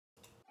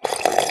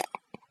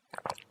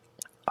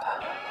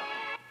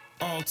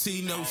all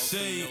tea, no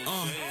shade.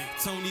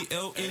 Tony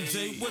L and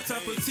J, what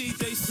type of tea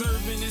they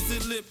serving? Is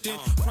it Lipton?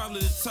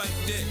 Probably the type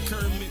that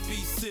Kermit be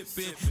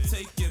sipping.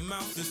 Take your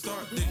mouth and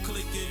start to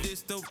clicking.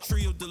 This dope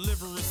trio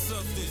delivering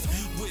substance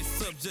with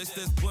subjects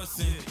that's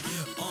busting.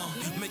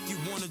 Make you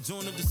wanna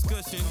join the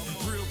discussion.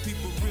 Real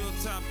people, real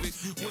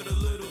topics with a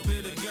little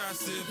bit of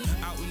gossip.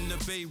 Out in the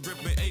Bay,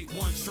 ripping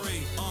 8-1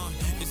 trade.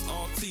 It's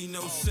all tea,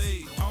 no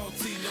shade. All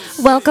tea, no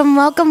shade. Welcome.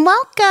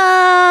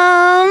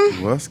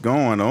 What's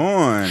going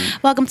on?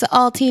 Welcome to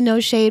All Tea No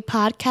Shade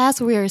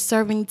podcast. We are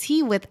serving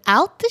tea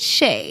without the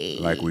shade.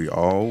 Like we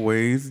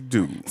always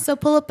do. So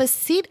pull up a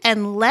seat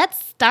and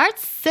let's start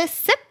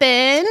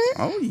sipping.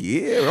 Oh,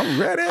 yeah, I'm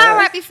ready. All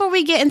right, before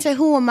we get into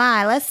Who Am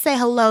I, let's say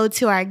hello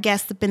to our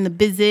guest up in the Who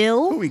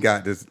Bizzle. we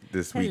got this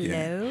weekend?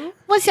 Hello,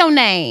 What's your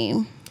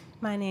name?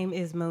 my name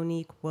is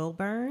Monique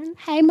Wilburn.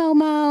 Hey,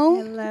 Momo.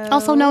 Hello.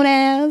 Also known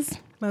as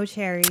Mo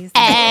Cherries.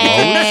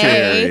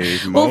 Hey.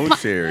 Mo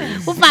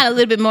Cherries. We'll find a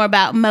little bit more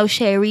about Mo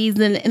Cherries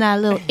in our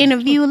little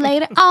interview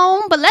later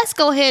on. But let's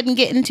go ahead and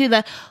get into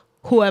the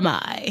Who Am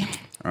I?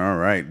 All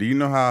right. Do you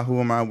know how Who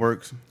Am I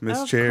works,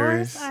 Miss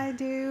Cherries? Of course I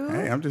do.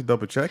 Hey, I'm just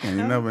double checking.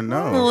 You never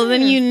know. Well,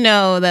 then you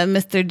know that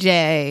Mr.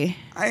 J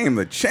I am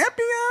the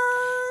champion.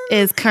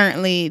 is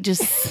currently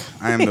just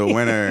I am the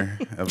winner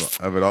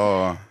of it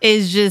all.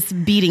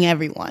 beating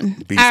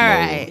everyone. Beast All mode.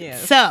 right.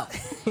 Yes. So I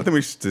think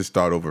we should just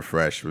start over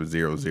fresh with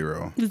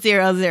 0-0.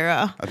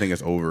 0-0. I think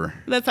it's over.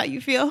 That's how you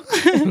feel.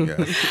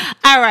 Yeah.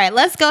 All right.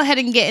 Let's go ahead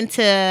and get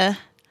into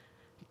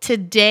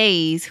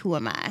today's Who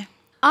Am I?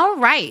 All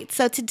right.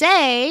 So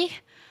today,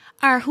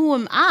 our Who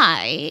Am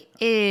I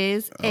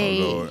is Oh,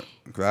 a Lord.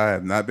 'Cause I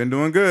have not been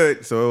doing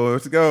good. So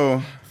let's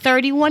go.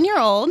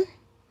 31-year-old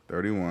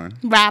 31.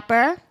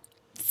 rapper,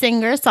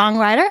 singer,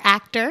 songwriter,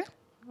 actor.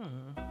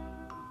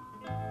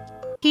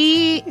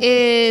 He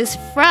is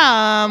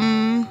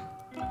from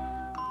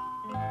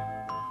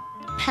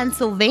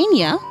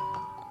Pennsylvania.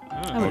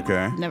 I would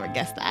Okay. never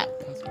guess that.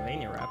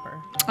 Pennsylvania rapper.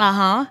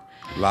 Uh-huh.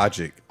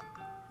 Logic.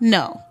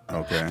 No.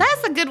 Okay.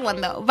 That's a good one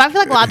though. But I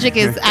feel like Logic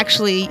is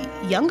actually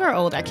younger or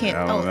older. I can't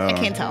I don't know. I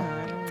can't tell.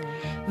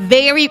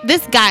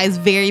 This guy is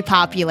very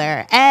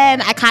popular,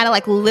 and I kind of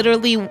like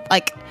literally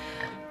like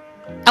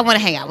I want to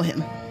hang out with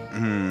him.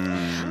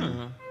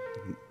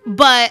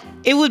 But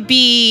it would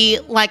be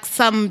like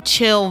some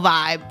chill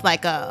vibe,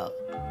 like a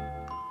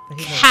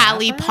He's a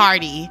Cali rapper?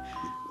 party,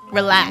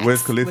 relax.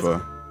 Wiz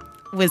Khalifa.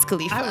 Wiz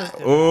Khalifa. I was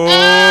Oh,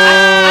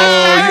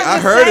 I I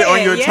heard it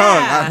on your yeah.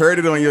 tongue. I heard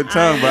it on your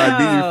tongue, but I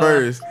beat you know.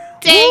 first.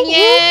 Dang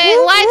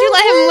it! Why'd you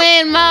let him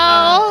win,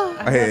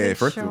 Mo? Hey,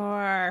 first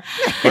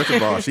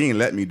of all, she ain't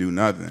let me do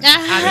nothing.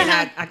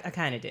 I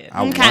kind of did.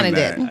 I won kinda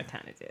that. did. I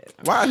kind of did.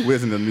 Why is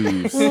Wiz in the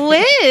news?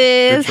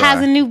 Wiz try.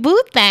 has a new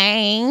boo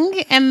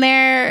thing, and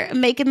they're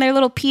making their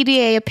little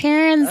PDA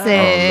appearances.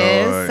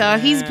 Oh, Lord. So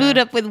he's booed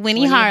up with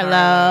Winnie Winnie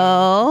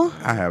Harlow.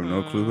 I have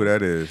no clue who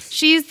that is.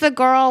 She's the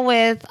girl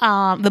with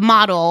the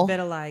model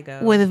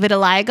Vitiligo. with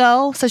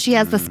vitiligo. So she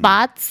has the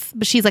spots,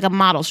 but she's like a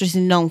model, so she's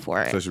known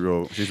for it. So she's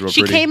real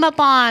She pretty. came up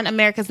on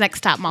America's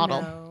Next Top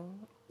Model. No.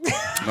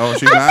 No,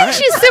 she's not.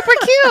 She's super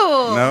cute.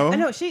 No. I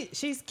know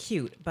she's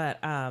cute, but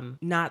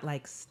not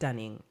like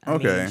stunning. I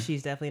Okay. mean,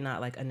 she's definitely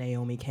not like a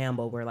Naomi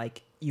Campbell where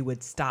like you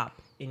would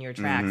stop in your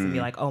tracks and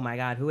be like, "Oh my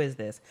God, who is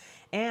this?"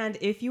 And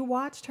if you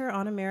watched her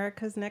on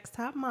America's Next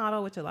Top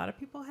Model, which a lot of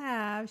people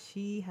have,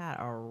 she had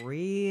a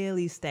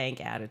really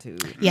stank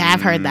attitude. Yeah,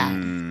 I've heard that.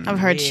 I've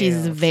heard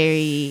she's Yeah.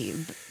 very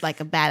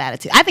like a bad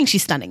attitude. I think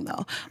she's stunning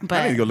though. I need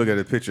But to go look at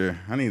the picture.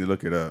 I need to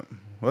look it up.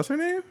 What's her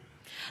name?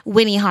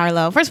 Winnie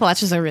Harlow. First of all, that's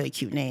just a really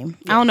cute name.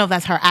 I don't know if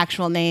that's her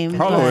actual name.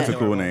 Harlow but is a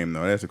cool name,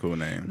 though. That's a cool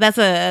name. that's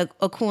a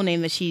cool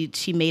name that she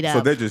made up.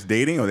 So they're just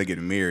dating or they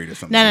getting married or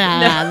something?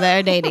 No.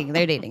 They're dating.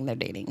 They're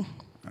dating.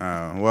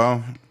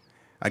 Well,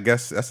 I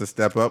guess that's a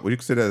step up. Well, you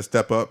consider that a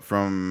step up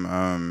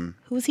from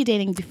Who was he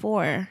dating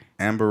before?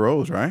 Amber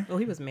Rose, right? Well,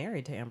 he was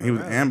married to Amber. He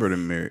was Rose. Amber to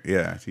marry.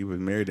 Yeah, she was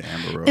married to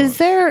Amber Rose.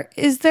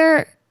 Is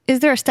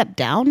there a step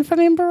down from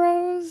Amber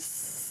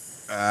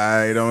Rose?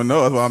 I don't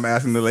know. That's why I'm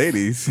asking the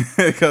ladies.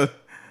 'Cause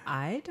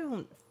I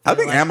don't. I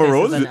think feel Amber this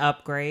Rose is is- an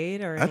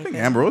upgrade or I anything.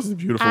 think Amber Rose is a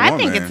beautiful I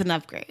woman. think it's an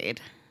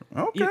upgrade.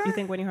 Okay. You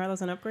think Winnie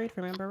Harlow's an upgrade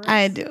from Amber Rose?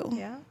 I do.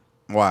 Yeah.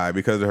 Why?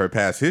 Because of her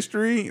past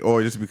history,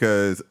 or just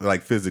because,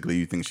 like, physically,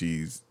 you think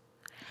she's?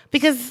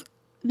 Because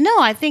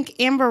no, I think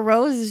Amber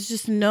Rose is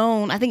just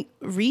known. I think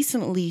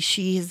recently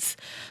she's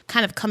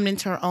kind of come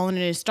into her own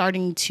and is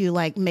starting to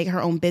like make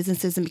her own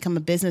businesses and become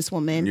a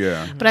businesswoman.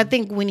 Yeah. But I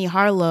think Winnie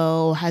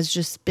Harlow has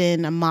just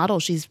been a model.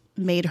 She's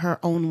made her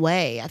own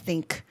way. I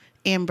think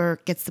Amber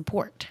gets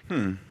support.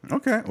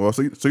 Okay. Well,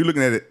 so you're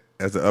looking at it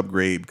as an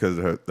upgrade because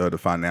of the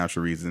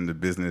financial reason, the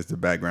business, the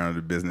background of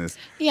the business.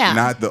 Yeah.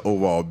 Not the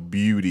overall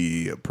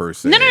beauty per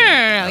se. No.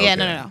 Yeah, Okay.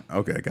 no.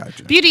 Okay,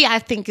 gotcha. Beauty, I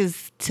think,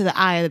 is to the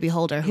eye of the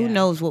beholder. Who Yeah.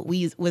 knows what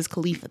Wiz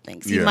Khalifa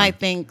thinks? He Yeah. might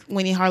think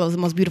Winnie Harlow's the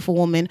most beautiful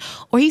woman,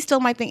 or he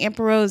still might think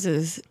Amber Rose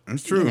is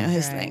That's true.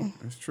 his Right. thing.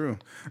 That's true.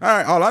 All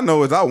right. All I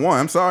know is I won.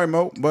 I'm sorry,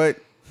 Mo, but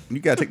You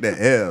gotta take that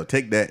L.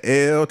 Take that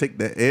L. Take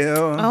that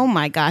L. Oh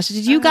my gosh.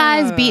 Did you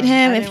guys beat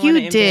him? I If didn't you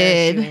wanna embarrass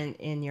did. you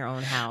in your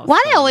own house. Why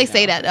do so, they always you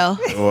say know. that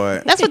though?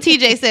 What? That's what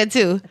TJ said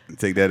too.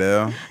 Take that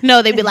L.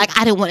 No, they'd be like,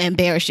 I didn't want to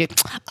embarrass you.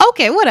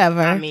 Okay,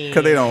 whatever. I mean,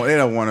 Because they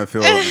don't want to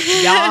feel. You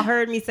y'all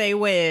heard me say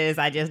whiz.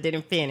 I just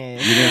didn't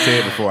finish. didn't say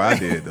it before I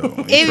did though.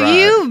 If tried.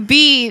 you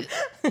beat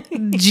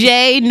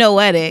Jay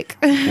Noetic,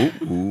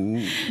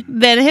 Ooh.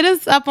 then hit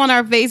us up on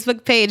our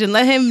Facebook page and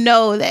let him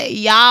know that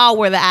y'all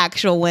were the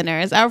actual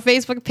winners. Our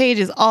Facebook page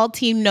is All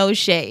Team No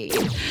Shade.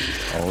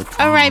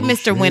 All right,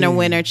 Mr.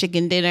 Winner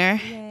Chicken Dinner.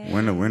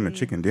 Winner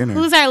chicken dinner.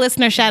 Who's our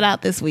listener shout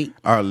out this week?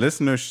 Our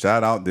listener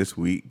shout out this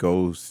week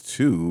goes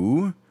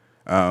to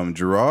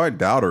Gerard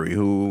Dowdery,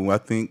 who I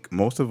think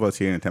most of us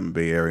here in the Tampa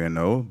Bay area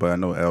know, but I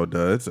know Elle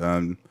does.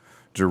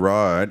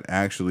 Gerard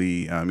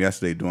actually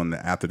yesterday doing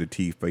the After the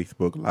Tea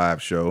Facebook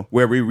live show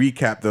where we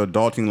recapped the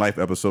Adulting Life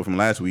episode from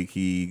last week.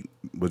 He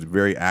was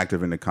very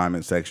active in the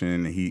comment section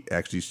and he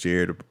actually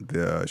shared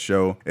the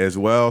show as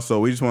well. So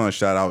we just want to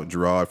shout out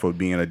Gerard for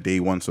being a day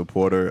one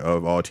supporter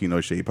of All Tea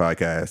No Shade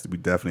podcast. We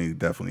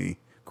definitely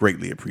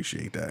greatly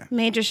appreciate that.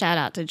 Major shout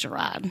out to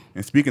Gerard.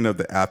 And speaking of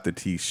the After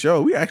Tea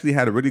show, we actually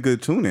had a really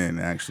good tune in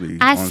actually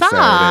I on saw.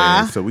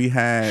 Saturday. So we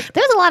had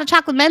There's a lot of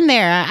chocolate men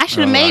there. I should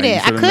have made you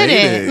it. I should've made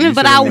it. couldn't, You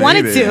but should've I made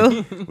wanted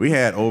it. to. We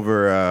had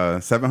over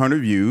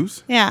 700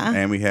 views. Yeah.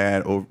 And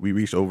we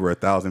reached over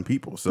 1,000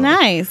 people. So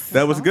Nice.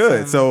 that was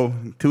good. So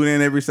tune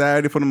in every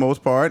Saturday for the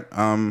most part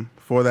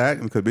for that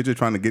because we're just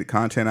trying to get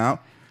content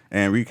out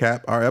and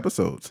recap our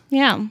episodes.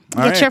 Yeah. All Get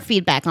right. your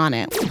feedback on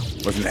it.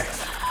 What's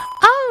next?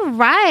 All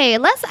right,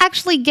 let's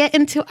actually get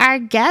into our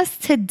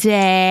guest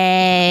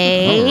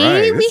today. All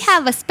right, We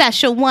have a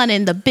special one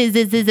in the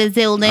business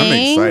building. I'm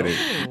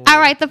excited. All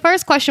right, the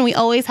first question we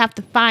always have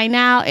to find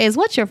out is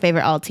what's your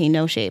favorite All Tea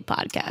No Shade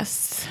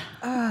podcast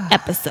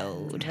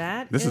episode?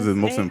 This is the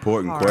most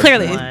important hard question,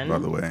 Clearly. by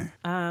the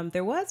way.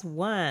 There was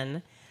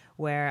one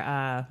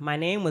where my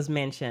name was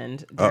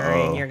mentioned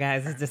during your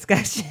guys'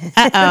 discussion.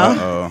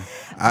 Uh-oh.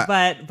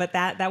 but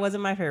that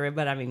wasn't my favorite.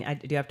 But I mean, I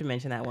do have to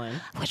mention that one.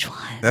 Which one?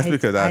 That's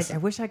because I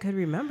wish I could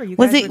remember. You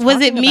Was guys it were was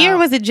it talking me or about-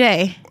 was it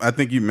Jay? I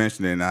think you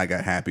mentioned it and I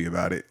got happy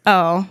about it.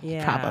 Oh,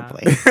 Yeah,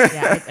 probably.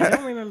 Yeah, I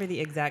don't remember the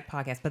exact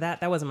podcast, but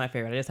that wasn't my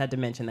favorite. I just had to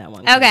mention that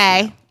one. 'cause,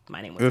 Okay. you know,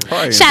 my name It was was.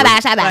 probably Shout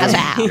out, shout out,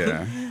 shout out.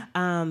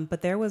 Yeah.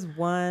 But there was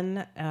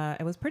one.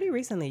 It was pretty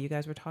recently. You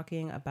guys were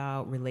talking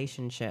about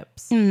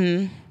relationships,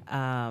 Mm-hmm.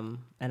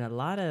 and a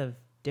lot of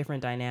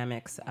different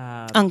dynamics.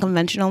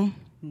 Unconventional.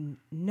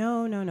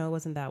 No, it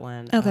wasn't that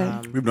one. Okay.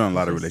 We've done a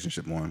lot of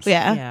relationship ones.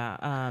 Yeah.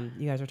 Yeah.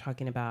 You guys were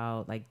talking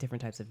about like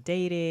different types of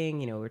dating.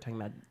 You know, we were talking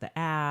about the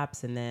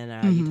apps, and then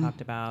Mm-hmm. you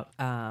talked about,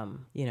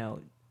 you know,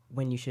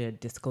 when you should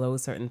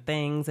disclose certain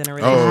things in a Oh,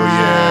 relationship.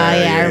 Yeah, I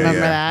yeah, remember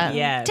yeah. that.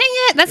 Yes. Dang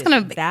it. That's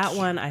going to That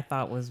one I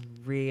thought was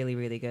really,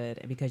 really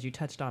good because you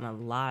touched on a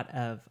lot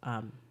of,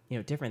 you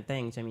know, different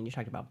things. I mean, you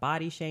talked about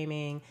body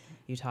shaming.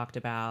 You talked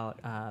about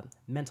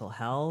mental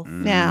health.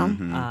 Yeah.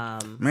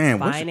 Man,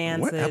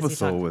 Finances. what You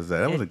episode talked- was that?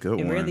 That was a good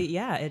it one. Really,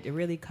 yeah, it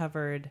really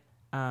covered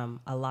a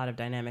lot of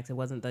dynamics. It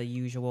wasn't the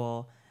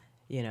usual,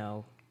 you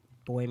know,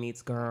 boy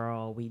meets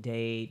girl, we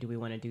date, do we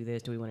want to do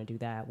this, do we want to do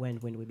that, when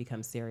do we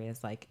become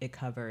serious? Like, it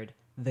covered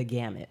the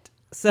gamut.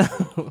 So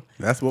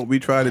That's what we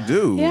try to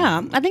do. Yeah,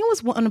 I think it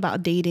was one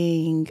about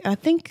dating. I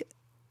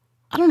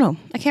don't know.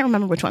 I can't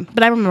remember which one,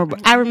 but I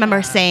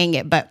remember saying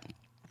it, but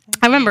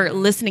I remember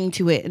listening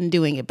to it and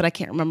doing it, but I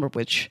can't remember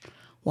which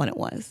one it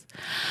was.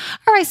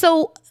 All right,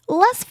 so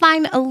let's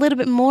find a little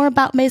bit more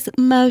about Miss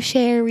Mo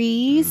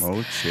Cherries.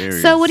 Mo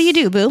Cherries. So what do you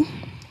do, boo?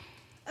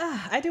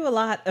 I do a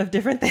lot of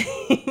different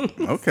things.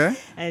 Okay.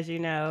 As you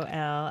know,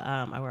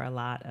 Elle, I wear a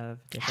lot of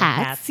different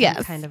Hats, hats. yes.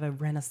 I'm kind of a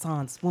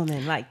Renaissance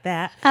woman like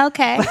that.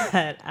 Okay,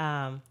 But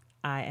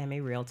I am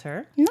a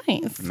realtor.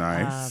 nice.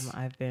 Nice.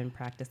 I've been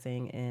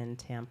practicing in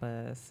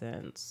Tampa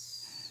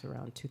since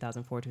around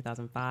 2004,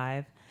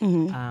 2005.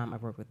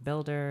 I've worked with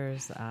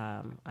builders.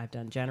 I've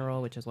done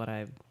general, which is what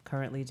I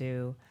currently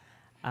do.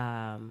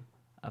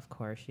 Of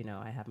course, you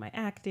know, I have my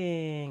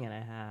acting and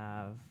I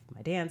have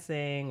my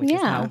dancing, which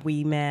is Yeah. how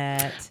we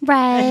met.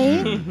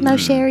 Right. Mo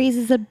Cherries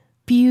is a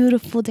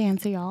beautiful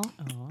dancer, y'all.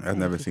 I've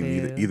never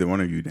seen either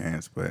one of you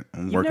dance, but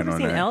I'm You've working never on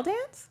seen that. Elle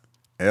dance?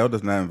 Elle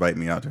does not invite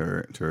me out to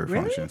her Really?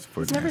 functions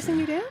for She's never dancing. seen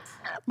you dance?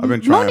 I've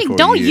been trying Monique, for a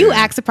don't you year.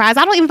 act surprised.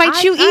 I don't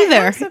invite you I am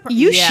either. surprised.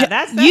 You Yeah,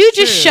 that's you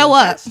just true. show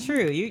up. That's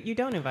true. You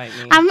don't invite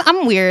me.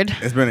 I'm weird.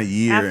 It's been a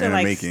year I have to in the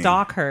like making.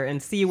 stalk her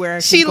and see where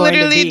She she's going to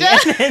literally be.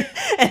 does.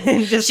 And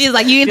then just She's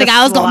like, you didn't think just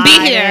I was gonna be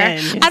slide here. in.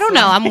 Just I don't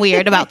know. slide- I'm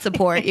weird about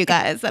support, you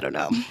guys. I don't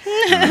know.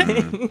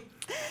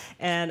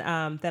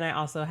 And then I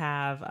also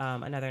have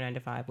another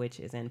 9-to-5, which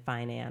is in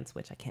finance,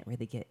 which I can't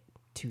really get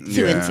too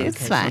Too into. It's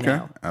because, fine. you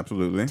know, Okay,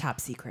 absolutely.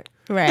 top secret.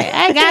 Right.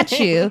 I got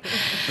you.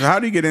 So how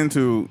do you get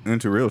into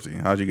realty?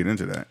 How did you get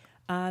into that?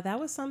 That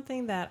was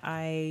something that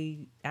I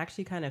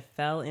actually kind of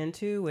fell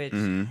into, which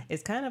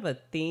is kind of a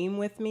theme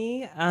with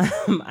me.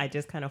 I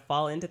just kind of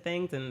fall into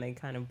things and they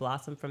kind of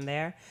blossom from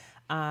there.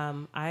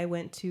 I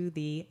went to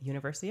the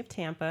University of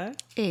Tampa.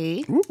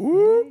 Hey.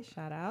 Hey,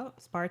 shout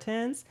out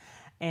Spartans.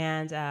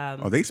 And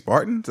Are they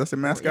Spartans? That's the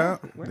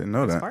mascot? Didn't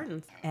know we're that.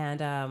 Spartans.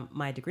 And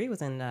my degree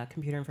was in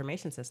computer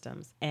information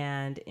systems.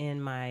 And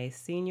in my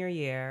senior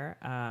year,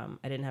 I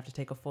didn't have to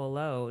take a full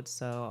load,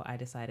 so I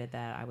decided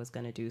that I was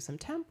going to do some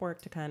temp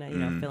work to kind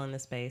of, fill in the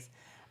space.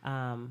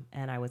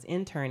 And I was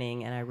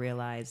interning, and I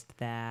realized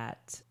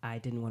that I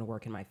didn't want to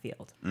work in my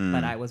field,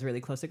 but I was really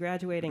close to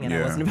graduating, and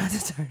I wasn't about to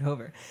start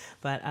over.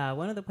 But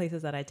one of the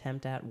places that I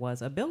temped at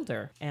was a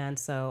builder, and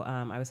so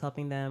I was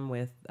helping them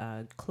with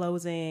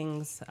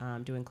closings,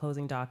 doing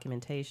closing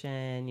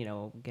documentation,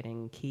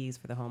 getting keys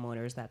for the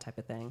homeowners, that type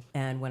of thing.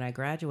 And when I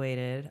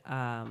graduated,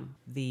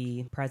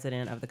 the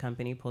president of the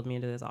company pulled me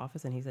into his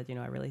office, and he said,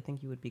 I really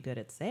think you would be good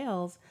at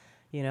sales.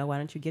 Why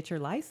don't you get your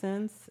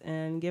license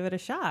and give it a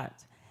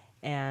shot?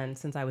 And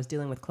since I was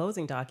dealing with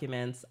closing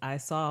documents, I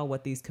saw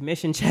what these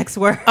commission checks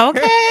were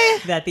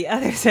that the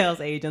other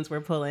sales agents were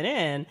pulling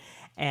in.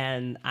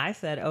 And I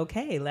said,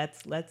 okay,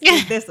 let's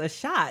give this a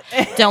shot.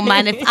 Don't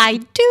mind if I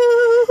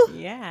do.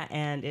 Yeah.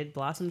 And it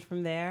blossomed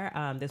from there.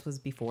 This was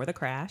before the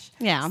crash.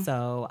 Yeah.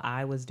 So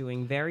I was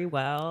doing very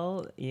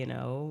well,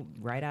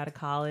 right out of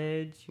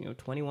college,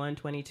 21,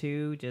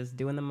 22, just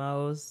doing the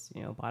most,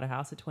 bought a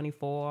house at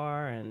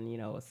 24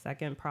 and, a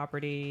second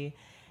property.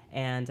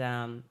 And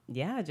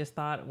I just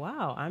thought,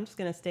 wow, I'm just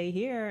going to stay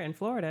here in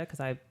Florida because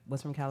I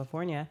was from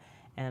California.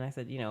 And I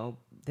said,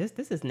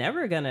 this is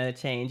never going to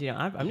change.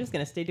 I'm just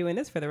going to stay doing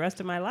this for the rest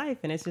of my life,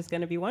 and it's just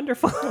going to be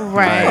wonderful.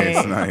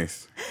 Right.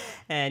 Nice.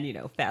 And,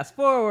 fast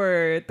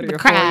forward 3 or 4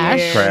 crash.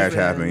 years. Crash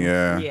happened,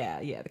 yeah.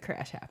 Yeah, the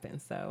crash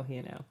happened. So,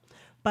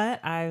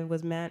 But I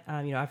was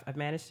I've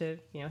managed to,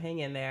 hang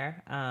in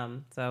there.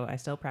 So I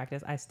still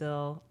practice. I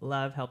still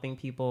love helping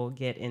people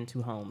get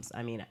into homes.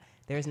 I mean,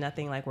 there's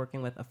nothing like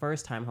working with a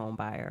first-time home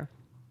buyer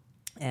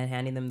and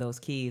handing them those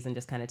keys and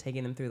just kind of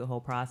taking them through the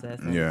whole process.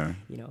 And,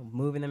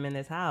 moving them in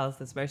this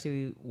house,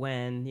 especially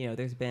when,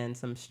 there's been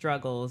some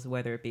struggles,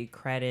 whether it be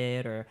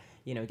credit or,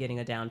 getting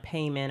a down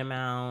payment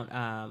amount,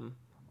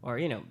 or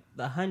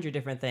 100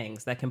 different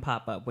things that can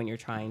pop up when you're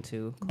trying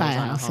to close buy a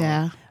on house. a home.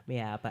 Yeah.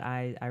 Yeah, but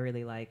I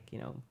really like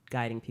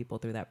guiding people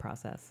through that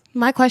process.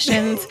 My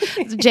questions,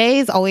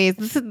 Jay's always,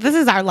 this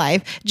is our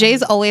life.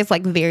 Jay's always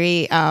like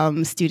very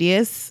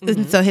studious.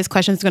 And so his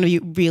questions are going to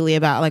be really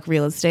about like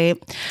real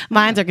estate.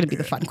 Mine's are going to be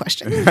the fun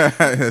questions.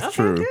 That's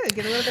true. Good.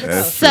 Get a little bit of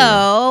both.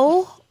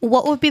 So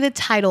what would be the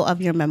title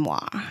of your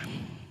memoir?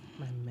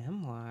 My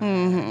memoir.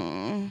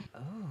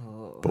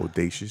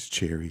 Bodacious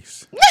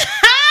cherries.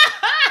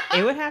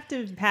 It would have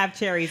to have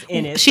cherries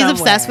in it. She's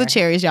obsessed somewhere. with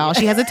cherries, y'all.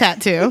 She has a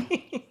tattoo.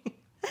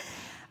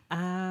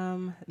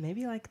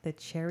 Maybe like the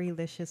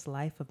Cherrylicious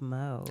Life of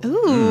Mo.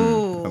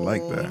 Ooh. I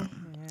like that.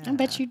 I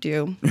bet you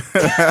do.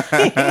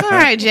 All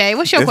right, Jay,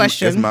 what's your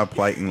question? It's my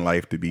plight in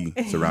life to be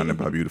surrounded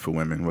by beautiful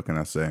women. What can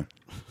I say?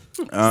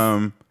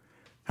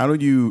 How do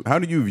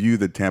you view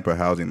the Tampa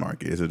housing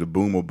market? Is it a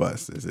boom or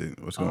bust?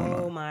 What's going on?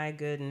 Oh my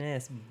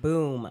goodness,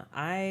 boom!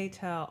 I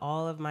tell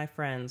all of my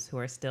friends who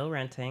are still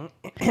renting.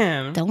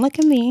 Don't look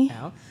at me.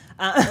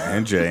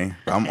 And Jay,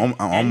 I'm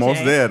almost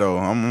Jay. there though.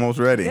 I'm almost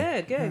ready.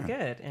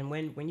 Good. And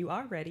when you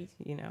are ready,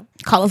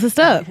 Call us a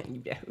stub.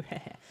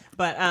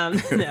 But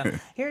no.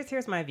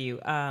 Here's my view.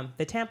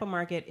 The Tampa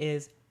market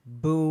is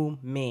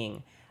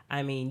booming.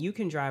 I mean, you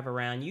can drive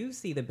around, you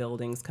see the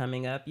buildings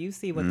coming up, you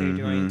see what they're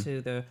doing to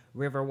the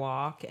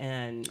Riverwalk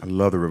and I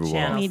love the Riverwalk.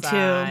 Channel Me too.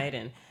 Side,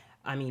 and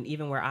I mean,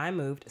 even where I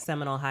moved,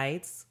 Seminole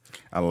Heights.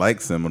 I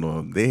like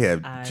Seminole. They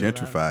have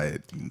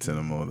gentrified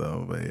Seminole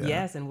though, but yeah.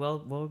 Yes, and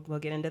we'll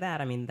get into that.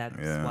 I mean, that's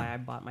why I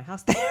bought my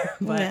house there.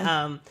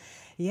 But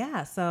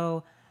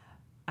so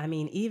I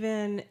mean,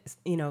 even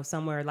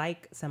somewhere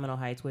like Seminole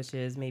Heights, which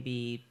is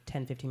maybe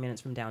 10, 15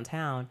 minutes from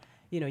downtown,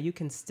 you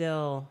can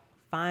still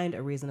find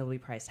a reasonably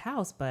priced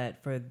house.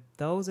 But for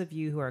those of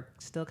you who are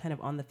still kind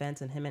of on the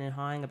fence and hemming and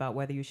hawing about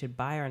whether you should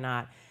buy or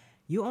not,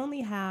 you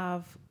only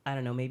have, I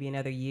don't know, maybe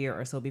another year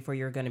or so before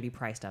you're going to be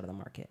priced out of the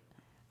market.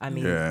 I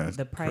mean,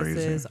 the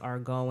prices are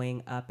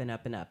going up and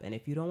up and up. And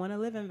if you don't want to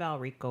live in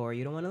Valrico, or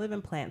you don't want to live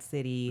in Plant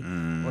City,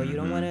 or you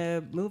don't want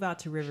to move out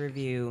to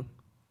Riverview,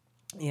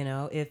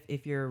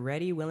 if you're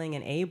ready, willing,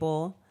 and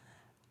able,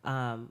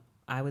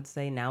 I would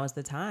say now is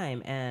the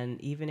time. And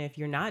even if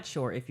you're not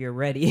sure if you're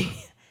ready,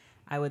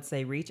 I would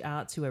say reach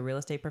out to a real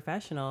estate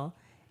professional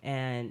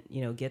and,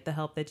 get the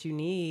help that you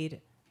need,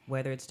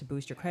 whether it's to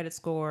boost your credit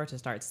score, to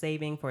start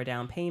saving for a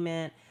down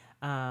payment.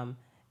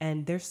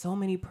 And there's so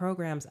many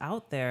programs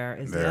out there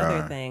is the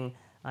other thing,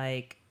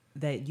 like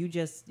that you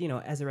just,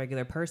 as a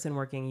regular person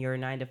working your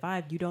 9 to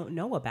 5, you don't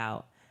know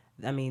about.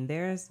 I mean,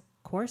 there's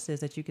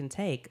courses that you can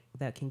take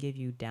that can give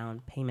you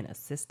down payment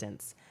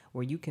assistance,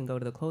 where you can go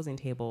to the closing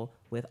table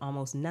with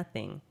almost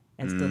nothing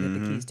and still get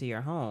the keys to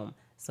your home.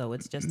 So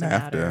it's just a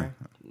matter.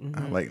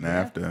 I like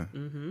NAFTA.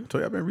 I told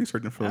you I've been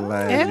researching for the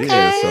last okay.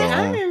 year. So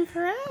I'm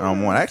impressed.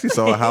 I actually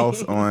saw a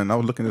house I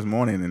was looking this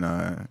morning in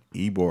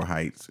Ybor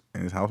Heights,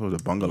 and his house was a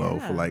bungalow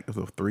for like, it was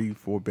a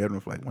 3-4 bedroom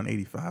for like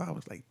 $185. I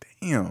was like,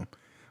 damn,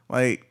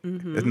 Like,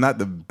 it's not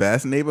the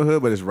best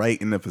neighborhood, but it's right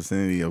in the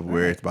vicinity of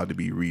where it's about to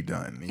be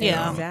redone. you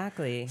Yeah. know?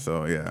 Exactly.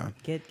 So, yeah.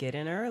 Get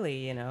in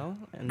early, you know.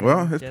 And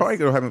Well, then it's probably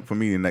going to happen for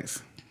me in the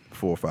next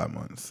 4 or 5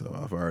 months. So,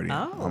 I'm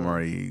Oh.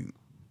 already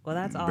well,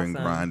 that's been awesome.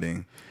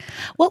 grinding.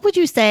 What would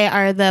you say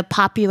are the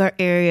popular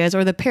areas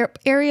or the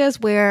areas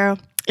where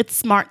it's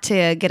smart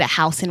to get a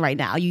house in right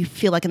now? You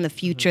feel like in the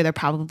future they're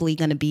probably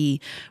going to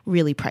be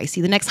really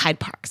pricey. The next Hyde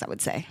Parks, I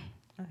would say.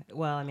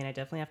 Well, I mean, I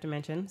definitely have to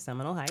mention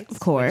Seminole Heights. Of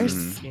course. Which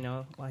is, you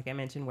know, like I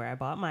mentioned, where I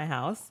bought my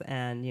house.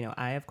 And, you know,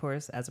 I, of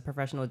course, as a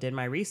professional, did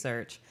my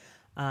research.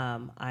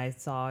 I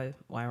saw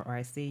or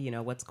I see, you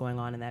know, what's going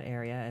on in that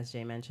area. As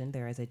Jay mentioned,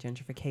 there is a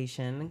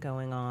gentrification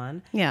going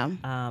on. Yeah.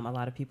 A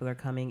lot of people are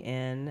coming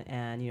in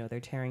and, you know, they're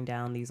tearing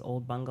down these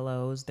old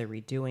bungalows. They're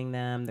redoing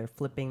them. They're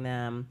flipping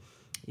them,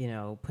 you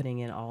know, putting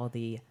in all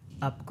the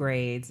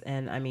upgrades.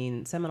 And, I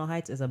mean, Seminole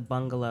Heights is a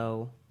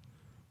bungalow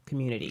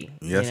community.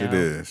 Yes, you it know?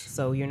 is.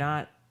 So you're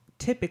not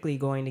typically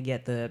going to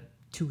get the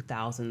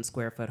 2,000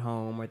 square foot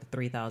home or the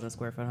 3,000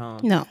 square foot home.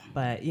 No.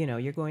 But, you know,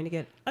 you're going to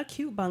get a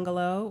cute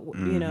bungalow,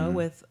 you know,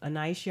 with a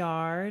nice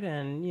yard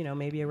and, you know,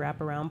 maybe a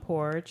wraparound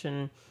porch.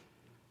 And,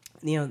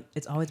 you know,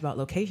 it's always about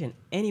location.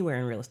 Anywhere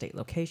in real estate,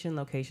 location,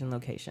 location,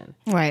 location.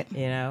 Right.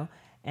 You know?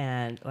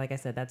 And like I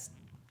said, that's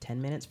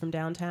 10 minutes from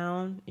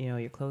downtown. You know,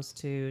 you're close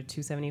to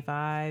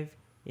 275.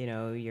 You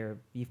know,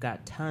 you've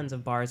got tons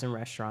of bars and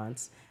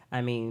restaurants.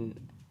 I mean,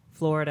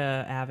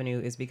 Florida Avenue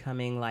is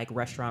becoming like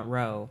Restaurant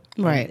Row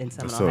Right. in It's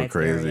Seminole so Heights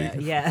crazy. area.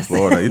 Yes.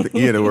 Florida, you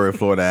hear the word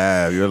Florida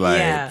Ave, you're like,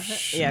 yeah.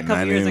 Yeah. A couple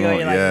not years ago, anymore.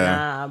 you're like, Yeah.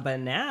 nah. But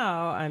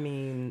now, I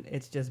mean,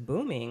 it's just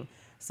booming.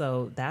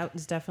 So that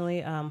is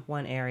definitely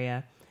one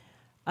area.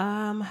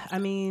 I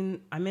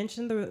mean, I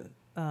mentioned the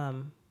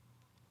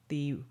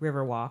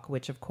Riverwalk,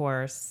 which of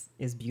course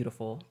is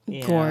beautiful,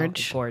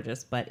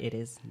 gorgeous, but it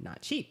is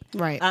not cheap.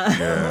 Right.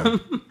 Yeah.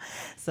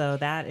 So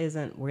that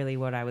isn't really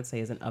what I would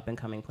say is an up and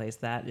coming place.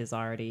 That is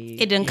already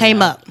It done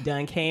came up.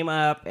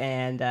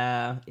 And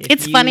if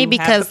It's you funny have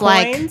because the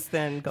like coins,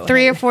 then go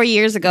 3 or ahead. 4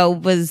 years ago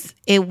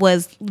it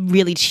was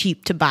really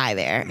cheap to buy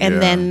there. And Yeah.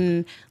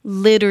 then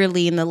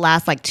literally in the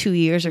last like 2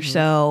 years or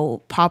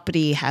so,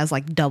 property has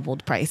like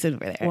doubled price over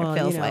there. Well, it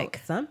feels you know, like.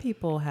 some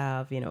people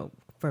have, you know,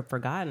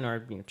 forgotten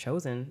or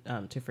chosen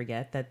to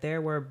forget that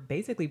there were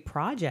basically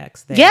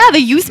projects there. Yeah, they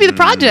used to be the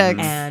projects.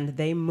 And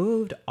they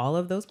moved all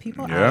of those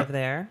people Yeah. out of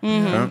there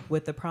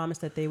with the promise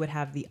that they would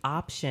have the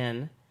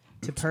option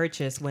to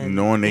purchase when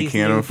Knowing they these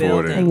can't new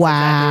afford it. buildings Wow.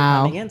 exactly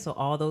were coming in. So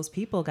all those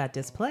people got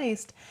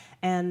displaced,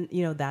 and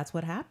you know that's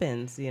what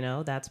happens. You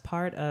know that's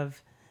part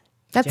of.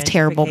 That's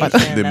terrible, by the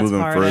way. gentrification. They're That's moving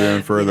part further of,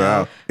 and further you know,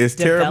 out. It's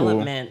terrible,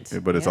 development.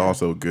 but it's Yeah.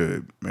 also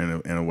good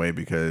in a way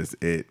because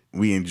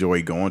we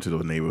enjoy going to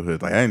those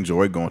neighborhoods. Like I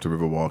enjoy going to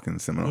Riverwalk in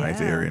Seminole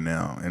Heights Yeah. area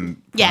now. And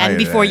Yeah, and prior to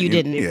before that, you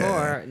didn't.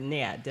 Before,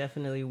 yeah,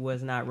 definitely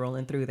was not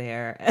rolling through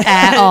there.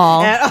 At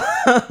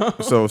all.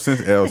 So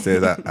since Elle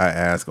says I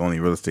ask only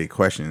real estate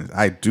questions,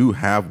 I do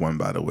have one,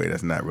 by the way,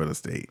 that's not real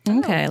estate.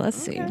 Okay, let's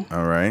see.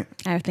 All right.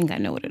 I think I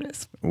know what it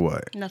is.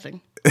 What?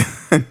 Nothing.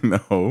 No,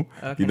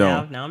 Okay, you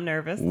don't. now I'm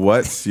nervous.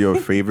 What's your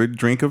favorite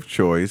drink of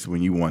choice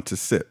when you want to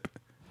sip?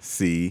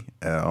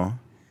 CL.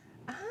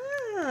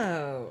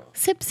 Oh.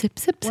 Sip, sip,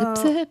 sip, Well,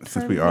 sip, sip.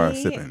 Since for we are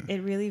me, sipping.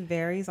 it really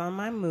varies on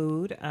my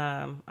mood.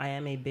 I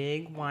am a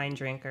big wine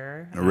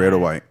drinker. Red or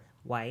white?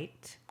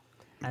 White.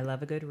 I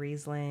love a good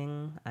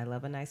Riesling. I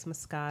love a nice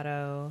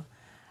Moscato.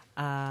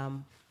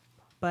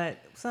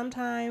 But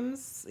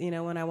sometimes, you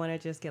know, when I want to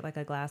just get like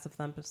a glass of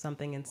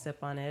something and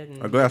sip on it.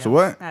 And, A glass you of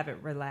know, what? Have it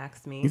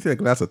relax me. You said a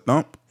glass of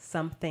thump?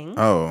 Something.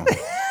 Oh.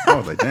 I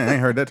was like, dang, I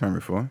ain't heard that term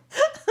before.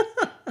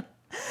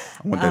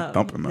 I want that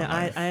thump in my No,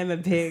 life. I am a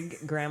big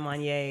Grand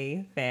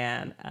Marnier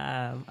fan.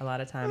 A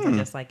lot of times I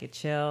just like it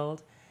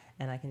chilled,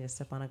 and I can just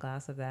sip on a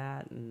glass of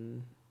that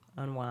and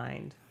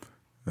unwind.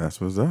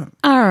 That's what's up.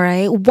 All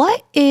right.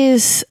 What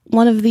is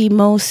one of the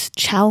most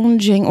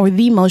challenging or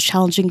the most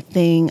challenging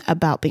thing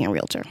about being a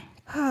realtor?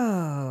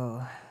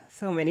 Oh,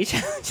 so many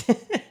challenges.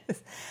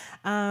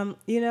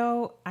 You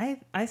know,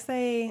 I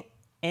say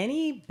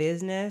any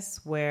business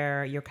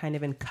where you're kind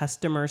of in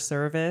customer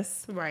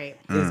service Right.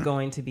 is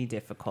going to be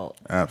difficult.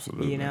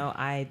 Absolutely. You know,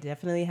 I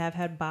definitely have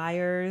had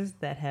buyers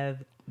that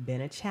have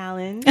been a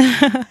challenge.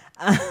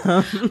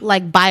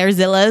 Like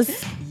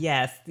Buyerzillas.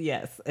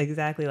 Yes,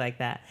 exactly like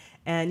that.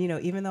 And, you know,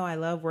 even though I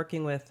love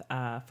working with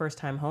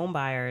first-time home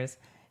buyers,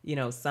 you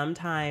know,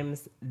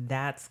 sometimes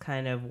that's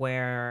kind of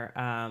where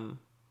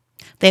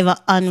They have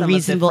some of the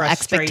unreasonable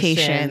frustrations-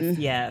 expectations.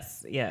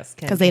 Yes,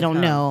 can- 'Cause they can don't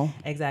come. know.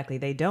 Exactly,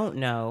 they don't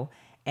know.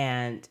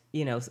 And,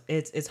 you know,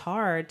 it's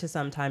hard to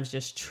sometimes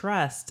just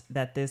trust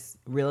that this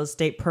real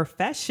estate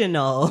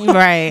professional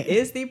Right.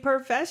 is the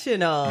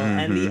professional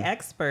and the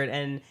expert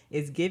and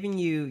is giving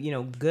you, you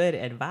know, good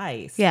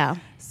advice. Yeah.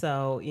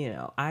 So, you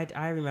know,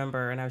 I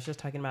remember, and I was just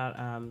talking about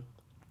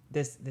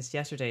this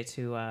yesterday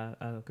to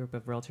a group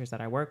of realtors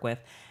that I work with.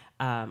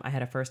 I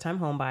had a first-time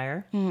home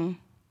buyer,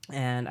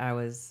 and I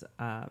was,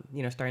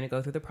 you know, starting to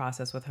go through the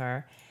process with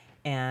her.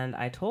 And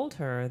I told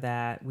her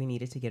that we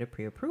needed to get a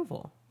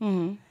pre-approval.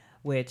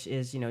 which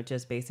is,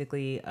 just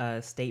basically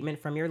a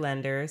statement from your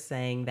lender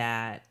saying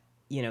that,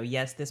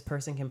 yes, this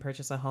person can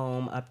purchase a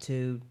home up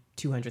to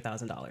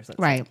 $200,000.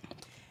 Right.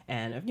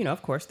 And,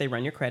 of course, they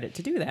run your credit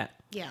to do that.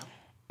 Yeah.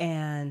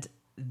 And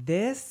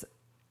this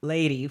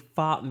lady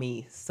fought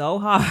me so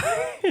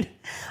hard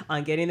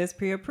on getting this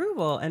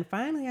pre-approval. And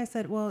finally I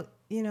said, well,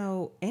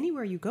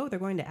 anywhere you go, they're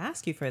going to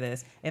ask you for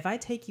this. If I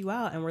take you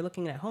out and we're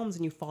looking at homes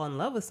and you fall in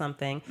love with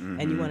something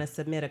and you want to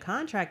submit a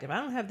contract, if I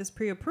don't have this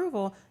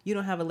pre-approval, you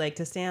don't have a leg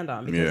to stand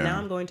on, because now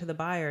I'm going to the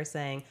buyer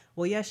saying,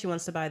 well, yes, she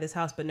wants to buy this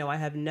house, but no, I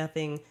have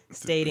nothing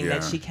stating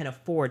that she can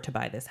afford to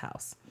buy this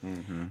house.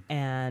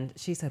 And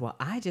she said, well,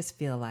 I just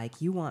feel like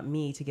you want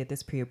me to get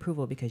this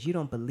pre-approval because you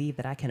don't believe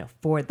that I can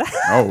afford that.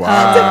 Oh,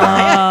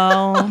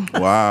 wow. Oh.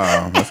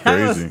 Wow. That's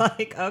I was crazy.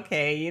 like,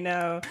 okay,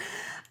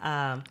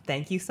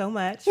 thank you so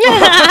much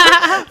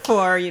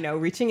for,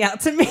 reaching out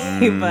to me.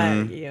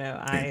 But,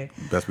 I...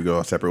 Best we go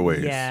our separate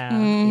ways.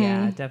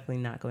 Yeah, definitely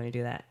not going to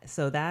do that.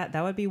 So that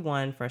would be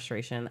one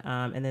frustration.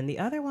 And then the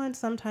other one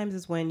sometimes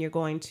is when you're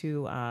going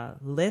to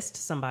list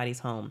somebody's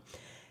home.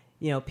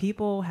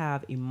 People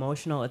have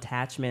emotional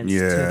attachments to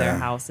their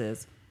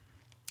houses.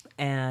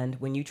 And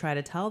when you try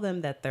to tell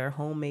them that their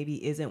home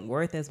maybe isn't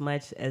worth as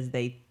much as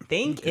they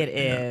think it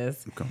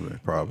is, Becomes a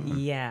problem.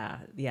 yeah.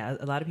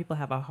 A lot of people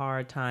have a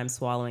hard time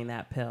swallowing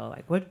that pill.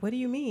 Like, what do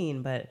you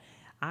mean? But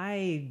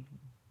I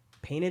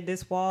painted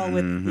this wall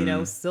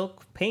with,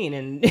 silk paint,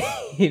 and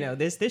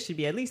this should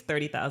be at least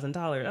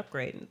 $30,000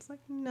 upgrade. And it's like,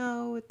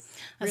 no,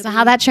 That's not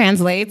how that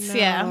translates. no,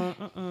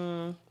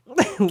 Yeah.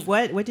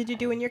 What did you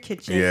do in your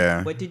kitchen?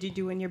 Yeah. What did you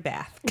do in your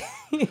bath?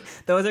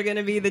 Those are going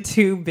to be the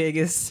two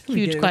biggest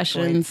Huge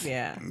questions. points.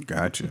 Yeah.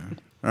 Gotcha.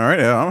 All right,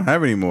 I don't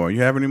have any more.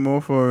 You have any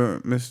more for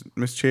Miss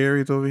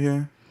Cherries over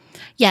here?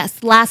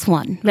 Yes. Last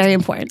one. Very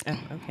important. Oh,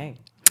 okay.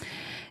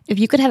 If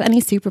you could have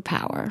any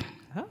superpower,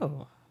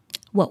 Oh.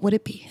 what would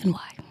it be and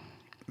why?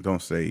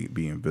 Don't say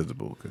be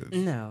invisible, because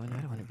No, I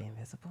don't want to be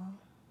invisible.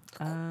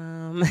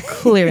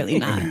 Clearly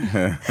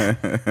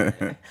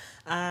not.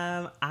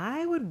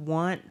 I would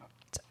want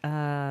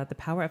the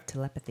power of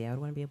telepathy. I would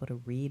want to be able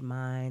to read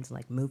minds,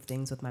 like move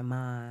things with my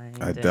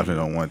mind. I definitely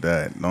don't want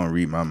that. Don't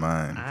read my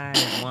mind. I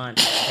want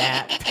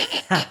that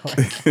power.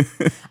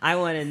 I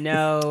want to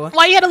know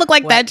Why you had to look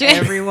like what that, Jay?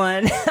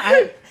 everyone.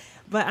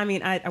 But I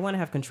mean, I want to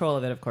have control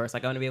of it, of course.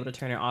 Like, I want to be able to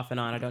turn it off and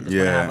on. I don't just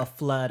want to have a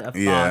flood of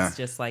thoughts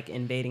just like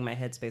invading my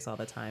headspace all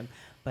the time.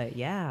 But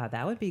yeah,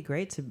 that would be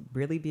great to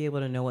really be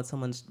able to know what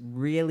someone's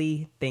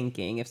really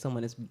thinking. If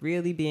someone is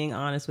really being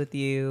honest with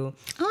you.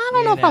 I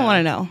don't know if I want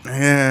to know.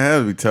 Yeah, that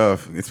would be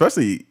tough.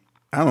 Especially,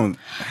 I don't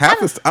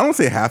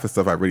say half the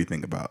stuff I really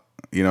think about.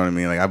 You know what I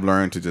mean? Like, I've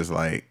learned to just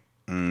like,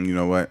 you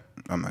know what?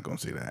 I'm not gonna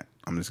say that.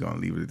 I'm just gonna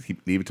leave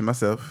it to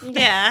myself.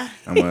 Yeah.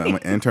 I'm gonna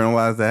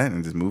internalize that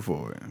and just move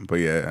forward. But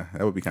yeah,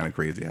 that would be kind of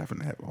crazy having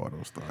to have all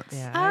those thoughts.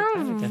 Yeah.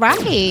 All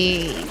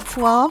right.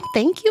 Well,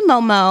 thank you,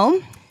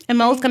 Momo. And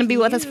Mo's going to be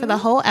with us for the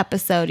whole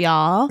episode,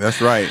 y'all. That's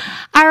right.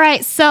 All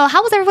right. So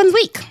how was everyone's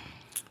week?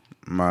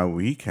 My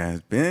week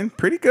has been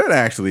pretty good,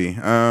 actually.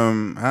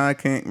 I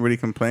can't really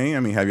complain. I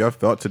mean, have y'all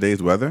felt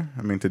today's weather?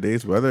 I mean,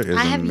 today's weather is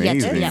I have yet to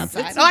amazing. be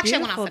outside. It's Oh, a actually, I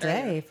went beautiful outside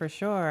earlier. day for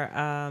sure.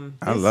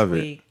 I love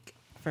it. Week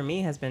for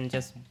me has been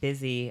just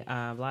busy.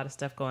 A lot of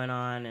stuff going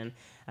on, and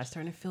I was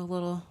starting to feel a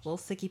little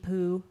sicky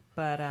poo.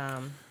 But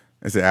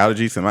Is it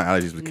allergies? So my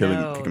allergies were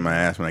No. kicking my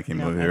ass when I came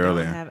over I here don't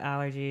earlier. have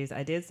allergies.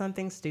 I did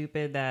something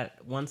stupid that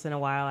once in a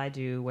while I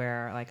do,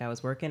 where like I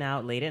was working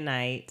out late at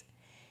night.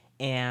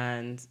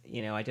 And,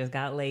 I just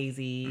got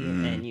lazy.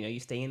 And, you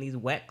stay in these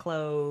wet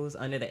clothes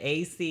under the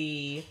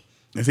AC.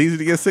 It's easy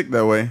to get sick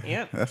that way.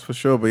 Yep. That's for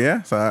sure. But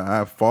yeah, so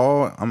I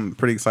fall. I'm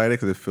pretty excited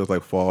because it feels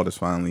like fall is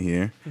finally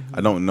here. I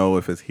don't know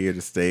if it's here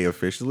to stay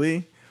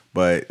officially,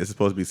 but it's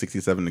supposed to be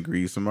 67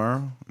 degrees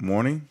tomorrow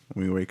morning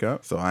when we wake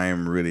up. So I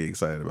am really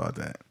excited about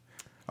that.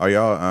 Are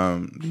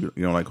y'all, you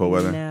don't like cold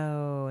weather?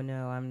 No,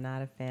 I'm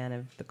not a fan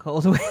of the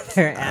cold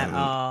weather at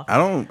all. I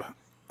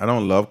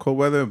don't love cold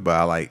weather, but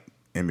I like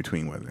in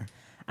between weather.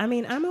 I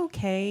mean, I'm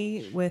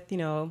okay with,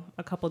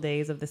 a couple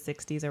days of the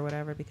 60s or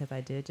whatever, because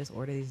I did just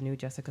order these new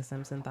Jessica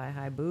Simpson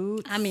thigh-high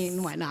boots. I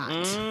mean, why not?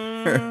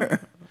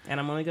 And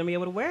I'm only going to be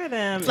able to wear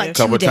them. It's like if-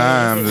 2 Couple days.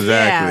 times,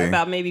 exactly. Yeah,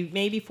 about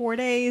maybe 4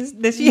 days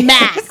this year.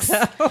 Max.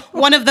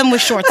 One of them with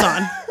shorts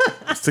on.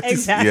 60,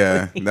 Exactly.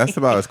 Yeah, that's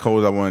about as cold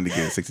as I wanted to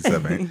get.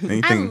 67.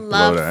 Anything I below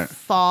love that?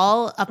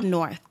 fall up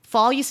north.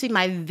 Fall used to be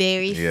my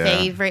very Yeah.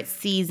 favorite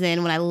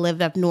season when I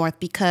lived up north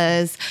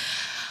because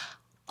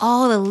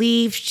all the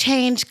leaves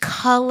change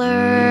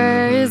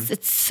colors.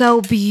 It's so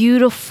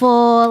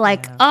beautiful.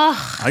 Like,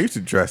 I used to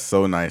dress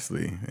so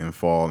nicely in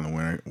fall and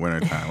winter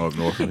time up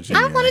north of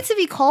Virginia. I want it to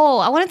be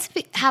cold. I want it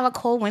to have a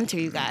cold winter,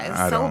 you guys.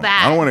 I so don't.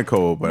 bad. I don't want it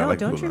cold, but I No, like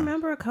don't cooler. you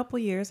remember a couple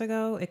years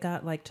ago, it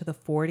got like to the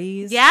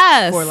 40s?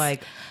 Yes. For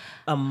like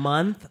A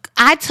month?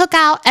 I took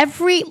out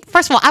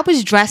first of all, I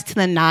was dressed to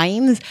the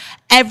nines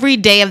every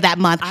day of that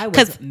month. I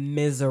was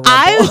miserable.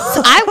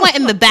 I went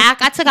in the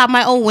back. I took out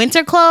my old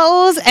winter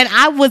clothes and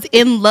I was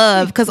in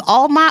love because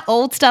all my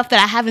old stuff that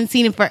I haven't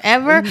seen in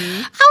forever, I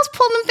was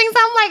pulling them things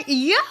out. I'm like,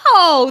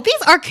 yo,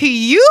 these are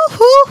cute.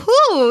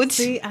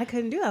 See, I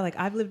couldn't do that. Like,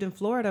 I've lived in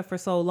Florida for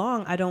so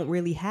long, I don't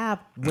really have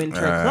winter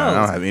clothes. I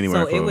don't have any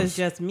winter So it was clothes.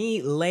 just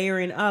me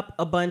layering up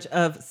a bunch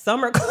of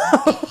summer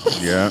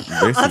clothes. Yeah,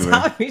 On basically.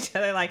 top of each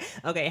other, like,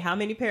 okay, how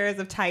many pairs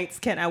of tights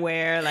can I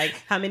wear? Like,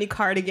 how many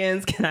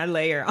cardigans can I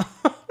layer on?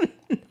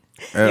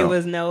 It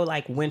was no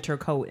like winter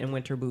coat and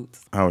winter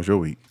boots. How was your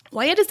week?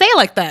 Why you had to say it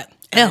like that?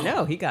 I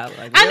know he got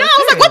like. I know. real I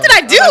was like, what did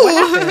I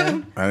serious.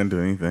 do? I didn't do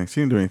anything.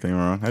 She didn't do anything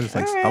wrong. I just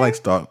like All right. I like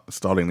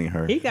stalling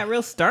her. He got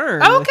real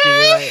stern. Okay. with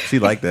you, like, She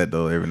liked that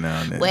though every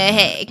now and then. Well,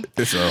 hey.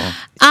 So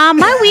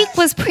My week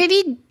was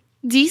pretty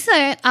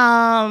decent.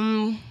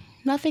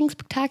 Nothing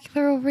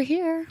spectacular over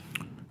here.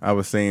 I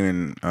was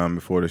saying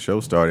before the show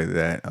started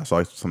that I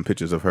saw some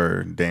pictures of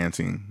her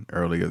dancing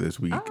earlier this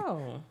week.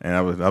 Oh. And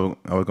I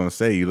was gonna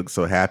say you look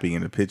so happy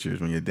in the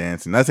pictures when you're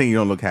dancing. Not saying you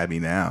don't look happy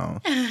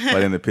now,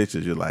 but in the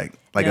pictures you're like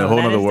no, in a whole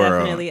that other is world.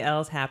 definitely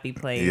Elle's happy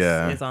place.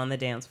 Yeah. Is on the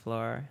dance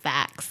floor.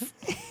 Facts.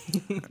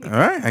 All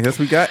right, I guess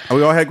we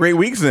all had great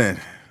weeks then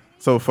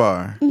so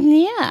far.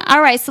 Yeah.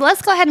 All right. So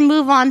let's go ahead and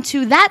move on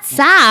to That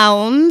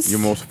Sounds.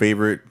 Your most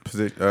favorite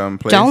place?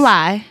 Don't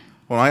lie.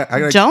 Well, I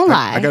gotta, Don't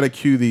lie. I gotta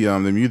cue the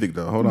music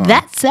though. Hold on.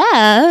 That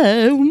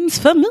sounds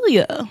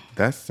familiar.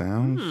 That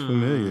sounds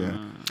familiar.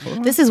 Hold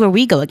on. This is where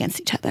we go against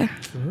each other.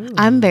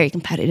 I'm very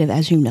competitive,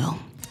 as you know.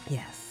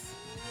 Yes.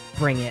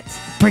 Bring it.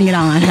 Bring it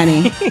on,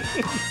 honey.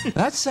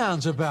 That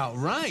sounds about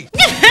right.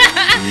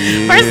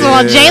 First of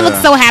all, Jay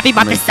looks so happy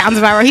about this sounds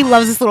about right. He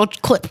loves this little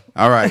clip.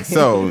 All right,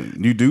 so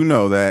you do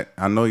know that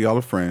I know y'all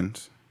are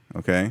friends,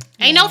 okay?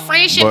 Ain't no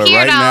friendship But here,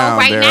 right though. now,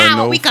 Right there now, are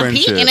no we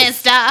competing friendships. and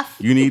stuff.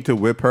 You need to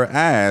whip her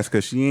ass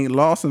because she ain't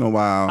lost in a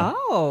while.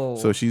 Oh.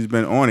 So she's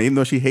been on it, even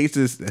though she hates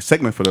this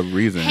segment for the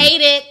reason. Hate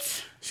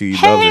it. She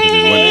loves it because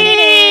she's winning.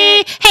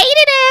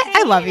 Hated it.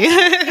 I love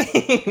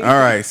you. All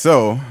right,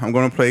 so I'm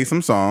going to play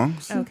some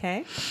songs,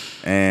 Okay.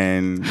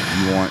 and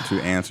you want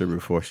to answer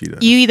before she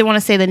does. You either want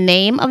to say the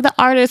name of the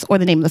artist or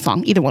the name of the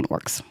song. Either one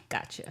works.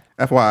 Gotcha.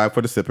 FYI,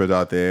 for the sippers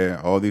out there,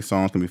 all these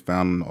songs can be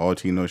found on the All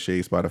Tea No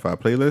Shade Spotify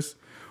playlist.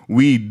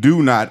 We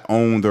do not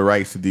own the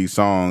rights to these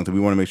songs, and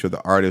we want to make sure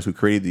the artists who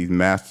created these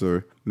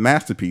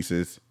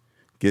masterpieces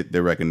get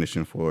their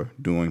recognition for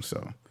doing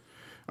so.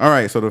 All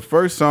right, so the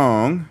first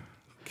song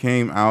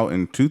came out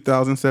in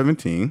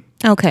 2017.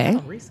 Okay. Oh,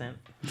 recent.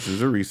 This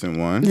is a recent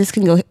one. This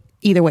can go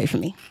either way for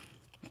me.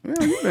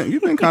 Yeah,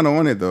 you've been kind of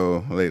on it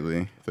though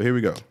lately. So here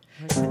we go.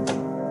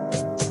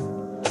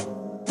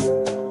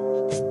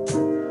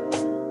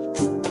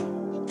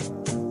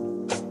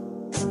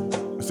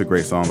 It's a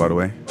great song, by the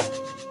way.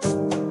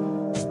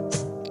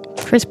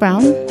 Chris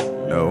Brown,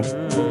 No,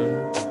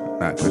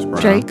 not Chris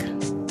Brown. Drake,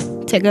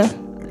 Tigger,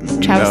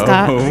 Travis No.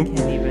 Scott, Can't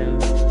even.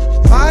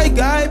 My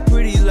guy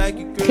pretty like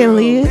a girl.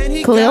 Khalid, And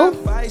he Khalil,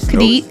 got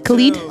feisty.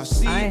 Khalid,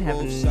 I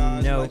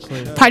have no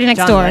clue. Party Next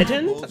John Door.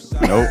 Legend?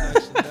 Nope.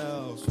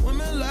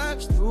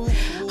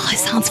 Oh, it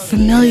sounds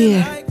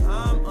familiar.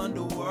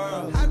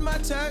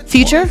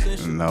 Future?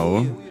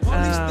 No.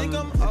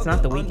 It's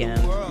not The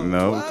Weeknd.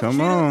 No. Come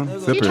on. You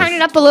turn Sippers.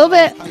 it up a little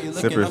bit.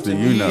 Sippers, do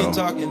you know?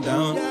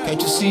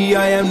 Can't you see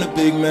I am the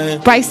big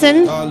man?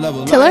 Bryson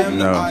Tiller?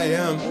 No. I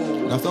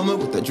am. Now film it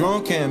with the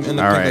drone cam and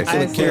the All right.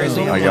 I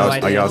seriously Are have y'all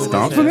no idea who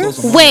stumped this for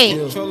is. this?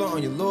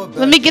 Wait.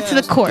 Let me get to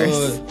the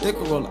chorus.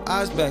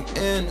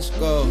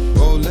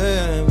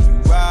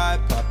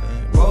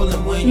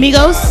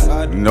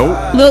 Migos?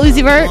 Nope. Lil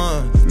Uzi Vert?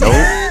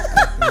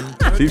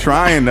 Nope. She's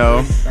trying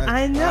though.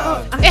 I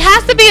know. It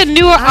has to be a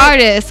newer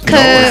artist. No,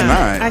 it's Cause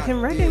not. I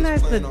can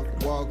recognize the.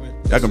 Y'all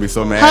gonna be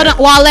so mad.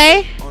 hold on,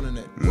 Wale.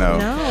 No.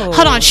 No.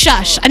 Hold on,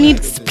 shush. I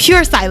need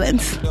pure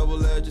silence. I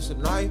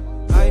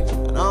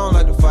don't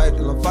like to fight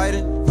till I'm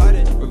fighting.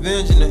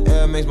 Revenge in the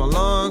air makes my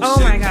lungs Oh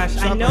my gosh,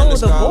 I know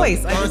the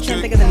voice. I just can't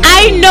think of the name.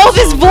 I know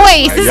this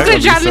voice. This is Y'all gonna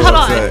be drive me. so Hold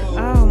upset.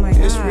 on. Oh my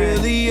It's god.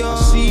 really I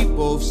see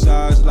both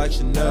sides like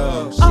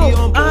Chanel. See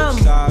on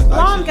both sides like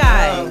Long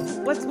guy.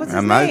 Chanel. What's his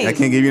I'm not. name? I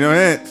can't give you no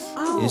hints.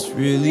 Oh, It's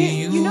really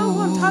you. You know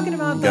who I'm talking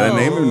about though. Gotta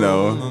name him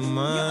though. My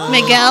mind.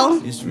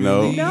 Miguel. It's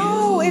No. really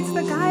No, it's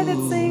the guy that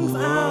sings.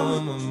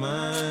 on my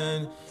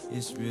mind.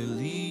 It's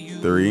really you.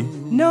 3.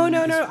 No.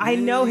 I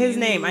know his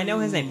name.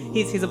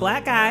 He's a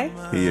black guy.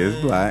 He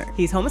is black.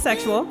 He's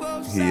homosexual.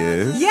 He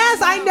is. Yes,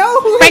 I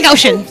know who. Frank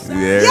Ocean.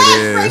 There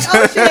Yes,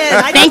 Frank it is.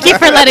 Ocean. I Thank you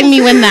for letting me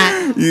win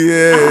that.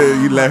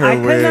 Yeah, you let her I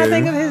could not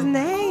think win. of his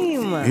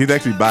name. He's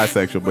actually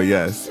bisexual, but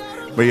yes.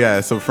 But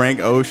yeah, so Frank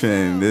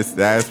Ocean,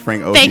 that's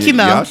Frank Ocean. Thank you,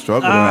 Mo. Y'all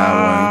struggled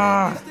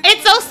on that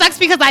It so sucks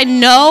because I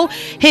know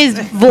his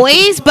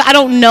voice, but I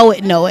don't know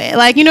it.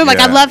 Like, you know, like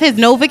I Yeah. love his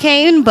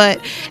Novocaine,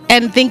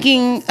 and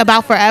thinking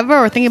about Forever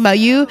or thinking about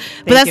you. But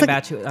Thinking that's like,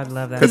 about you. I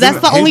love that. one. That's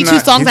the He's only two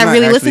not- songs he's I not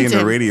really actually listen in to.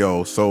 the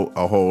radio so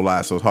a whole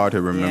lot, so it's hard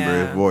to remember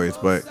Yeah. his voice.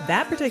 But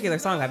That particular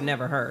song I've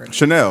never heard.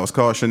 Chanel, it's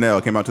called Chanel.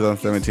 It came out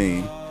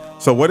 2017.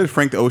 So what is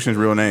Frank the Ocean's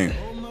real name?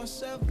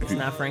 It's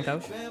not Frank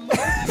Ocean.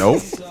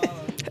 Nope.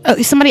 Oh,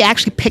 somebody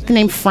actually picked the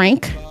name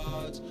Frank.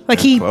 Like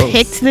he Close.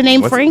 picked the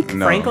name What's- Frank.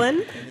 No.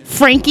 Franklin?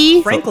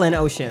 Frankie. Franklin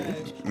Ocean.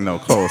 No,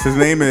 close. His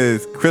name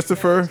is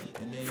Christopher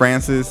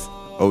Francis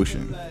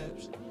Ocean.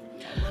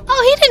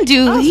 Oh, he didn't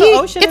do. Oh, so he,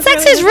 Ocean it's is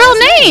that's really his his real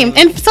last name,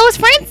 and so is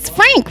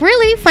Frank.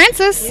 Really,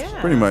 Francis.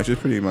 Yeah. Pretty much.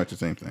 It's pretty much the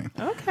same thing.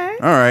 Okay.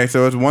 All right,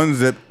 so it's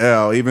 1-0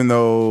 L, even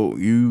though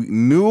you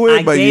knew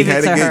it, I but you gave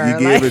had it to to get her, you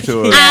gave it to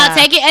her. like, yeah. I'll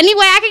take it any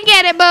way I can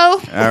get it,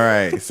 boo. All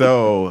right,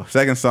 so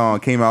second song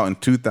came out in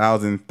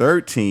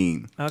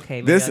 2013.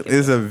 Okay, maybe This I'll get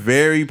is a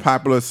very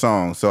popular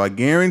song, so I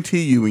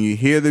guarantee you when you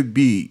hear the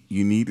beat,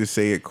 you need to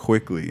say it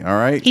quickly. All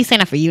right? He's saying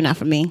that for you, not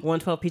for me.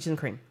 112 Peaches and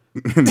Cream.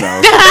 No.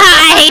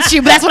 I hate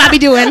you, but that's what I be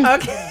doing.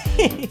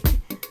 Okay.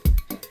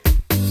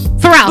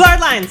 Pharrell. Blurred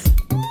Lines.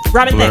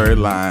 Robin Thicke. Blurred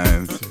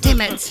Lines. Damn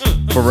it.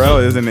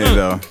 Pharrell isn't it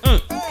though?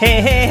 Hey,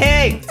 hey,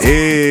 hey.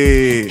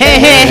 Hey. Hey,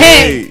 hey,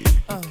 hey.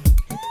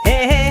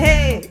 Hey, hey,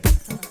 hey.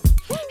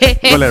 Hey,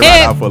 hey, We'll let it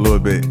ride out for a little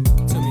bit.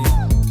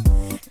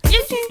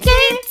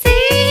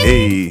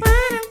 Hey.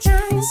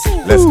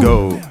 Let's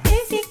go.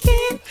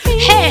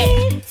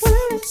 Hey.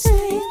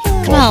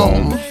 Come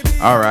on.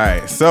 All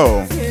right,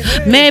 so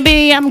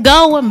Maybe I'm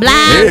going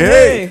blind.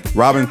 hey.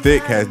 Robin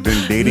Thicke has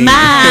been dating. Mine.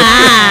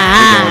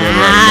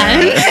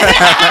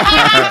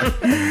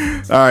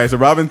 All right, so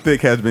Robin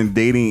Thicke has been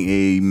dating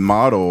a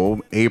model,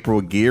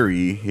 April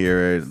Geary,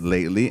 here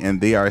lately, and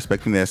they are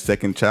expecting their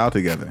second child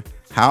together.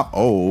 How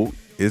old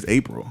is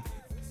April?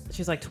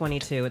 She's like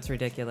 22. It's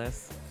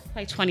ridiculous.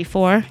 Like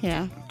 24,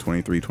 yeah.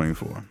 23,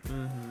 24.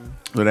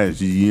 So that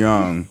is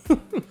young,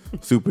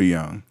 super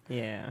young.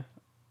 Yeah.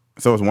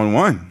 So it's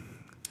 1-1.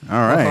 All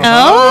right.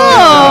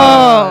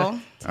 Oh.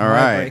 All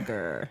right.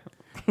 Heartbreaker.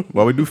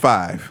 Well, we do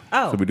 5.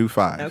 Oh. So we do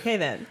 5. Okay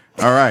then.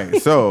 All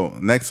right. So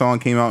next song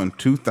came out in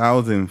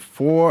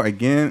 2004.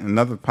 Again,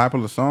 another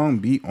popular song.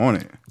 Beat on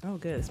it. Oh,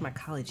 good. It's my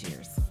college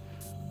years.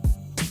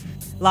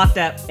 Locked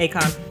Up.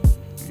 Akon.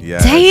 Yeah.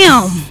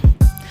 Damn.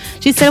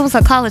 She said it was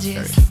her college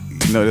years.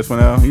 You know this one,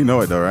 El? You know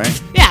it though,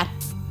 right? Yeah.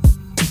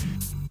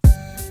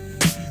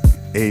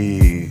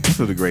 Hey, this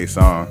was a great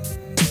song.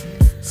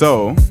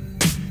 So,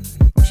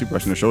 she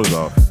brushing her shoulders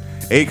off.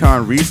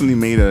 Akon recently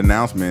made an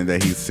announcement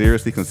that he's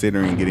seriously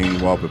considering getting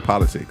involved with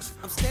politics.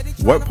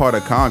 What part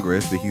of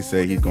Congress did he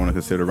say he's going to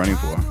consider running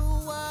for?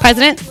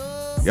 President?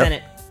 Yep.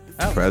 Senate.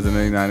 Oh. President of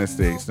the United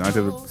States.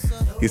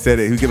 He said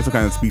that he was giving some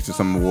kind of speech to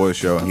some award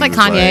show. and It's he like was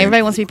Kanye.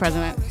 Everybody wants to be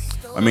president.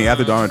 I mean,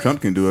 after Donald Trump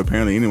can do it,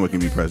 apparently anyone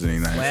can be president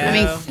of the I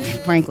United mean,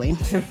 frankly.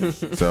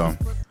 States. So,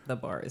 The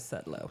bar is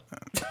set low.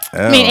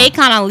 I mean,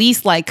 Akon at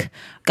least like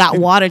got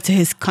water to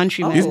his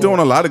countrymen. He's doing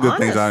a lot of good On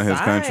things a out in his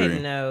side country.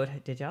 Note,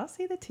 did y'all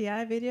see the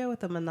Ti video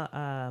with the Melania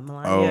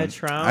Oh,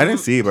 Trump? I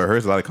didn't see it, but I heard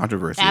there's a lot of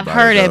controversy. I've about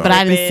heard it, though. but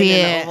I didn't Been see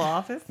in the it. Oval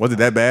Office? Was it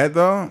that bad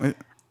though?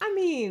 I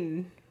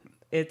mean,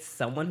 it's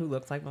someone who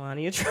looks like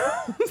Melania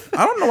Trump.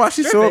 I don't know why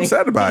she's so Tripping.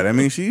 upset about it. I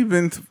mean,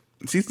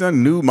 she's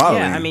done nude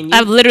modeling. Yeah, I mean,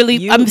 I've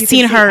literally- I've you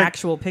seen can see her-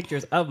 actual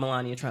pictures of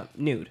Melania Trump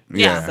nude.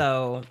 Yeah.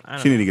 So I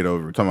don't she know. need to get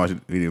over it. Talking about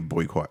she need to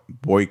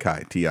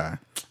boycott Ti. Ain't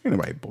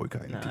nobody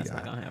boycotting No, Ti. that's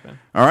not gonna happen.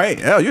 All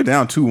right, L, you're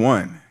down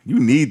 2-1. You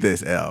need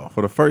this, L,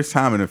 for the first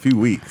time in a few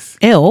weeks.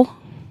 Ew.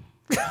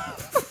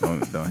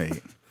 Don't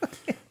hate.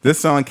 This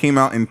song came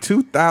out in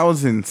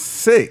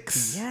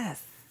 2006.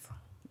 Yes.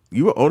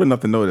 You were old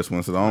enough to know this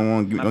one, so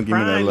don't give me that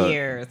prime look.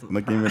 years. Don't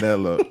give me that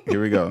look.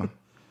 Here we go.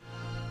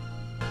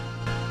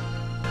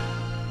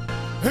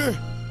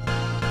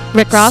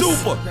 Rick Ross.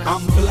 Super.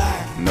 I'm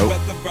black. Nope.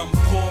 Whether I'm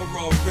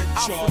poor or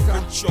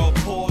rich or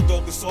poor,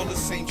 dog, it's all the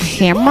same shit.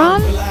 Cameron?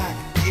 I'm black.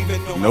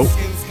 Even though Nope. my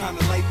skin's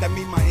kinda light, that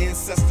mean my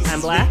ancestors I'm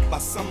was black? whipped by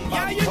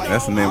somebody white.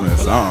 That's the name of the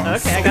song.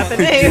 Okay, I got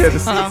the Yeah, name.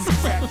 this-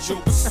 Crack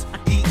jokes,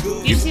 eat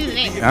good. You see the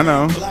name? I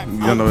know.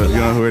 You don't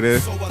know who it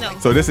is? No.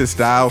 So this is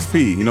Styles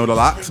P. You know the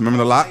Locks? Remember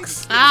the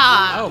Locks?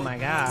 Ah. Oh my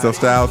God. So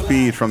Styles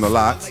P is from the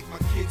Locks.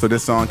 So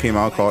this song came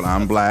out called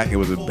I'm Black. It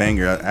was a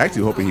banger. I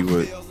actually hoping he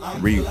would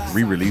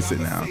re-release it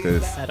now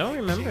because I don't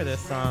remember this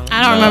song.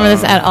 I don't remember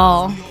this at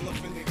all.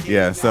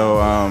 yeah. So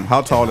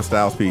how tall is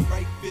Styles P?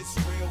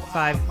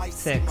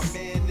 5'6".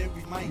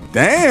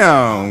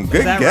 Damn,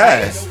 good that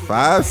guess.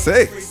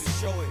 5'6".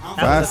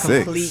 That was a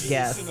 5'6". complete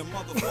guess.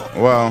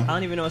 Well, I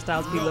don't even know what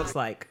Styles P looks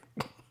like.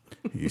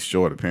 he's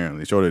short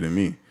apparently, shorter than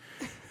me.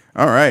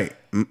 All right,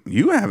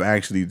 you have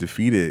actually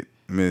defeated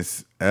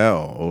Miss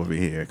L over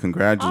here.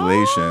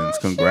 Congratulations,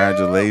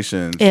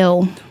 congratulations.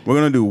 Ew. We're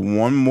gonna do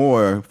one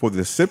more for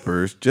the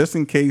sippers, just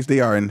in case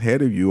they are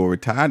ahead of you or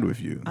tied with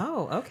you.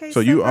 Oh, okay. So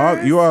you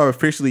are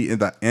officially in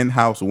the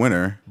in-house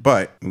winner,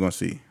 but we're gonna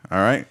see. All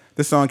right,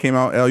 this song came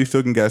out. L, you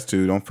still can guess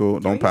too. Don't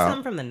Something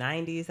pout. from the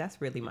 90s. That's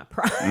really my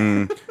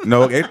prime.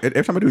 No, every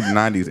time I do the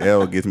 '90s,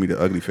 L gives me the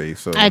ugly face.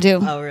 So I do.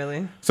 Oh,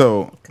 really?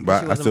 So, but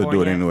she I wasn't still do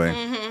born it yet. anyway.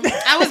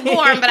 I was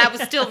born, but I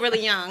was still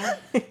really young.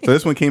 So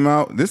this one came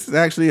out. This is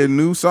actually a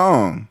new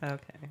song.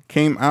 Okay.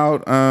 Came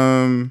out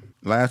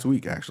last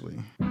week actually.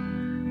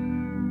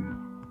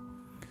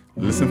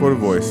 Listen for the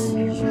voice.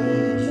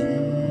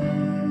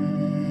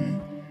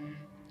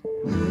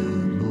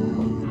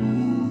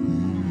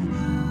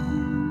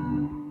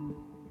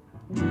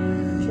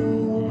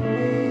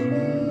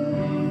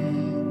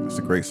 It's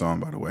a great song,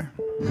 by the way.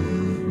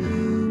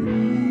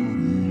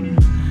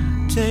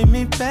 Take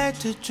me back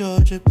to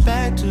Georgia,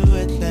 back to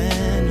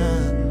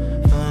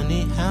Atlanta.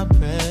 Funny how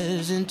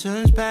present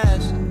turns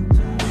past.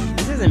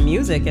 This isn't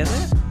music, is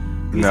it?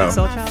 No.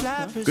 Soul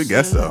Child? No. Good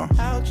guess, though.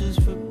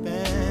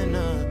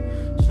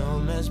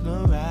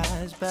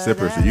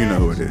 Sipper, so you know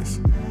who it is.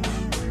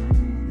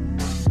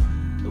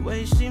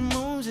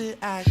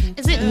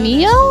 Is it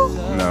Neo?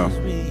 No.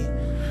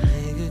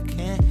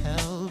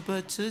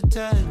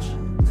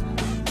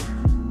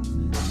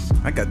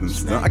 I got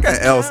them. I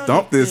got L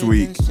stumped this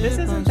week. This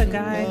isn't the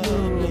guy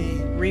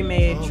who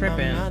remade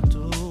Trippin'.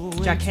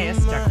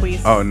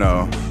 Jacquees. Oh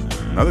no,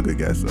 another good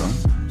guess though.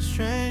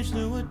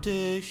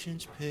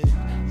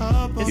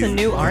 It's a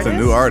new artist? It's a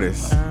new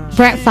artist.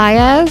 Brent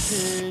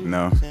Faiyaz?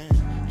 No.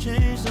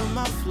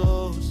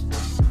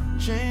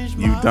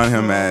 You've done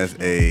him as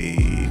a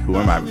who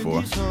am I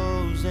before?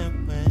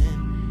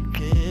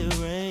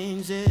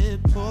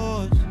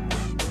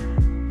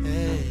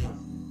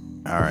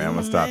 All right, I'm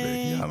gonna stop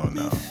it. I don't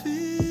know.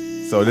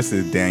 So this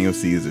is Daniel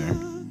Caesar.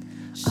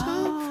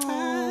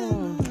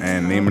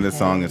 And the name of the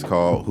song is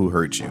called Who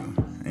Hurt You?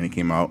 And it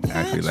came out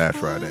actually last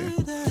Friday.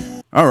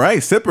 All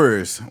right,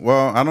 sippers.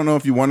 Well, I don't know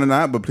if you won or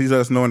not, but please let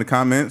us know in the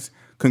comments.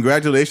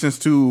 Congratulations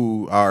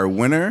to our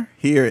winner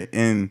here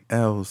in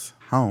L's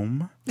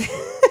home.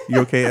 You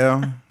okay,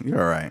 L?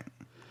 You're all right.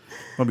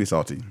 Don't be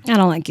salty. I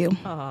don't like you.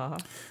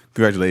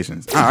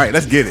 Congratulations. All right,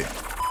 let's get it.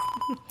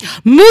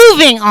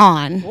 Moving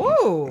on.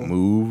 Whoa.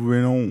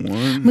 Moving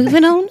on.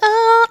 Moving on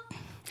up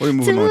What are you to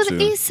moving on the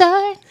to? east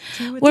side.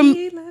 To a We're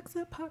deluxe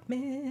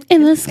apartment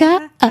in the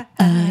sky.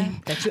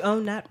 that you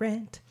own, not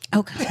rent.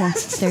 Okay, well,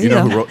 there You you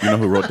know go.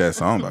 who wrote that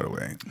song, by the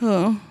way?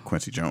 Who?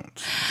 Quincy Jones.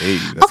 Hey,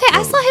 that's Okay,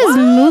 I dope. saw his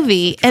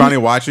movie. And finally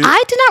watch it?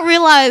 I did not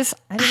realize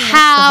I didn't watch the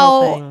how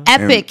whole thing.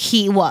 epic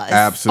he was.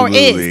 Absolutely.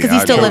 Or is, because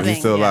he's I still told you living. He's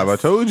still alive. I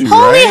told you,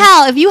 Holy right?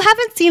 hell, if you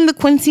haven't seen the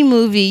Quincy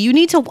movie, you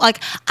need to,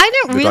 like, I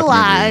didn't The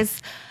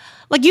realize,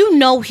 like, you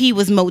know he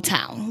was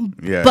Motown.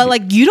 Yeah. But,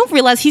 like, you don't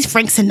realize he's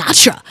Frank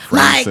Sinatra.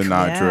 Frank like,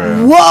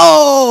 Sinatra.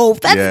 whoa,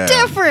 that's Yeah.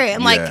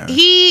 different. Like, Yeah.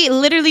 he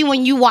literally,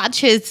 when you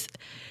watch his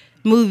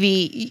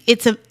movie,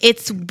 it's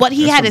what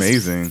he It's had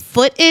amazing. his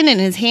foot in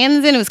and his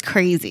hands in. It was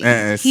crazy.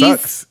 And it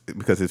He's- sucks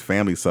because his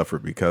family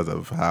suffered because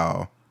of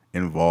how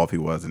involved he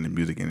was in the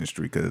music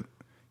industry because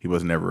he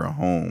was never at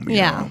home. You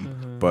Yeah. know?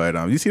 But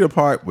you see the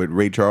part with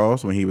Ray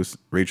Charles when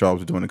Ray Charles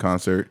was doing the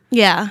concert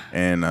Yeah.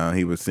 and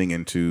he was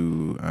singing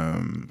to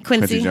Quincy.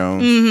 Quincy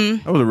Jones.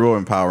 Mm-hmm. That was a real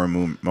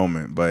empowering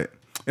moment. But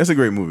it's a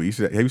great movie.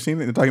 Have you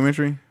seen it, the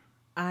documentary?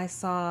 I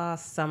saw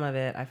some of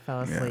it. I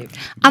fell asleep.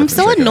 I'm Definitely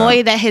so check it annoyed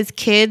out. that his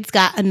kids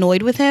got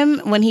annoyed with him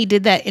when he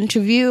did that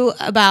interview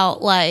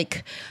about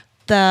like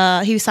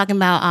he was talking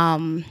about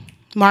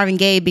Marvin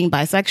Gaye being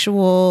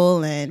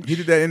bisexual and He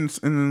did that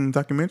in the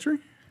documentary?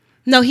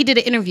 no, he did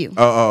an interview.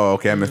 Oh,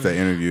 okay. I missed that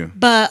interview.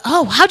 But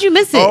how'd you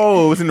miss it?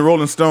 Oh, it's in the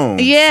Rolling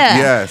Stones.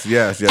 Yeah.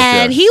 Yes.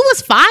 And he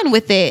was fine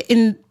with it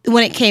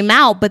when it came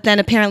out, but then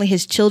apparently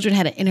his children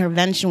had an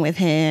intervention with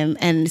him,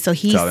 and so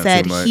he Tell him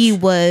said too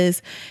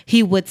much.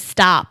 he would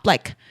stop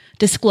like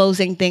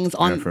disclosing things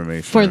on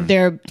Information. for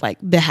their like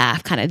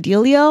behalf, kind of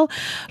dealio.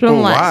 But Well,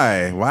 I'm like,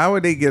 why? Why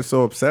would they get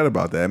so upset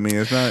about that? I mean,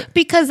 it's not.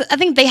 because I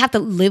think they have to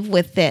live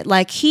with it.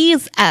 Like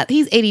he's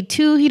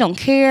 82, he don't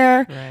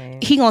care. Right.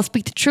 He gonna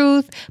speak the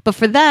truth. But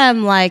for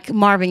them, like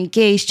Marvin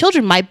Gaye's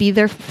children might be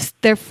their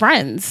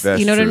friends. That's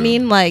you know what I true.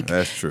 mean? Like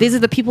That's true. these are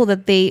the people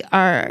that they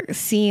are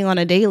seeing on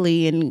a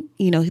daily, and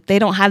they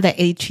don't have that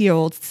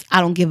 82-year-old I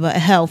don't give a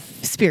hell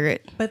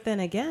spirit. But then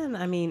again,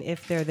 I mean,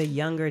 if they're the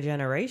younger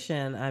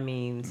generation, I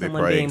mean, someone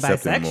probably being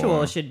accept it more.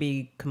 bisexual should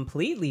be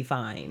completely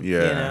fine.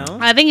 Yeah. You know?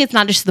 I think it's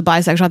not just the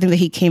bisexual. I think that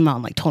he came out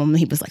and like told him that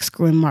he was like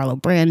screwing Marlo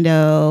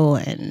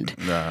Brando, and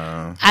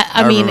Nah.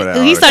 I mean, remember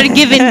that he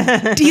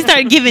article.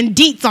 started giving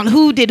deets on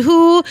who did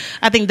who.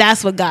 I think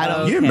that's what got him.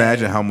 Can you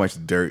imagine how much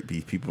dirt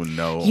these people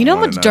know? You know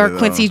how one much another, dirt though?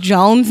 Quincy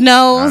Jones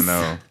knows? I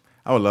know.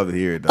 I would love to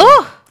hear it though.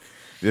 Oh,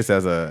 Just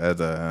as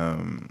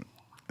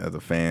a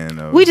fan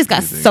of. we just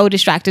got music. so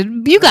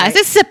distracted. You guys,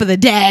 it's sip of the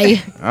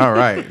day. All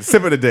right,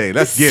 sip of the day.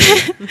 Let's get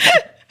it.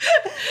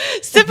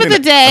 Sip of the I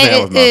think day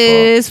that was my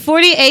is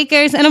 40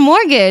 acres and a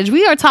mortgage.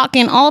 We are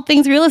talking all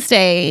things real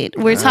estate.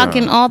 We're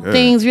talking all good.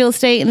 things real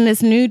estate in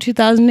this new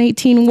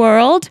 2018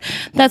 world.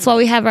 That's why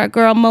we have our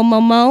girl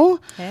Mo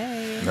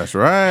Hey. That's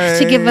right.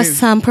 to give us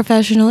some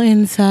professional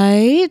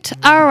insight.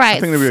 All right. I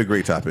think that'd be a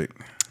great topic.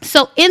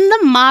 So in the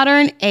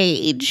modern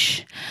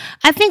age,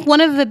 I think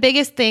one of the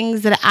biggest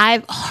things that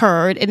I've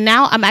heard, and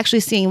now I'm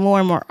actually seeing more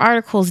and more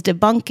articles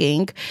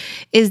debunking,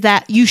 is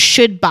that you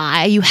should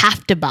buy, you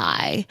have to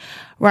buy,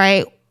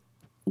 right?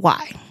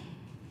 Why?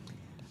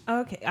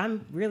 Okay,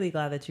 I'm really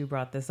glad that you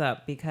brought this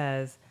up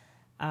because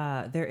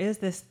there is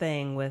this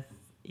thing with,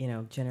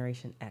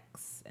 Generation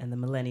X and the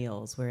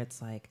millennials where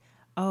it's like,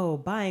 oh,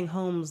 buying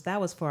homes, that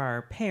was for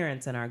our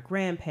parents and our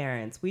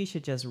grandparents. We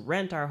should just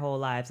rent our whole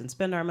lives and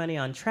spend our money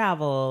on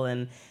travel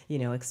and,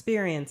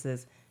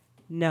 experiences.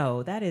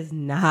 No, that is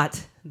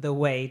not the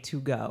way to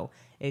go.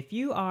 If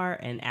you are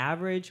an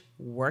average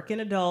working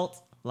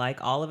adult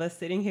like all of us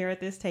sitting here at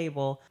this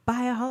table,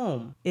 buy a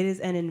home. It is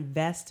an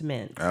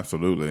investment.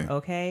 Absolutely.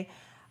 Okay.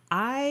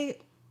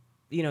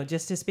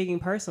 Just to speaking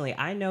personally,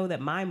 I know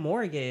that my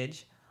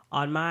mortgage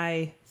on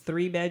my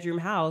 3-bedroom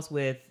house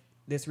with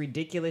this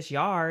ridiculous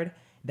yard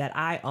that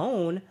I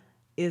own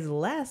is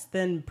less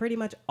than pretty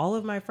much all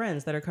of my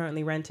friends that are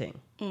currently renting.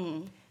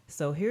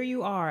 So here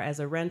you are as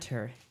a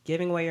renter,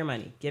 giving away your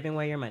money.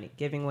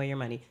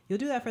 You'll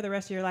do that for the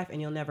rest of your life,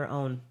 and you'll never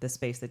own the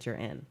space that you're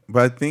in.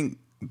 But I think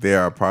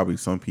there are probably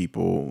some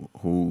people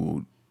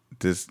who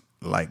just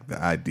like the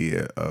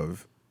idea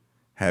of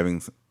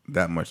having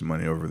that much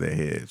money over their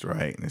heads,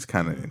 right? And it's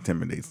kind of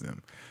intimidates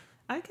them.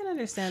 I can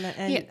understand that.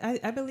 And Yeah.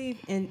 I believe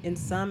in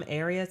some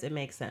areas it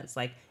makes sense.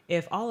 Like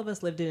if all of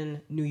us lived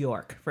in New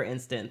York, for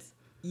instance,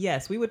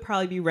 yes, we would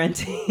probably be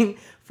renting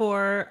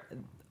for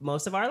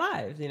most of our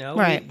lives.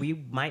 Right.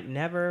 We might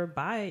never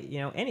buy,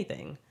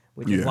 anything,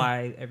 which is Yeah.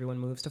 why everyone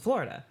moves to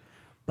Florida.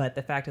 But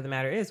the fact of the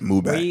matter is,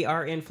 Move back. we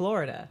are in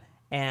Florida.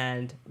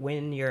 And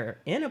when you're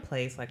in a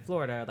place like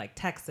Florida, like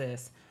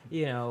Texas,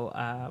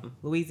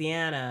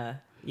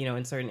 Louisiana,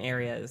 in certain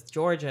areas,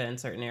 Georgia in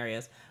certain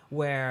areas,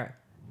 where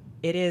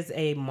it is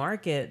a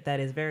market that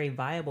is very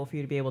viable for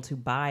you to be able to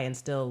buy and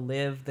still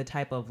live the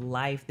type of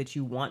life that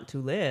you want to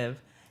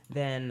live,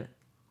 then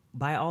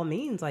by all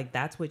means, like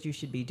that's what you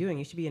should be doing.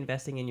 You should be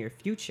investing in your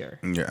future.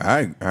 Yeah,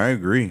 I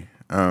agree.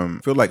 I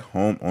feel like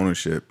home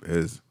ownership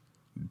is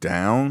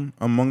down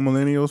among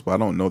millennials, but I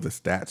don't know the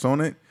stats on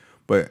it.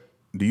 But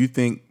do you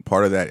think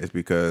part of that is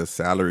because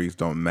salaries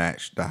don't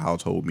match the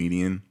household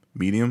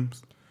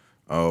mediums,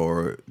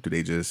 or do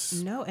they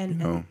just No,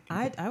 and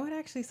I would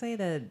actually say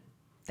that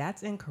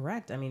that's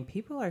incorrect. I mean,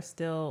 people are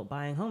still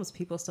buying homes.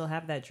 People still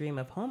have that dream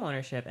of home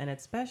ownership, and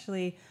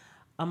especially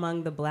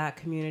among the Black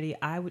community,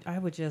 I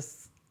would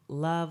just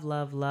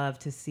love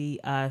to see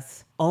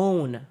us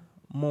own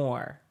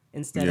more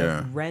instead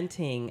of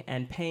renting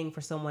and paying for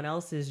someone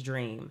else's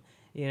dream.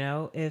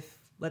 If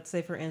let's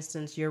say for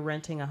instance you're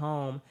renting a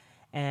home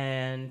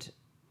and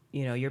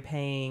you're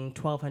paying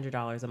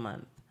 $1,200 a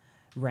month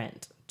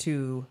rent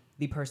to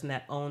the person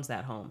that owns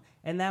that home,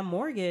 and that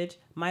mortgage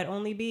might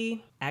only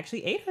be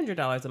actually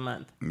 $800 a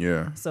month.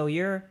 Yeah. So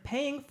you're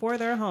paying for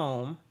their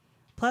home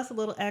plus a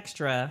little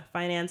extra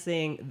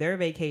financing their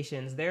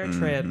vacations, their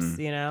trips,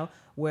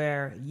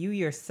 where you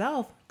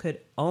yourself could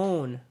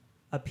own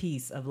a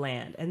piece of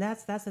land. And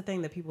that's the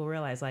thing that people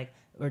realize,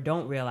 or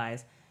don't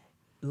realize.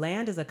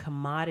 Land is a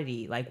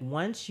commodity. Like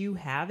once you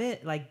have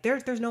it, like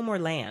there's no more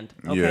land.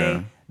 Okay.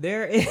 Yeah.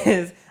 There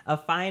is a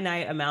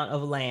finite amount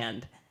of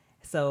land.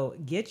 So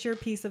get your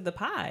piece of the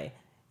pie,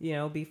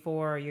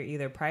 before you're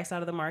either priced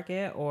out of the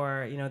market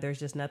or, there's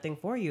just nothing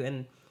for you.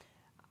 And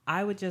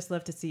I would just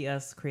love to see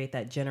us create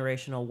that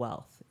generational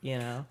wealth,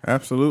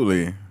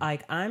 Absolutely.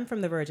 Like I'm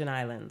from the Virgin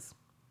Islands,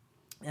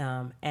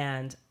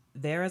 and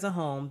there is a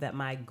home that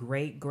my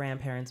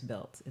great-grandparents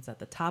built. It's at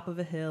the top of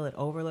a hill. It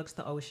overlooks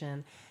the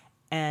ocean.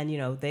 And,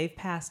 they've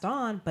passed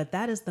on, but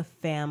that is the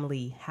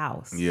family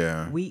house.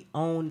 Yeah. We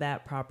own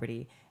that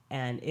property.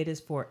 And it is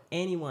for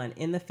anyone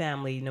in the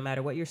family, no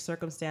matter what your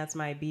circumstance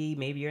might be.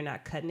 Maybe you're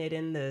not cutting it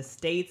in the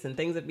States and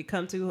things have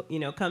become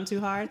come too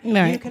hard.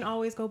 Right. You can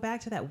always go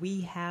back to that.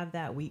 We have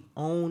that. We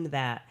own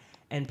that.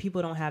 And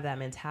people don't have that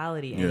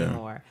mentality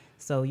anymore.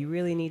 So you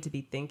really need to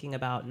be thinking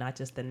about not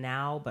just the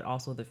now, but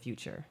also the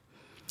future.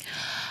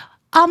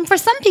 For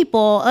some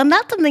people, and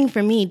that's something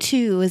for me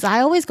too, is I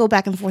always go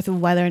back and forth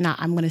with whether or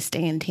not I'm going to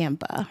stay in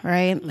Tampa,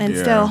 right? And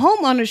so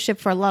home ownership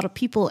for a lot of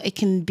people, it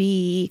can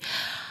be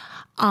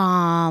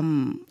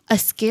a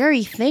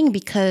scary thing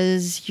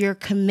because you're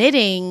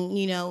committing,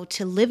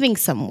 to living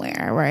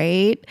somewhere,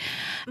 right?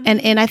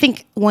 And I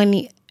think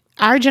when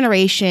our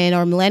generation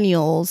or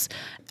millennials,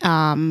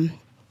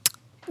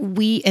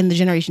 we in the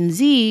Generation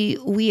Z,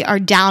 we are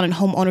down in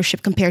home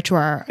ownership compared to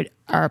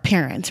our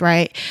parents,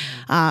 right?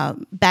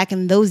 Back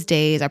in those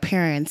days, our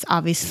parents,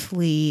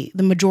 obviously,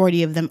 the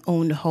majority of them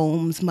owned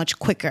homes much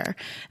quicker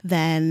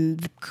than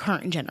the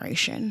current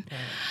generation.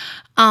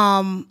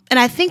 And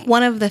I think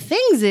one of the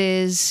things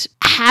is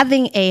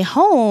having a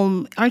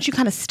home, aren't you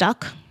kind of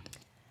stuck?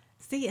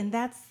 See, and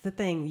that's the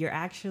thing. You're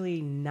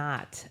actually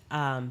not,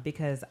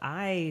 because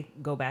I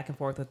go back and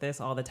forth with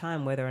this all the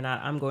time, whether or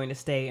not I'm going to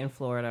stay in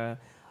Florida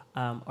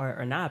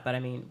or not. But I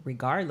mean,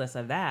 regardless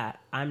of that,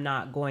 I'm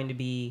not going to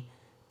be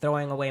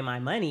throwing away my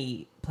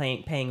money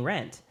paying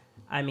rent.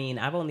 I mean,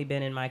 I've only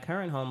been in my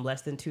current home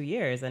less than 2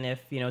 years. And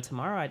if,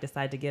 tomorrow I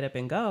decide to get up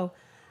and go,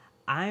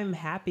 I'm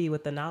happy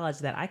with the knowledge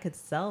that I could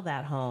sell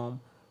that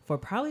home for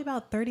probably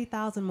about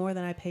 $30,000 more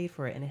than I paid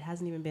for it. And it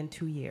hasn't even been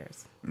 2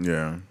 years.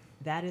 Yeah.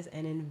 That is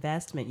an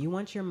investment. You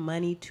want your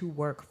money to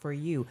work for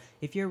you.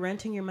 If you're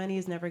renting, your money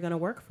is never going to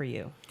work for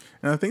you.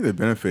 And I think the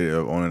benefit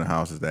of owning a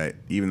house is that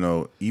even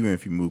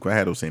if you move, I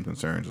had those same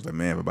concerns. I was like,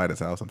 man, if I buy this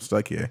house, I'm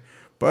stuck here.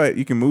 But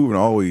you can move and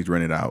always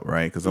rent it out,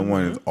 right? Because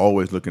someone is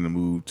always looking to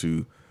move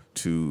to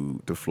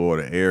the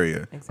Florida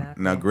area.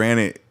 Exactly. Now,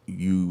 granted,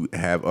 you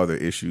have other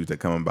issues that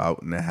come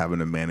about and having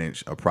to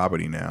manage a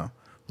property now,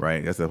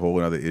 right? That's a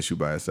whole other issue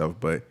by itself.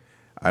 But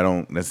I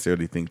don't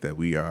necessarily think that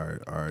we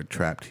are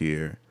trapped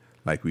here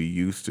like we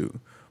used to.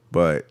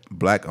 But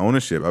black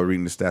ownership, I was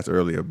reading the stats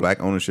earlier, black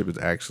ownership is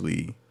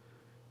actually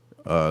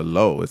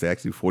low. It's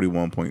actually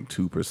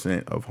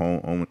 41.2% of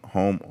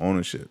home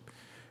ownership.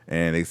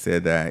 And they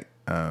said that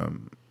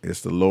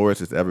it's the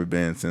lowest it's ever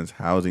been since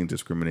housing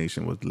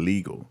discrimination was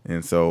legal.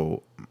 And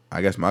so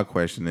I guess my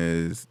question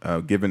is,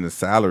 given the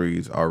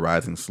salaries are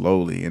rising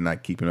slowly and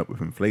not keeping up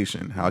with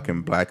inflation, how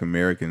can black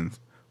Americans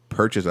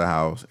purchase a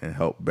house and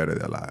help better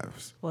their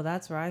lives? Well,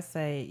 that's where I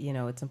say,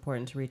 it's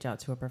important to reach out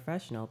to a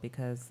professional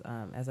because,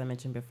 as I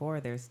mentioned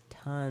before, there's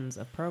tons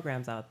of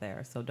programs out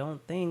there. So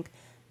don't think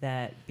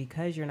that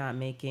because you're not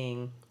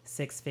making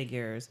six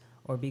figures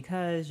or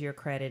because your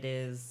credit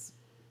is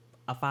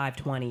a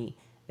 520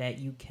 that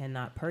you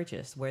cannot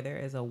purchase. Where there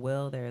is a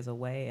will, there is a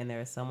way, and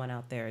there is someone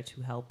out there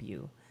to help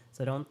you.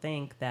 So don't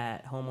think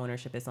that home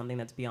ownership is something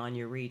that's beyond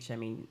your reach. I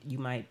mean, you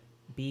might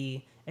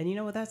be, and you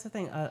know what, that's the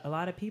thing. A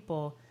lot of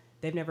people,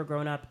 they've never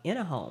grown up in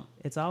a home.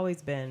 It's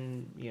always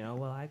been,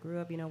 well, I grew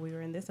up, we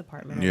were in this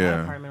apartment or that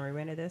apartment, we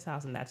rented this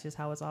house, and that's just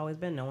how it's always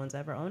been. No one's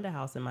ever owned a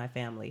house in my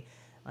family.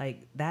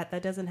 Like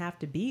that doesn't have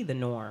to be the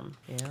norm,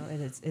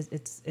 and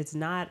it's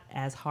not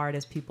as hard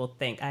as people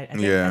think. I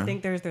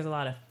think there's a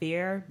lot of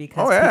fear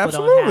because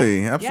people don't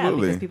have,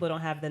 because people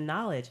don't have the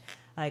knowledge.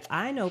 Like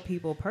I know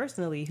people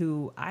personally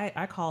who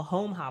I call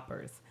home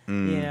hoppers.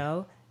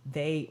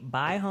 They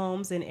buy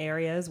homes in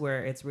areas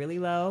where it's really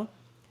low,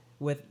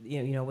 with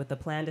with the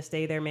plan to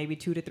stay there maybe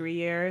 2 to 3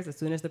 years. As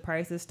soon as the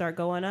prices start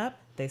going up,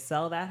 they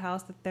sell that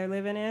house that they're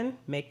living in,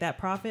 make that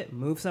profit,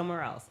 move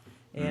somewhere else.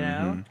 You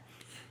know.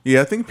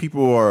 Yeah, I think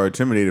people are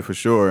intimidated for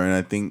sure, and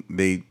I think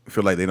they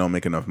feel like they don't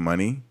make enough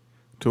money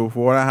to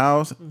afford a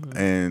house.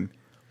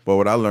 But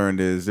what I learned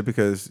is that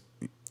because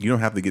you don't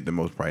have to get the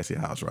most pricey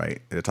house,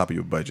 right, at the top of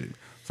your budget.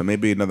 So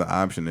maybe another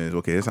option is,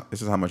 okay,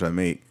 this is how much I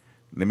make.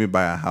 Let me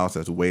buy a house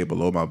that's way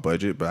below my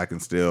budget, but I can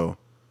still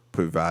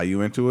put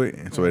value into it,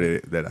 and so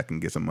that I can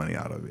get some money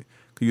out of it.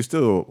 Because you're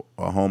still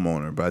a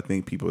homeowner, but I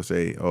think people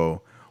say,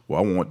 oh, well,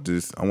 I want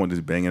this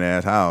banging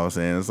ass house,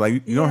 and it's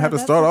like you don't have to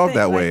start off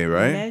that way,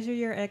 right? Measure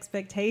your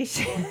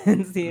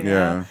expectations.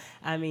 Yeah.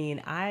 I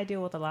mean, I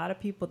deal with a lot of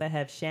people that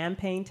have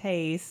champagne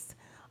taste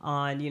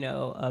on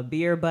a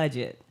beer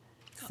budget.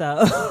 So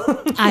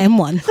I am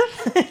one.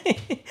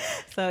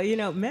 So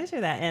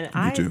measure that,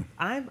 and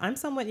I'm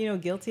somewhat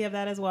guilty of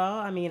that as well.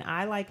 I mean,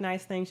 I like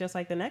nice things just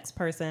like the next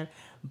person,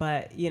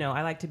 but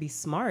I like to be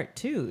smart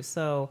too.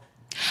 So,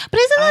 but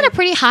isn't that a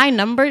pretty high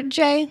number,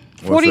 Jay?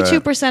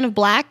 42% of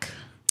black.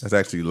 That's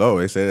actually low.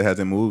 They said it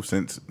hasn't moved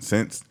since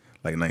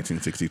like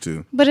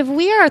 1962. But if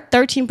we are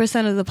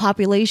 13% of the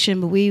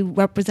population, but we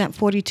represent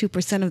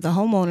 42% of the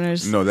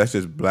homeowners. No, that's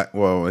just black.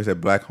 Well, they said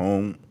black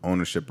home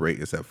ownership rate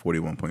is at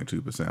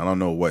 41.2%. I don't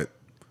know what.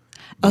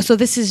 Oh, so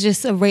this is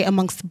just a rate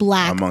amongst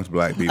black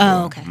people.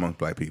 Oh, okay. Amongst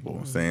black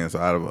people. Saying so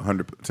out of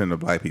 100% of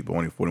black people,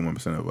 only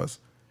 41% of us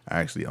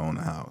actually own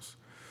a house.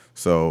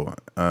 So,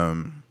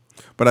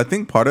 but I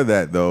think part of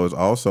that though is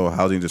also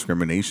housing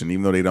discrimination.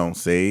 Even though they don't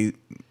say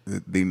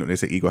they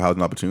say equal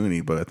housing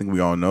opportunity, but I think we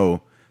all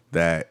know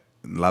that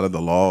a lot of the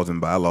laws and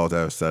bylaws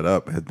that are set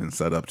up has been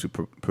set up to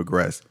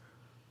progress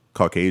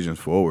Caucasians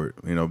forward.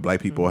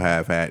 Black people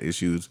have had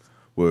issues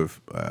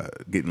with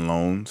getting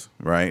loans,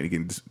 right?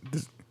 Getting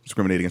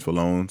discriminated against for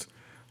loans,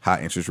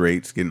 high interest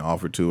rates getting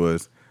offered to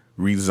us,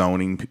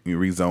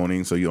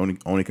 rezoning, so you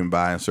only can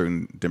buy in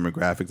certain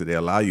demographics that they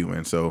allow you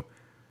in. So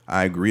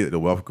I agree that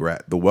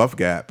the wealth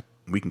gap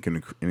we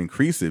can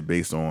increase it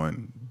based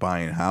on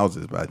buying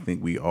houses, but I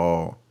think we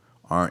all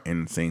aren't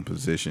in the same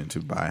position to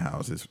buy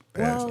houses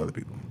as other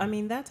people. I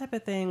mean, that type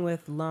of thing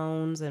with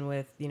loans and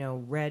with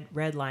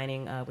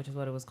redlining, which is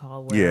what it was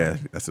called. Yeah,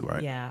 that's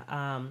right. Yeah,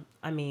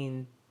 I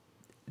mean,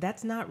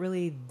 that's not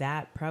really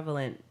that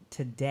prevalent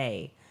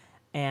today.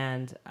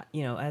 And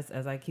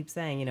as I keep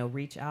saying,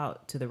 reach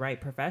out to the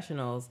right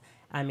professionals.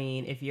 I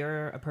mean, if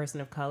you're a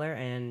person of color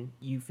and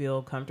you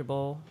feel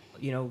comfortable,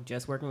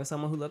 just working with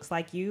someone who looks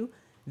like you,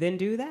 then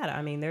do that.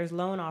 I mean, there's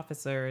loan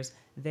officers.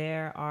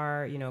 There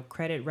are,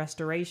 credit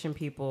restoration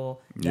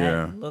people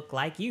that look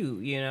like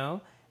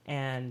you,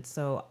 And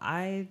so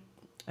like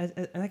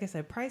I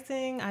said,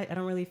 pricing, I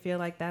don't really feel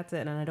like that's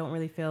it. And I don't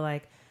really feel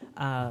like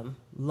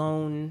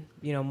loan,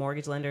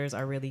 mortgage lenders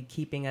are really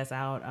keeping us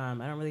out. I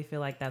don't really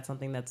feel like that's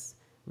something that's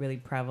really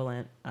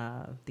prevalent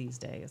these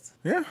days.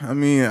 Yeah, I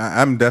mean,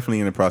 I'm definitely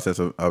in the process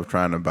of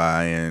trying to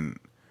buy, and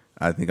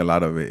I think a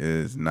lot of it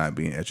is not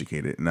being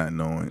educated, not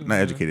knowing, not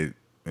educated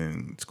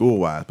in school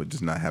wise, but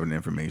just not having the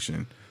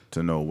information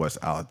to know what's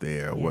out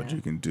there, what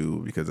you can do.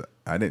 Because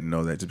I didn't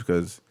know that just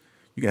because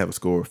you can have a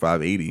score of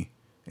 580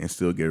 and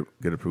still get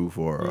approved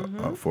for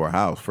a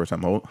house, first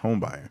time home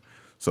buyer.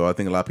 So I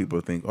think a lot of people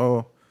think,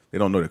 oh, they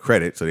don't know the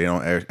credit, so they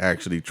don't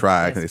actually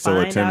try because they're so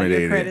intimidated. Find out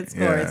your credit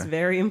score. It's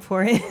very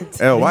important.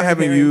 Why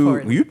haven't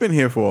you? You've been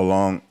here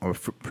for a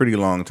pretty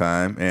long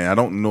time, and I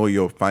don't know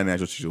your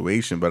financial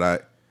situation,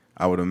 but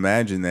I would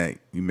imagine that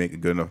you make a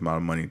good enough amount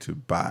of money to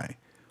buy.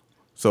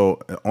 So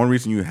the only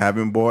reason you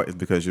haven't bought is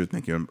because you're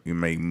thinking you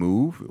may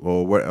move,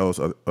 or what else?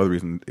 Other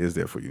reason is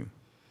there for you?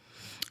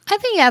 I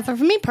think, yeah, for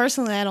me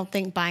personally, I don't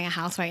think buying a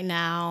house right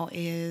now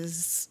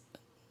is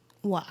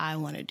what I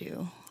want to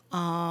do,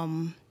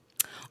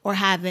 or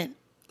haven't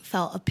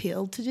felt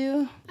appealed to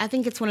do. I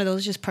think it's one of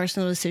those just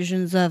personal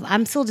decisions of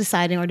I'm still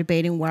deciding or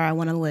debating where I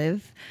want to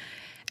live.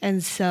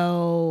 And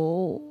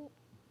so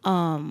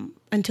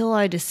until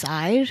I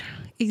decide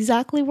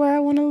exactly where I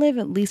want to live,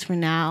 at least for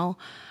now,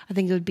 I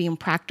think it would be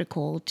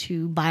impractical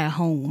to buy a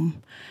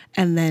home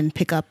and then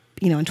pick up,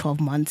 in 12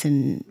 months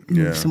and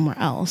move somewhere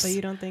else. So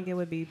you don't think it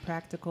would be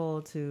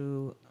practical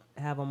to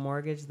have a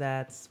mortgage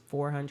that's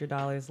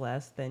 $400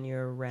 less than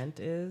your rent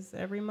is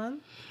every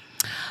month?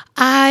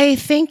 I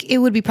think it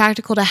would be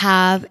practical to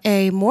have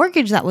a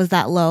mortgage that was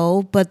that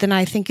low, but then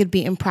I think it'd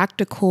be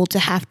impractical to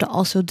have to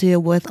also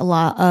deal with a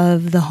lot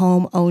of the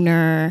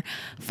homeowner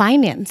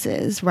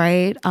finances,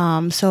 right?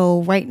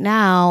 So right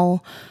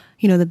now,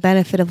 the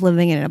benefit of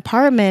living in an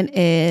apartment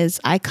is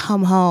I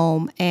come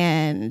home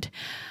and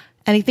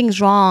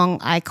anything's wrong,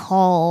 I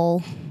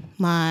call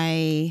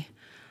my,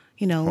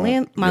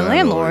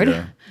 landlord.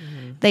 Yeah.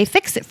 They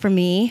fix it for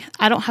me.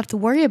 I don't have to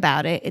worry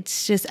about it.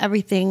 It's just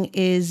everything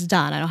is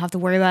done. I don't have to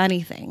worry about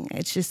anything.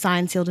 It's just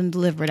signed, sealed, and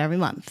delivered every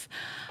month.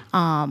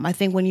 I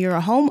think when you're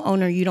a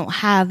homeowner, you don't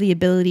have the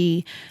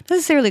ability to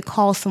necessarily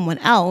call someone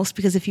else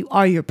because if you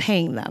are, you're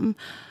paying them.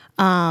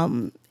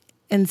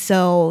 And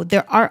so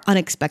there are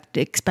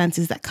unexpected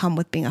expenses that come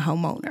with being a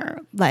homeowner.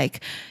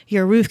 Like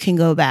your roof can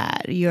go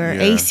bad, your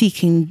AC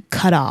can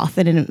cut off.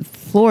 And in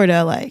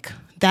Florida,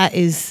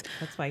 that's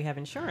why you have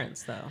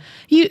insurance, though.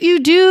 You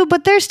do,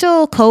 but there's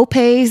still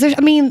co-pays.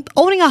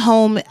 Owning a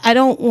home,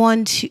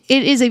 it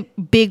is a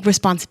big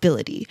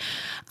responsibility.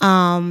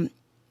 And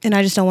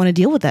I just don't want to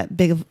deal with that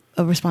big of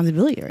a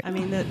responsibility right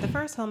now. The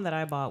first home that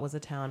I bought was a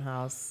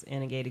townhouse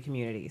in a gated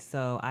community.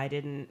 So I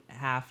didn't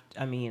have,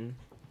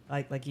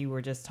 like you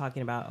were just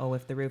talking about,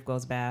 if the roof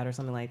goes bad or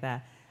something like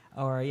that,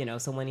 or,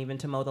 someone even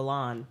to mow the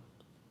lawn.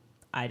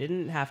 I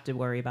didn't have to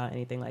worry about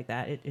anything like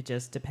that. It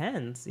just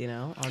depends,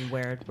 on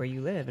where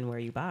you live and where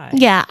you buy.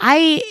 Yeah,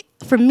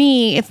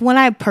 when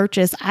I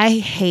purchase, I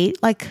hate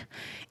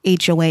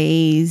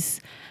HOAs.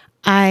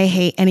 I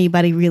hate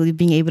anybody really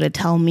being able to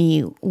tell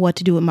me what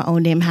to do with my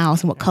own damn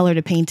house and what color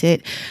to paint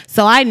it.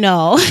 So I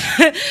know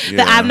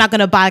that I'm not going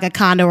to buy a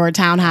condo or a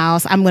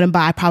townhouse. I'm going to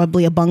buy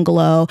probably a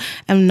bungalow.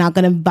 I'm not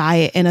going to buy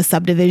it in a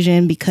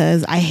subdivision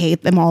because I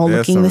hate them all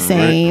looking the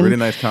same. Really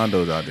nice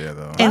condos out there,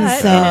 though. And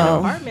in an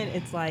apartment,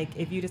 it's like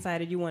if you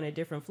decided you wanted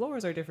different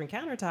floors or different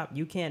countertop,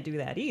 you can't do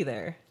that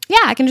either. Yeah,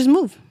 I can just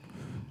move.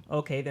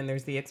 Okay, then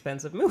there's the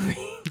expense of moving.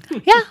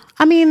 Yeah,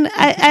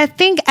 I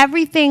think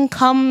everything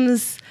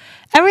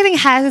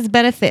has its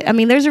benefit.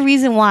 There's a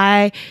reason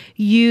why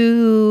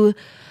you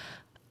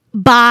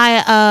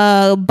buy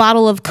a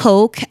bottle of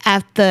Coke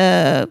at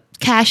the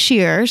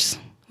cashiers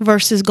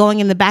versus going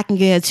in the back and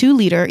getting a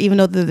 2-liter, even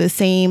though they're the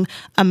same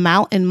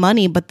amount in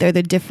money, but they're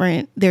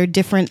different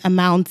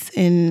amounts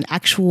in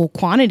actual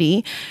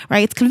quantity,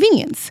 right? It's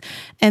convenience.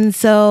 And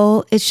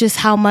so it's just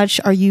how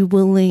much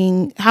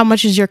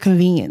is your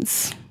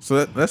convenience?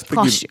 So let's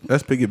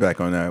piggyback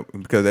on that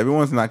because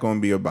everyone's not going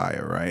to be a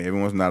buyer, right?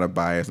 Everyone's not a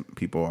buyer.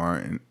 People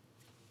aren't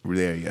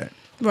there yet.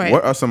 Right.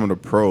 What are some of the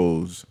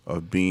pros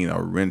of being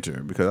a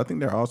renter? Because I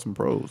think there are some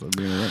pros of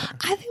being a renter.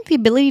 I think the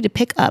ability to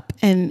pick up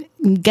and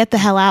get the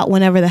hell out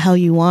whenever the hell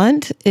you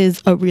want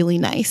is a really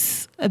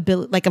nice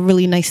ability, a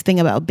really nice thing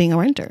about being a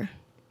renter.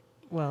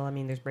 Well,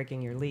 there's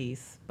breaking your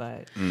lease,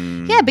 but...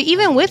 Yeah, but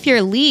even with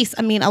your lease,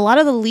 a lot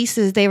of the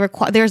leases,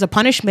 there's a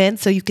punishment,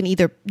 so you can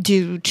either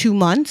do 2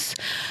 months.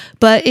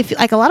 But if,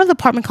 a lot of the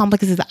apartment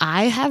complexes that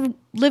I have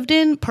lived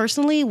in,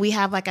 personally, we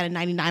have, a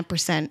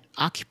 99%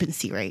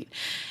 occupancy rate.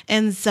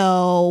 And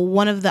so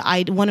one of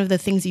the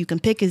things that you can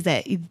pick is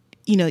that,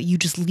 you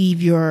just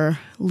leave your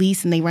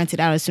lease and they rent it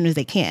out as soon as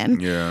they can.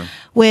 Yeah.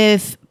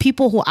 With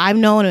people who I've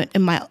known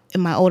in my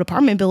old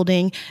apartment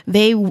building,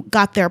 they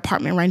got their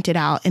apartment rented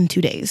out in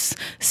 2 days.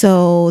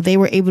 So they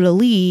were able to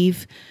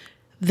leave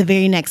the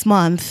very next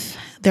month.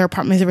 Their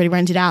apartment is already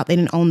rented out. They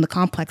didn't own the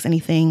complex,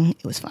 anything.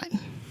 It was fine.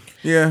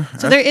 Yeah.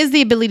 So there is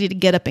the ability to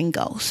get up and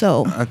go.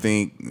 So I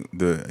think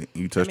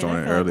you touched on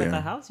it earlier. With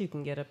a house, you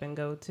can get up and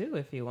go too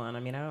if you want.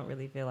 I don't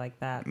really feel like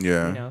that's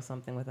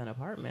something with an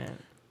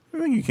apartment. I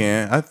think you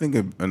can. I think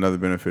another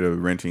benefit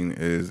of renting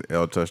is,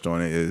 Elle touched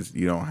on it, is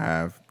you don't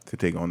have to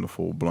take on the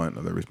full blunt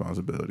of the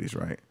responsibilities,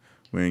 right?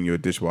 When your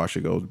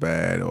dishwasher goes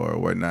bad or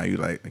whatnot,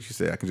 like she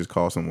said, I can just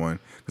call someone.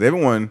 Because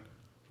everyone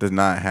does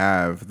not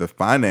have the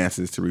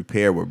finances to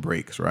repair what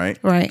breaks, right?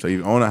 Right. So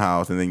you own a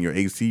house and then your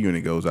AC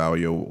unit goes out, or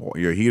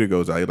your heater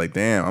goes out. You're like,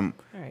 damn,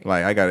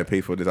 I got to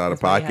pay for this out of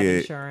pocket. That's why you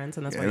have insurance,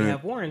 and that's why you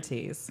have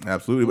warranties.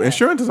 Absolutely. But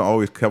insurance doesn't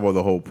always cover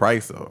the whole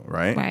price, though,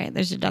 right? Right.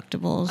 There's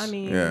deductibles.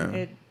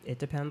 It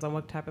depends on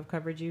what type of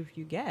coverage you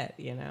get,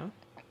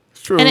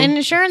 It's true. And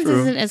insurance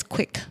isn't as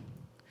quick.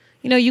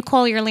 You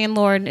call your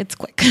landlord, it's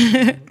quick.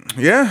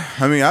 Yeah.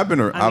 I've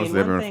been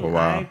obviously living for a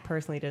while. I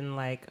personally didn't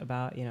like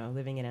about,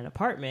 living in an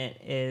apartment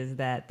is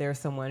that there's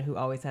someone who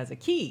always has a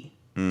key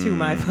to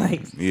my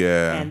place.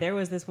 Yeah. And there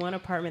was this one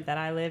apartment that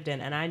I lived in,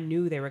 and I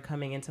knew they were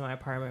coming into my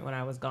apartment when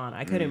I was gone.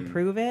 I couldn't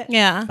prove it.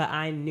 Yeah. But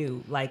I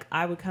knew. Like,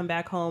 I would come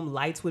back home,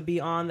 lights would be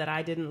on that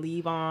I didn't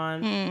leave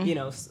on. You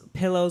know,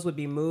 pillows would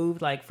be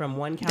moved, like, from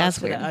one couch That's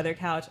to weird. the other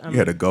couch. You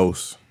had a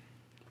ghost.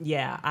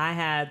 Yeah, I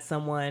had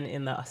someone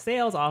in the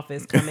sales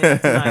office coming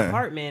into my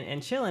apartment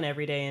and chilling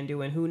every day and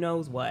doing who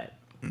knows what.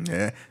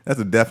 Yeah,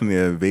 that's definitely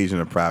an invasion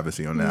of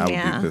privacy on that. I would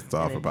Yeah. be pissed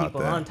off And then about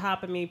people that. on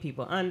top of me,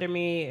 people under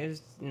me.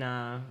 It's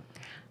nah.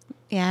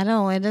 Yeah,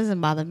 no, it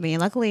doesn't bother me.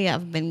 Luckily,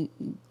 I've been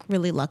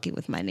really lucky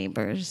with my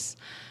neighbors,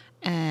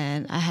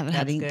 and I haven't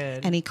had That's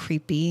good. any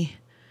creepy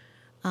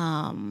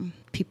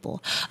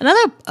people.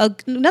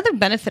 Another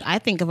benefit I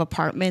think of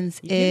apartments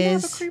You didn't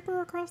have a is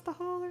creeper across the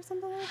hall or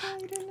something like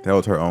that? You didn't? That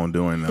was her own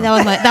doing, though.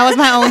 that was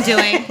my own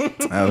doing.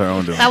 That was her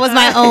own doing. That was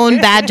my own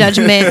bad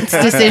judgment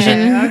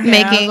decision I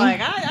making. was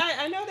like,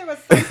 I know there was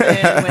something.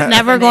 With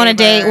Never the go on a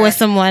date neighbor. with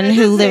someone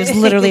who lives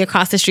literally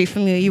across the street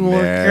from you. You will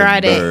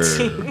regret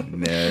it.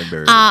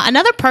 Never.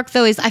 Another perk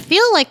though is I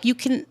feel like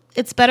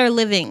it's better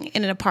living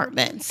in an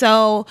apartment.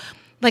 So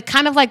like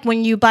kind of like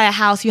when you buy a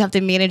house, you have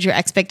to manage your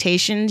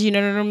expectations. You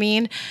know what I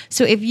mean?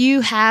 So if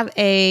you have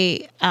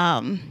a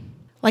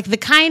like the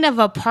kind of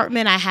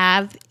apartment I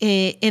have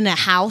in a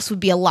house would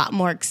be a lot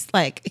more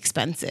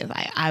expensive.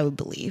 I would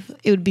believe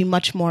it would be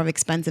much more of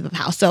expensive of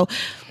house. So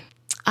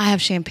I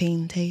have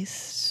champagne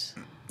taste.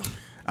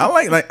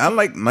 I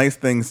like nice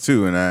things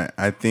too, and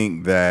I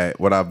think that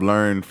what I've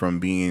learned from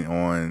being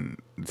on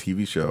the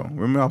TV show.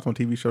 Remember I was on a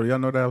TV show? Y'all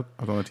know that I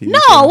was on a TV show?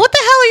 No, what the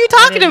hell are you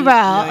talking didn't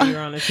about? know you were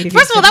on a TV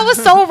First of all, that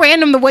was so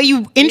random the way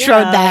you introed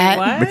Yeah, that.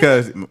 what?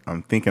 Because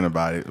I'm thinking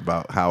about it,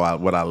 about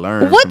what I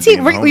learned. What from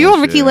team? being Were you on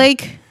homeless, Ricky yeah.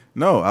 Lake?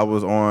 No, I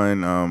was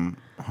on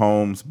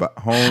Holmes.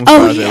 Holmes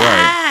Oh buys it right.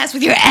 yes,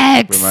 with your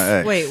ex. With my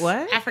ex. Wait,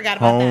 what? I forgot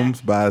about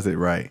Holmes buys it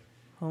right.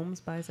 Holmes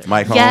buys it.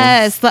 Mike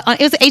that. Holmes. Yes,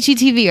 it was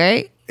HGTV,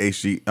 right?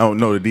 HG. Oh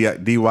no, the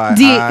DIY.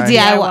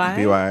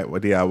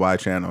 DIY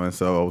channel, and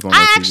so I was on. I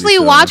that TV actually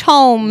show. watch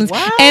Holmes,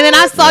 What? and then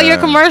I saw your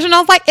Yeah. commercial, and I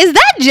was like, "Is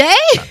that Jay?"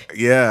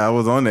 Yeah, I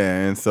was on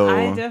there, and so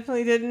I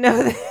definitely didn't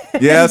know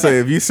that. yeah. So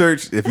if you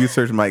search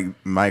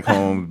Mike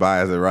Holmes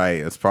buys it right,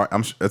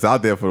 it's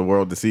out there for the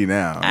world to see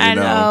now. I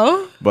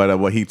know. But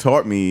what he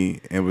taught me,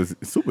 and was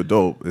super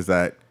dope, is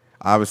that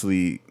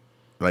obviously,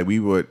 like we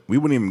wouldn't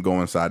even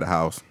go inside the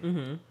house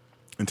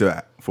until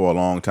for a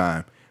long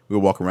time. We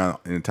would walk around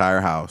the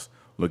entire house,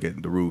 look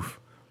at the roof,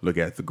 look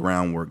at the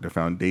groundwork, the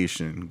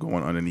foundation,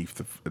 going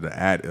underneath the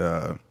ad.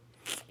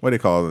 What do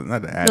they call it?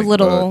 Not the attic,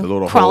 little but the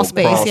little crawl hole-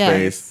 space, Crawl yeah.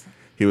 space.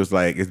 He was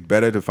like, it's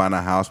better to find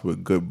a house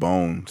with good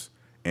bones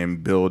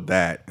and build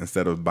that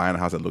instead of buying a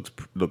house that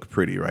looks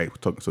pretty, right?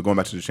 So going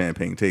back to the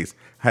champagne taste,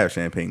 I have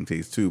champagne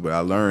taste too, but I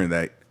learned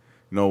that,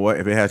 you know what,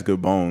 if it has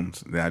good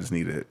bones, then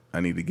I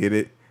need to get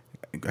it.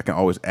 I can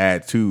always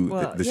add to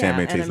the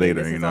champagne taste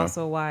later, This you is know.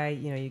 also why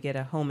you get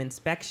a home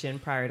inspection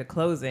prior to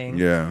closing.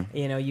 Yeah.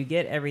 You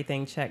get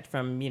everything checked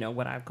from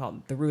what I've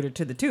called the rooter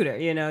to the tutor.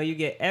 You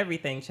get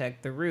everything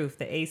checked: the roof,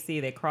 the AC.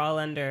 They crawl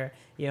under.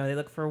 They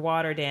look for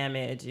water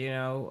damage.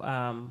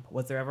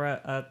 Was there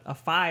ever a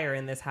fire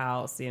in this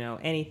house?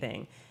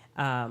 Anything.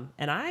 And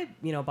I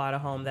bought a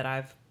home that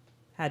I've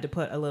had to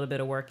put a little bit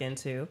of work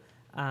into.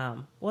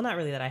 Well, not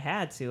really that I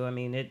had to. I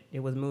mean, it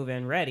was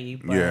move-in ready,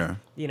 but Yeah.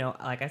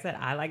 like I said,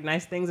 I like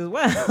nice things as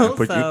well.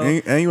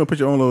 And you want to put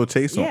your own little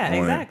taste on Yeah, it.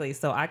 exactly.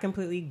 So I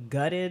completely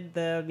gutted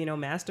the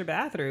master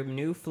bathroom,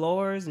 new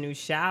floors, new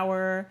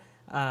shower,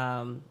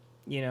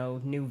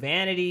 new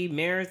vanity,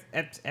 mirrors,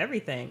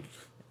 everything.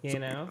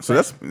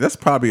 So that's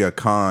probably a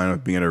con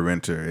of being a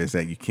renter, is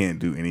that you can't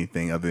do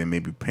anything other than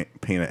maybe paint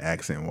an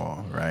accent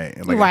wall, right?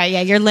 And Right?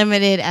 Yeah, you're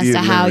limited as you're to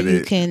how you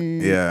limited.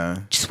 can Yeah.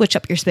 switch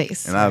up your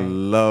space. And I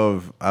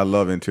love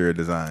interior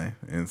design,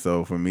 and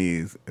so for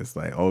me, it's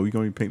like, oh, you're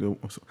gonna be painting.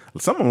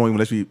 Some of them won't even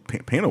let you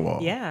paint a wall.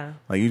 Yeah.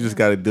 like you just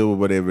got to deal with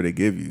whatever they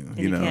give you. And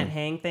You you know, can't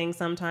hang things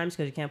sometimes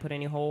because you can't put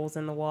any holes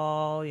in the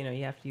wall. You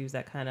have to use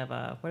that kind of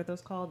what are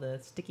those called? The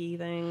sticky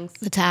things?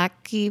 The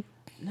tacky,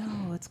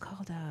 No, it's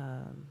called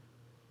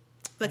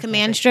the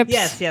command strips.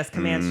 Yes,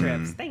 command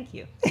strips. Thank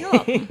you.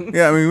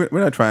 yeah. I mean,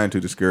 we're not trying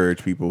to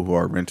discourage people who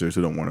are renters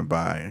who don't want to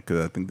buy,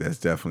 because I think that's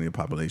definitely a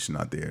population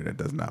out there that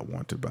does not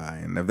want to buy,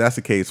 and if that's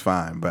the case,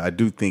 fine. But I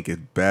do think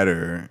it's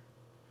better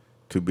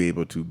to be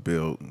able to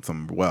build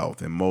some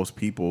wealth, and most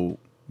people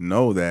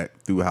know that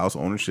through house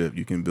ownership,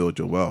 you can build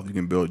your wealth. You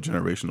can build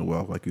generational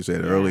wealth, like you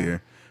said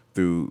earlier,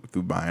 through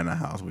buying a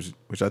house,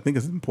 which I think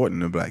is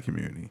important in the Black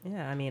community.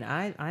 Yeah, I mean,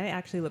 I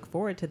actually look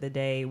forward to the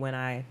day when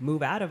I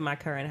move out of my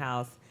current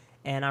house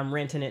and I'm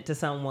renting it to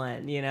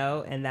someone,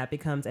 and that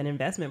becomes an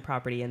investment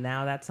property. And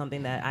now that's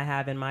something that I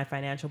have in my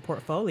financial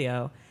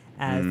portfolio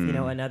as,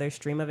 another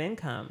stream of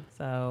income.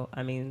 So,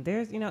 I mean,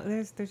 there's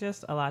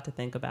just a lot to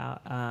think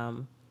about.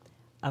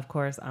 Of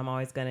course, I'm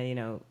always going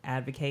to,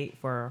 advocate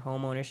for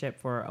home ownership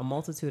for a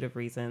multitude of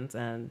reasons.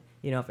 And,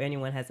 if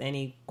anyone has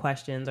any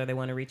questions or they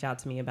want to reach out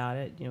to me about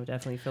it,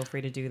 definitely feel free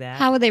to do that.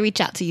 How would they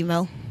reach out to you,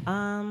 Mo?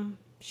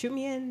 Shoot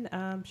me an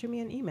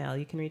email.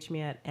 You can reach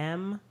me at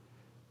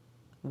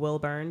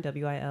mwilburn,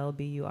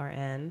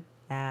 WILBURN,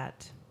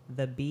 at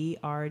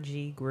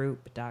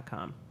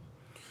thebrggroup.com.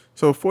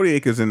 So 40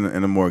 acres in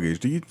a mortgage.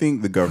 Do you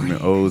think the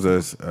government owes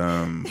us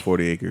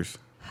 40 acres?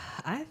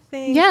 I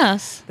think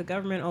Yes. the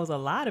government owes a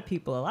lot of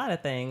people a lot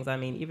of things. I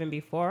mean, even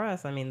before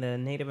us, I mean, the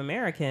Native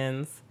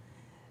Americans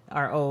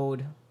are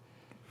owed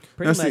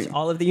pretty Now, much see-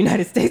 all of the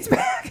United States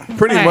back.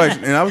 Pretty Right. much,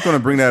 and I was going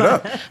to bring that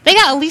up. They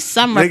got at least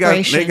some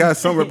reparation. They got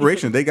some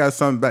reparation. They got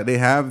some back. They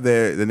have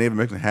the Native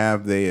Americans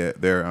have their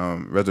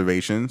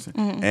reservations,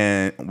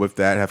 and with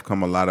that have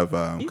come a lot of You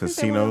think they want to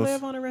casinos.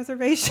 live on a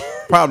reservation?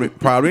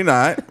 Probably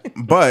not,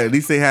 but at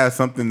least they have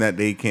something that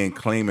they can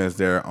claim as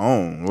their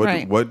own.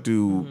 Right. What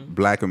do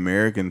Black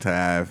Americans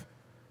have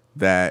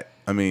that?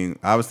 I mean,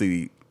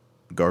 obviously,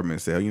 the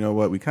government said, you know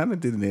what, we kind of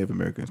did the Native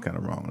Americans kind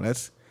of wrong.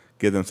 Let's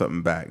give them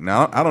something back.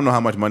 Now, I don't know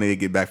how much money they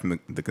get back from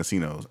the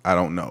casinos. I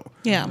don't know.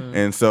 Yeah.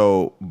 And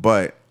so,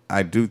 but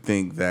I do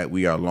think that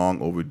we are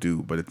long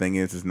overdue. But the thing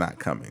is, it's not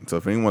coming. So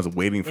if anyone's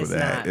waiting for It's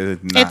that, not.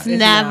 it's not. It's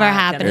never not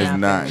happening. gonna It's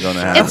not going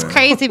to happen. It's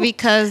crazy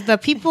because there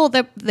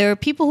are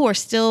people who are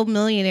still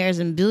millionaires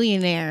and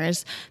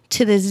billionaires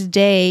to this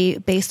day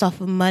based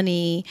off of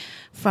money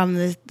from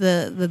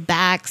the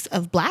backs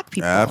of Black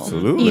people.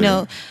 Absolutely. You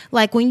know,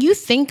 like when you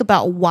think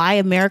about why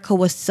America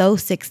was so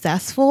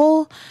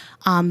successful,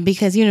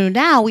 because, you know,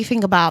 now we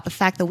think about the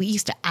fact that we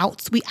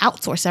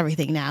outsource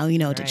everything now, you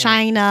know, to Right.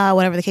 China,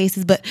 whatever the case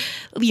is. But,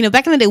 you know,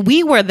 back in the day,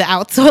 we were the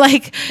outsource.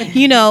 Like,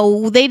 you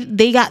know,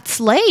 they got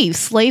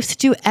slaves to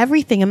do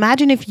everything.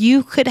 Imagine if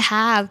you could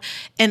have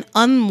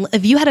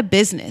if you had a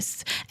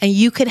business and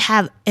you could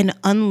have an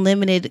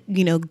unlimited,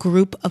 you know,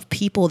 group of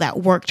people that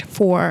worked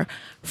for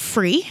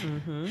free,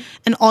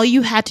 and all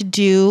you had to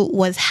do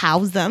was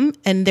house them,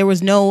 and there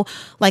was no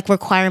like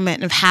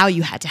requirement of how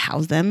you had to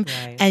house them,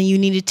 Right. and you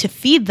needed to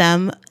feed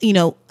them, you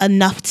know,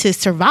 enough to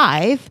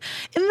survive,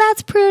 and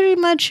that's pretty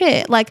much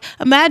it. Like,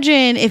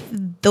 imagine if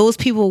those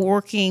people were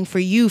working for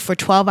you for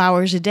 12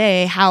 hours a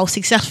day, how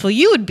successful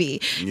you would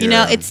be. You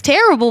know, Yeah. it's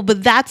terrible,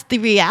 but that's the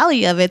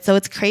reality of it. So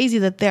it's crazy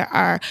that there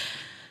are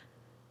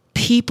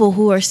people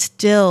who are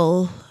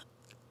still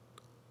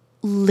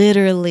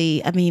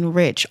literally, I mean,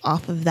 rich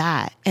off of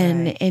that.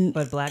 And Right. and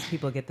But Black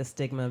people get the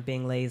stigma of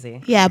being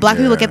lazy. yeah, Black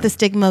people Yeah. get the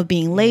stigma of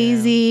being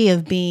lazy,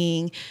 of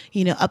being,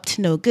 you know, up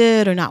to no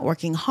good or not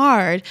working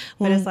hard.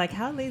 But When- it's like,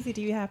 how lazy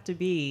do you have to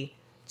be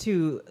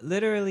to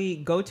literally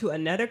go to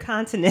another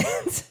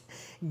continent,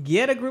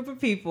 get a group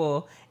of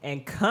people,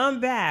 and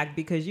come back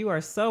because you are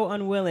so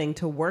unwilling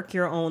to work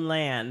your own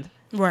land?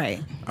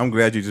 right. I'm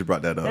glad you just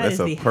brought that up. That That's is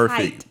a the perfect,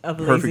 height of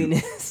perfect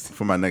laziness.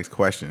 for my next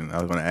question. I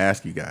was going to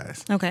ask you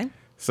guys. Okay.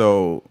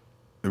 So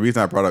the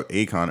reason I brought up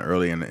Akon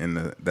early in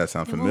the That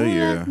Sounds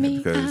Familiar let me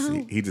is because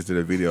out. he just did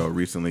a video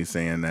recently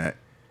saying that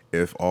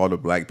if all the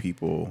Black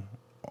people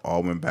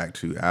all went back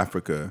to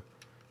Africa,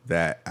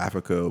 that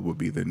Africa would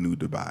be the new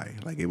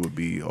Dubai. Like, it would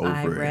be over.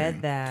 I read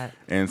and- that.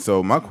 And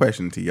so my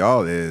question to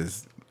y'all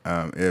is,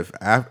 if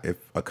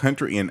a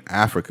country in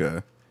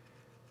Africa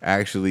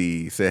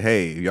actually said,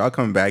 hey, if y'all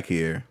come back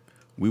here,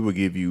 we will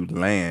give you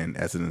land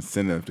as an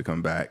incentive to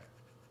come back,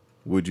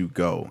 would you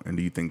go? And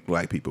do you think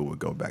Black people would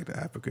go back to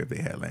Africa if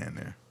they had land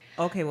there?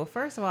 Okay, well,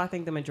 first of all, I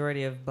think the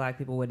majority of Black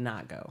people would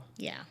not go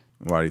Yeah.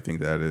 Why do you think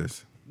that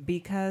is?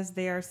 because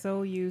they are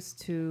so used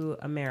to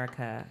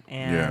America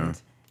and, Yeah.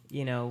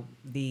 you know,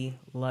 the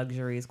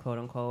luxuries, quote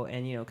unquote,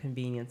 and, you know,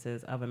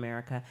 conveniences of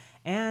America.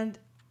 And,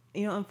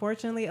 you know,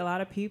 unfortunately, a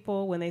lot of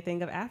people, when they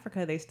think of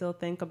Africa, they still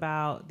think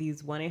about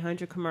these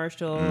 1-800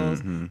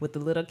 commercials with the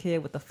little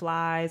kid with the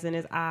flies in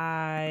his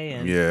eye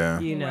and,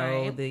 Yeah. you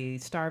know, Right. the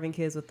starving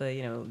kids with the,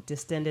 you know,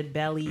 distended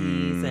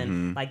bellies.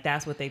 And, like,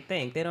 that's what they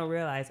think. They don't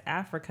realize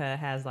Africa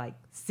has, like,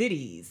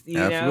 cities, you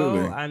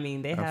Absolutely. know? I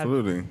mean, they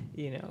Absolutely. have,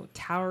 you know,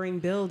 towering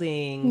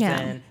buildings Yeah.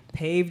 and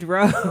paved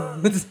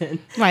roads. And,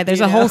 Right. There's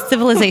you a whole know?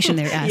 civilization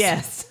there, guys.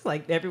 Yes,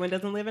 like everyone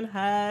doesn't live in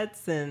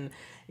huts, and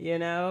you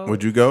know.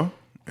 Would you go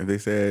if they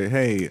said,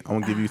 hey, I'm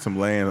going to give you some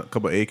land, a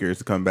couple acres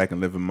to come back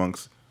and live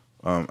amongst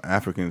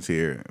Africans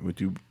here? Would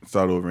you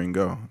start over and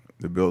go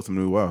to build some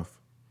new wealth?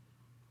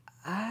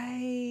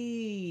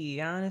 I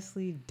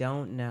honestly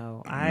don't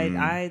know.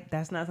 I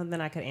that's not something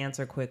I could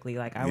answer quickly.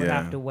 Like I would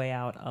Yeah. have to weigh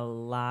out a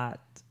lot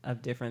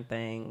of different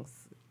things.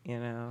 You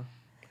know.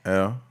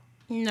 L?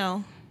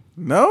 No.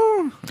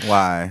 No?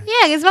 Why?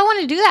 Yeah, because if I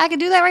wanted to do that, I could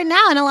do that right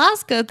now in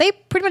Alaska. They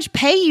pretty much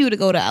pay you to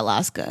go to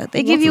Alaska.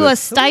 They give you a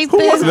stipend.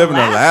 Who wants to live in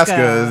Alaska?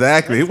 Alaska?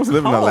 Exactly. Who wants to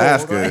live in cold,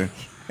 Alaska?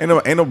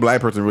 like- Ain't no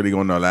Black person really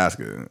going to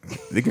Alaska.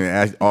 They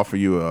can offer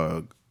you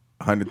a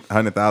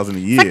 100,000 a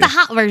year. It's like the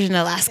hot version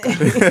of Alaska.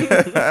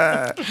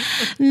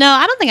 No,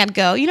 I don't think I'd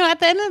go. You know, at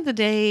the end of the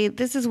day,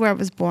 this is where I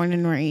was born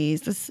and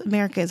raised.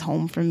 America is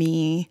home for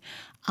me.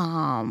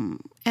 And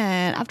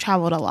I've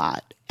traveled a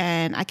lot,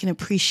 and I can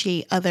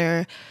appreciate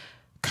other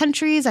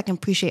countries. I can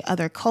appreciate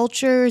other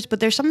cultures, but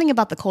there's something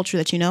about the culture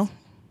that you know.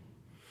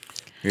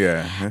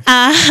 Yeah.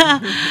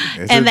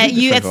 And that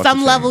you at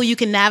some level you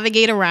can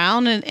navigate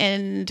around,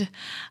 and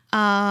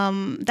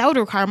that would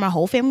require my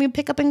whole family to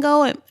pick up and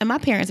go, and my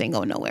parents ain't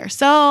going nowhere,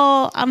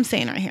 so I'm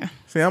staying right here.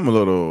 See,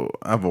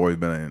 I've always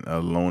been a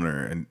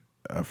loner, and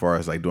as far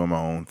as like doing my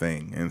own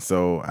thing. And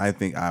so I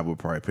think I would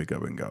probably pick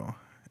up and go.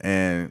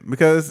 And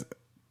because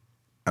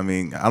I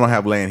mean, I don't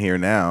have land here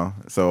now,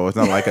 so it's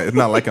not like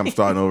I'm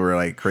starting over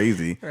like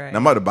crazy. Right. And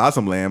I'm about to buy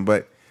some land,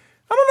 but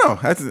I don't know.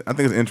 I think it's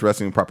an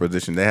interesting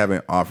proposition. They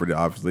haven't offered it,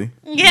 obviously.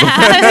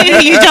 Yeah,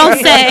 you don't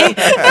say.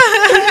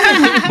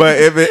 But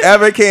if it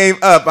ever came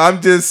up,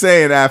 I'm just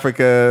saying,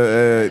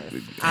 Africa.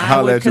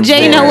 Holla at your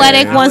Jay boy.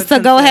 Noetic I wants would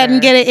to go ahead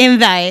and consider. get an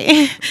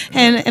invite,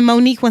 and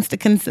Monique wants to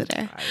consider.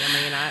 I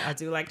mean, I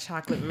do like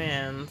chocolate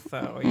men,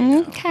 so you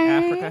know, Okay.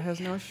 Africa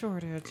has no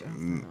shortage.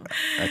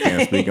 I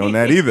can't speak on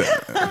that either.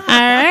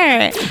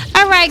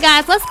 All right,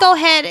 guys. Let's go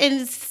ahead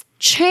and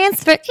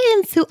transfer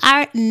into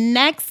our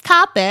next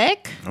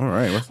topic, All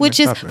right. What's the which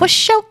next is topic?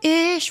 what's your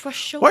ish?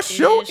 What's your What's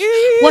your ish?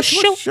 ish? What's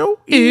your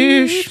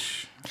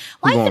ish?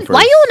 Why going you first?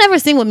 will never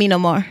sing with me no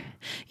more?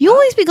 You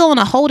always be going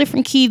a whole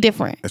different key,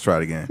 different. Let's try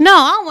it again. No,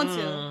 I don't want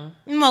to.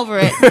 I'm over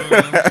it.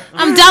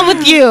 I'm done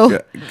with you.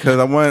 Because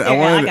I wanted.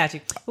 I got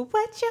you.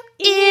 What's your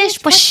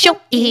Ish, what's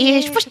your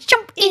ish? What's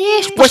your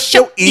ish? What's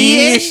your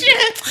ish?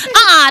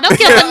 Don't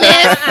kill the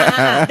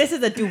list. This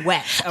is a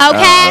duet.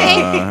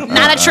 Okay,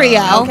 not a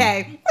trio.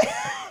 Okay.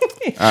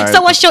 All right.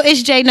 So what's your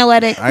ish, Jay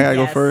Noetic? I gotta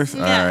go Yes. first.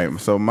 Yes. All right.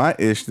 So my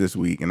ish this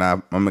week, and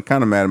I'm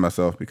kind of mad at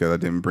myself because I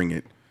didn't bring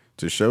it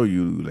to show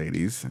you,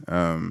 ladies.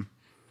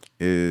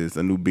 Is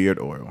a new beard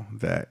oil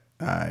that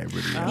I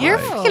really You're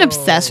like. freaking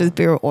obsessed with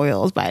beard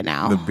oils by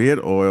now. The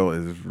beard oil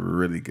is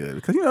really good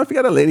because if you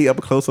got a lady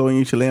up close on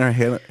you, she laying her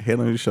head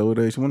on your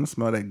shoulder, she want to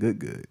smell that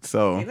good.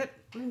 So Hey, let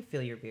me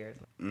feel your beard.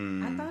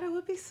 I thought it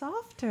would be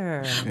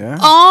softer. yeah.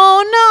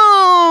 Oh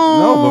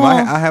No, no! but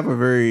I have a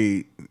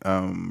very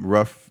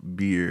rough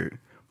beard.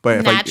 But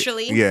if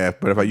Naturally?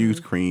 but if I use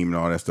cream and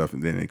all that stuff,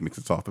 then it makes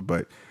it softer.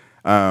 But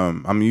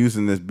I'm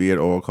using this beard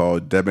oil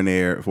called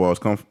Debonair. Well,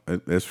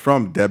 it's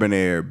from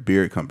Debonair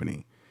Beard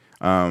Company,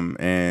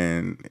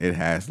 and it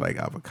has like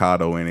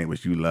avocado in it,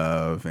 which you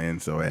love,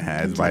 and so it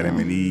has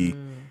vitamin E,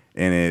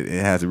 and it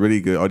has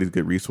all these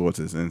good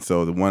resources. And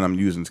so the one I'm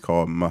using is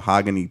called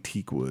Mahogany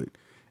Teakwood,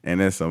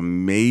 and it's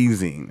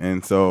amazing.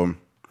 And so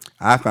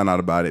I found out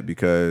about it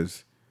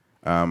because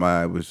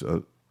I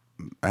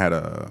had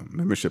a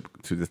membership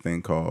to this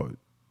thing called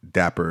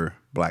Dapper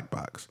Black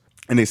Box,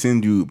 and they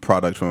send you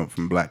products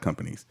from black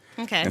companies.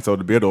 Okay. And so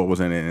the beard oil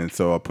was in it, and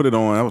so I put it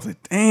on. I was like,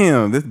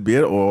 "Damn, this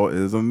beard oil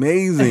is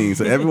amazing!"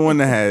 So everyone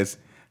that has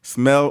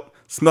smelt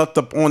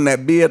up on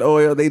that beard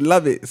oil, they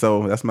love it.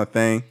 So that's my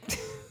thing.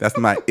 That's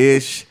my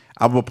ish.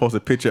 I will post a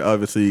picture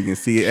of it so you can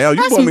see it. Elle,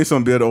 you bought me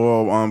some beard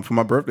oil for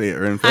my birthday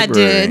in February. I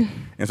did.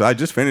 And so I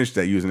just finished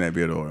using that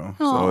beard oil.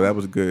 So that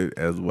was good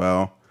as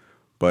well.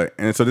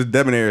 And so this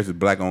Debonair is a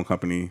black-owned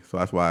company, so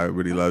that's why I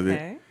really love it.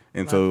 Okay.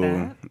 And Love so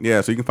that.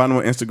 yeah, so you can find them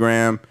on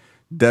Instagram,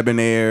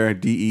 Debonair,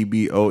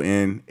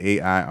 DEBONAIR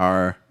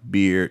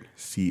beard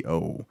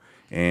CO.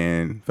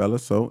 And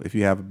fellas, so if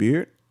you have a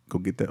beard, go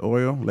get that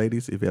oil.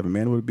 Ladies, if you have a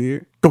man with a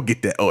beard, go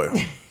get that oil.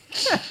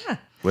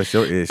 What's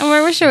your ish?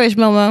 What's your ish,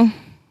 Momo?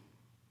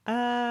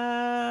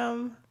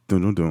 Dun,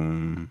 dun,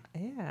 dun.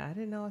 Yeah, I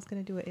didn't know I was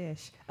gonna do an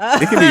ish.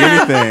 It can be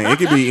anything. It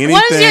could be anything.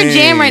 What is your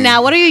jam right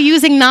now? What are you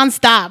using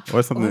nonstop?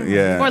 Or something,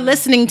 yeah. Or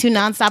listening to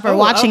nonstop or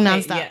watching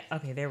nonstop? Yeah,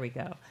 okay, there we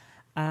go.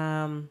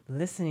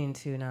 Listening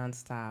to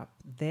nonstop.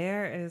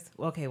 There is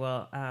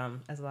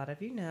as a lot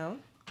of you know,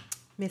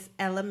 Miss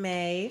Ella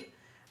Mai.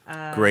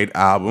 Great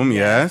album,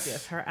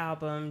 yes. Her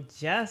album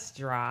just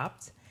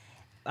dropped.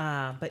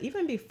 But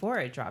even before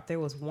it dropped,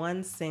 there was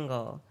one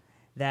single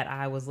that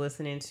I was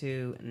listening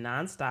to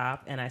nonstop,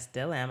 and I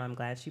still am. I'm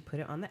glad she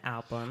put it on the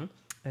album.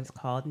 It's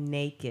called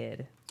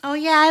Naked. Oh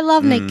yeah, I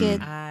love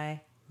Naked.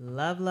 I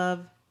love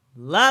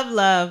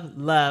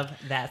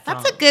that song.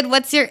 That's a good.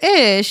 What's your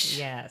ish?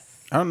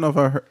 Yes. I don't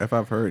know if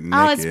I've heard Naked.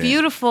 Oh, it's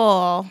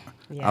beautiful.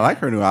 Yeah. I like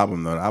her new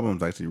album though. The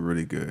album's actually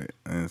really good,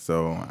 and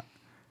so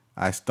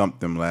I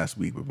stumped them last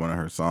week with one of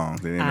her songs.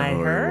 They didn't know I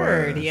who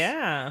heard, it was.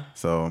 yeah.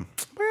 So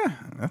yeah,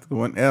 that's a good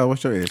one. Elle,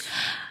 what's your ish?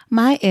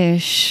 My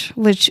ish,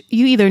 which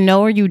you either know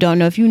or you don't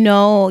know. If you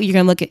know, you're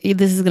gonna look at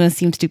this is gonna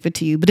seem stupid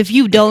to you, but if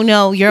you don't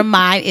know, your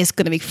mind is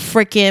gonna be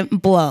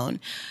freaking blown.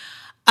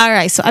 All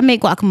right, so I made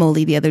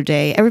guacamole the other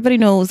day. Everybody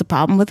knows the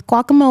problem with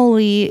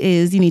guacamole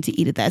is you need to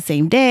eat it that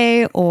same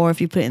day, or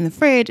if you put it in the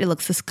fridge, it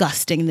looks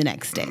disgusting the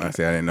next day. I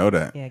say I didn't know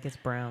that. Yeah, it gets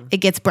brown. It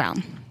gets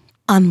brown,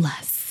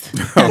 unless.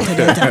 Dun, dun,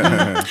 dun,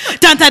 dun,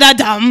 dun, dun,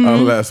 dun.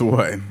 Unless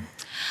what?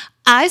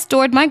 I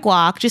stored my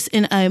guac just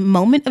in a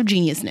moment of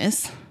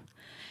geniusness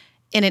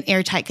in an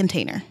airtight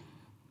container.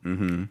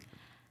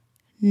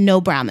 No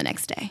brown the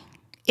next day.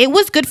 It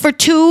was good for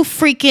 2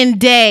 freaking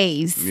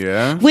days.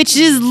 Yeah. Which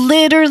is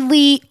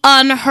literally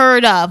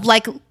unheard of.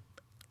 Like,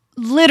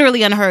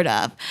 literally unheard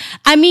of.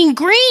 I mean,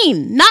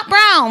 green, not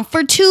brown,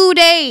 for 2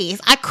 days.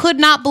 I could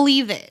not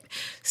believe it.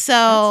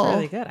 So That's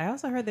really good. I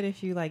also heard that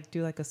if you like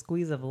do like a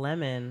squeeze of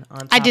lemon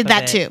on top I did of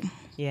that it, too.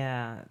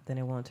 Yeah, then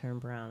it won't turn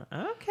brown.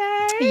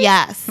 Okay.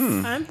 Yes.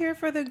 I'm here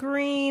for the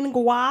green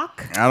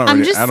guac.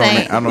 I'm just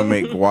saying. I don't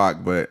make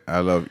guac, but I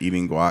love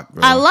eating guac.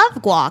 Though. I love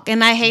guac,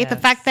 and I hate the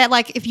Yes. fact that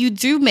like if you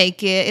do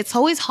make it, it's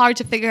always hard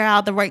to figure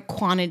out the right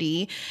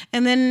quantity.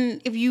 And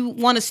then if you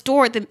want to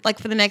store it like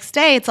for the next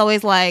day, it's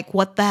always like,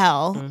 what the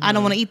hell? I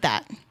don't want to eat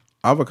that.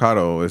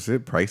 Avocado, is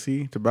it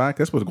pricey to buy?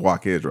 That's what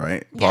guac is,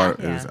 right?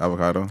 Part is Yeah.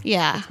 avocado.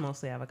 Yeah, It's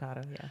mostly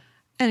avocado. Yeah.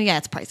 and yeah,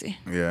 it's pricey.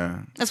 Yeah.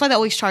 That's why they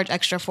always charge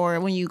extra for it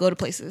when you go to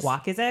places.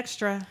 Guac is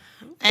extra.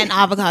 And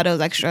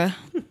avocados extra.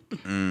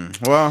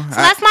 Well, So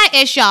that's my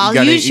ish, y'all. you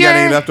got Use any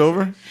your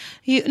leftover?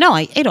 no,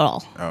 I ate it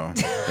all. Oh,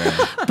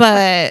 damn.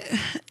 But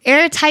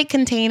airtight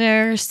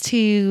containers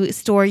to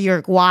store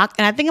your guac,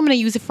 and I think I'm going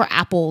to use it for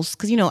apples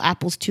because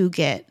apples too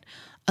get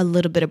a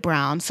little bit of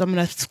brown. So I'm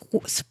going to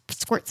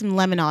squirt some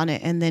lemon on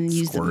it and then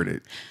use Squirt them.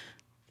 it.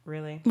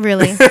 Really?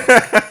 Really?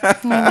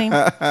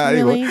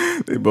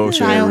 Really? They both say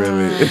Child.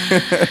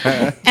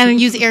 really. And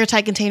use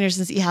airtight containers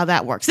and see how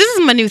that works. This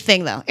is my new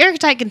thing though.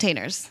 Airtight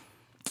containers.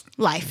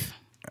 Life.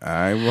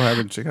 I will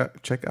have to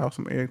check out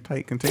some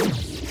airtight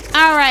containers.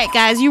 All right,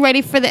 guys, you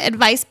ready for the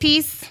advice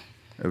piece?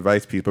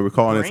 Advice piece, but we're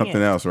calling it Bring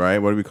something it. else, right?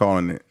 What are we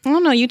calling it? I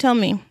don't know. You tell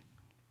me.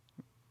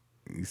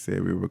 You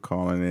said we were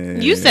calling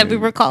it. You said we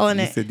were calling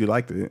You it. said you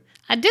liked it.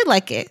 I did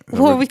like it.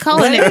 What are we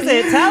calling What is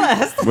it? it? Tell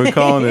us. We're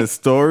calling it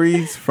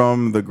Stories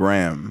from the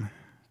Gram.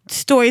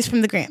 Stories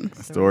from the gram.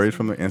 Stories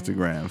from the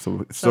Instagram.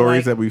 So stories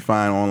like- that we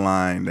find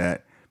online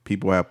that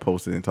people have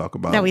posted and talk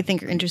about. That we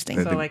think are interesting.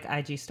 That So like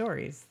IG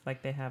stories,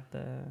 like they have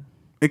the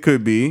It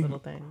could be. little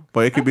thing.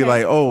 But it could be Okay,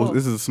 like, oh, cool.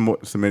 this is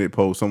a submitted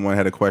post. Someone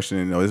had a question,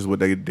 and this is what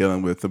they're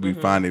dealing with. So we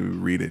find it, we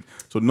read it.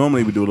 So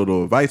normally we do a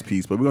little advice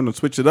piece, but we're going to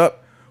switch it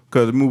up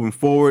because moving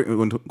forward,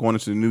 we're going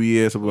into the new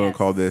year. So we're going to Yes.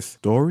 call this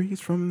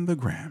Stories from the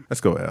Gram. Let's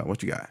go, Elle.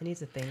 What you got? It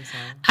needs a theme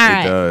song. All It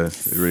right.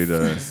 does. It really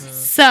does.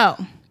 So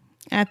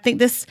I think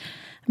this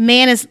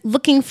man is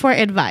looking for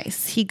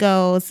advice. He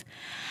goes,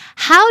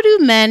 how do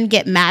men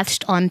get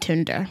matched on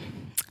Tinder?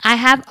 I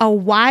have a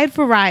wide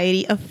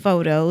variety of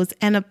photos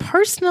and a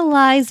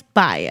personalized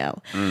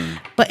bio.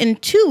 But in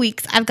 2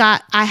 weeks,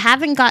 I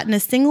haven't gotten a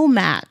single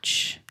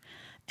match.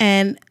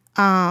 And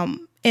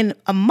in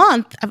a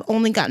month, I've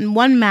only gotten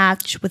one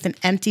match with an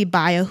empty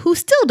bio who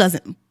still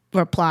doesn't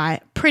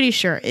reply. Pretty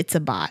sure it's a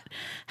bot.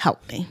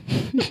 Help me.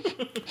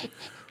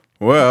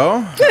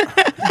 Well,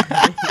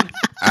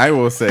 I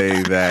will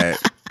say that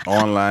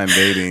online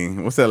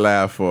dating. What's that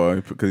laugh for?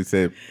 Because he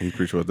said he's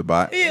pretty sure it's a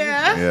bot.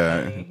 Yeah.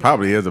 Yeah,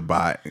 probably is a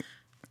bot.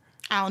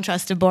 I don't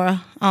trust it,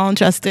 Bora. I don't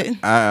trust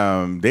it.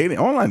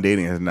 Online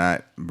dating has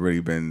not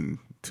really been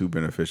too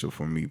beneficial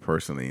for me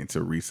personally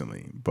until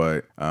recently.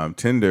 But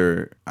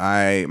Tinder,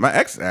 my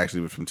ex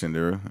actually was from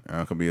Tinder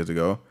a couple years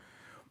ago,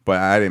 but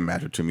I didn't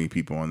match with too many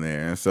people on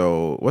there. And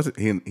so what's it?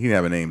 He didn't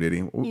have a name, did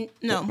he?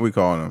 No. What we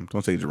calling him?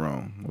 Don't say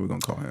Jerome. What we gonna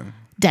call him?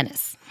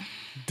 Dennis.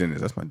 Dennis.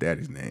 That's my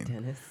daddy's name.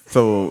 Dennis.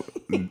 So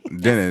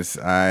Dennis,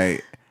 I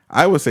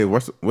would say,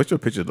 what's your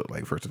picture look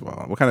like? First of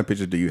all, what kind of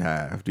picture do you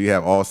have? Do you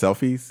have all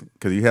selfies?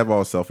 Because you have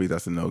all selfies,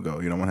 that's a no go.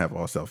 You don't want to have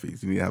all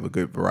selfies. You need to have a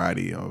good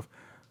variety of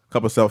a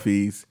couple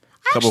selfies,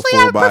 couple Actually,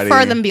 full I body.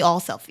 prefer them be all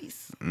selfies.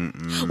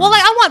 Well,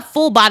 like I want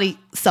full body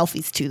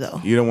selfies too,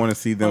 though. You don't want to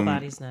see Full them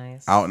body's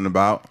nice. out and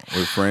about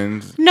with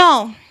friends.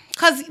 No,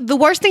 because the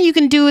worst thing you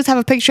can do is have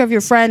a picture of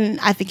your friend.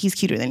 I think he's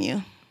cuter than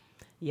you.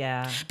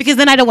 Yeah. Because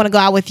then I don't want to go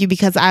out with you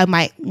because I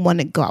might want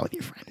to go out with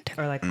your friend.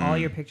 Or like all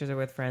your pictures are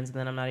with friends, and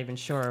then I'm not even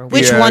sure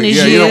Which one is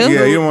you? You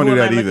don't want to Who do am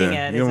that I either. looking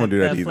at? You don't Is want to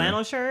do it that the either.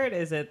 flannel shirt?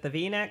 Is it the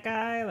V-neck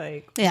guy?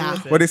 Like who Yeah.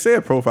 is it? Well, they say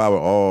a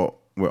profile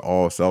with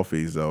all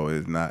selfies though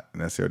is not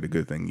necessarily a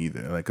good thing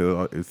either. Like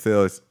 'cause it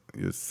says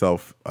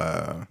yourself,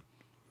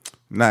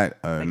 not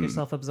like you're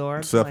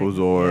self-absorbed.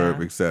 self-absorbed,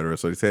 Like, etc.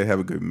 So they say have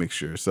a good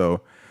mixture.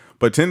 So,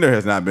 but Tinder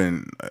has not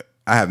been.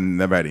 I have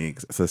never had any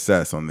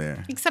success on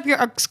there. Except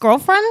your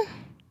ex-girlfriend?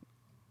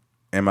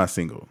 Am I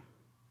single?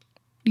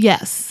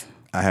 Yes.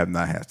 I have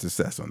not had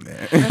success on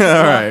there. Well,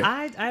 All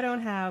right. I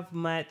don't have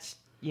much,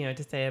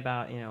 to say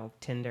about,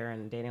 Tinder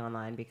and dating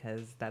online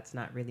because that's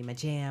not really my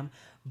jam.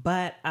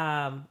 But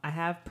I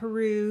have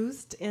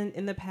perused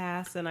in the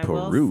past, and I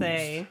will Perused.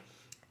 say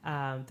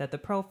that the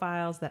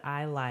profiles that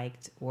I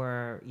liked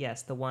were,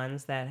 yes, the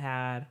ones that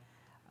had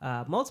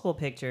multiple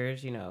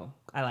pictures.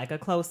 I like a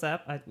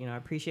close-up. I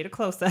appreciate a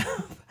close-up.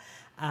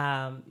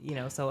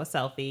 So a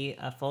selfie,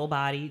 a full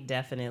body,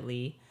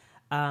 definitely.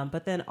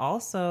 But then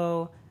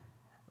also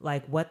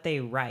like what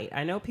they write.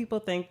 I know people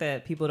think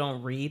that people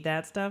don't read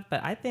that stuff,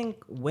 but I think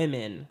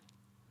women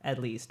at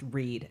least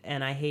read.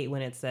 And I hate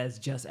when it says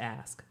just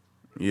ask.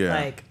 Yeah.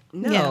 Like,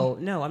 no,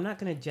 I'm not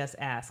going to just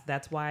ask.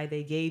 That's why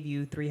they gave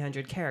you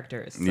 300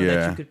 characters so that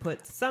Yeah. you could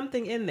put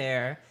something in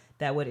there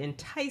that would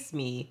entice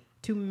me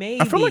to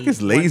maybe I feel like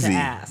it's want to lazy.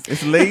 ask.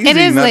 It's lazy It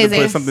is not lazy.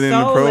 to put something in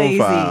the So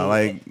profile.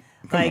 lazy. Like,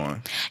 come Like,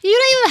 on. You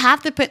don't even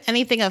have to put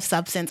anything of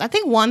substance. I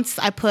think once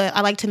I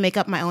like to make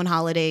up my own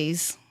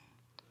holidays.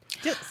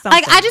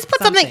 Like I just put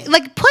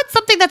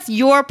something that's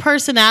your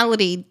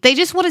personality. They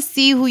just want to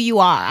see who you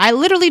are. I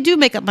literally do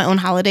make up my own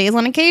holidays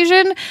on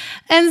occasion,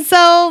 and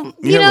so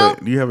do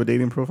you have a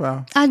dating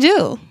profile? I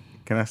do.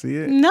 Can I see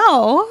it?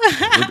 No.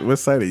 What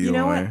site are you on? You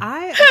know what?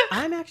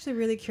 I'm actually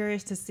really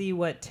curious to see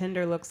what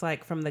Tinder looks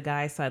like from the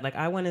guy side. Like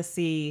I want to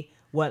see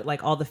what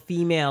like all the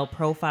female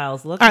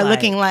profiles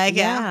looking like.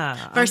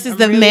 Yeah. Versus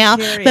the really male.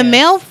 curious. The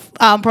male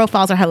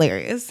profiles are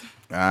hilarious.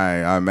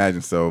 I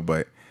imagine so,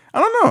 but I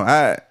don't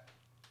know.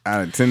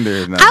 Tinder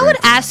is not. I would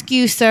ask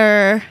you,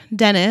 Sir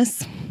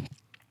Dennis.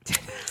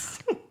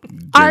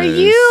 Are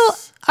you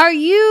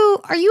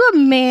a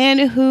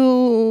man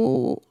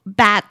who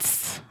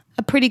bats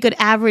a pretty good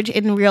average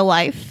in real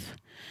life?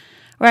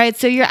 Right?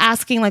 So you're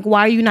asking like,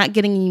 why are you not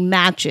getting any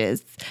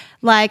matches?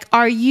 Like,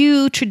 are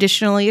you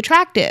traditionally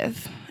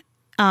attractive?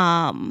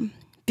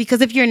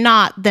 Because if you're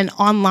not, then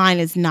online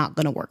is not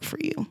going to work for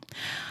you.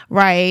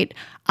 Right?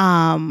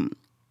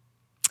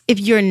 If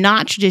you're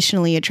not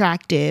traditionally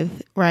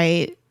attractive,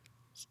 right?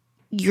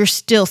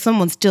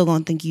 Someone's still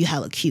gonna think you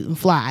hella cute and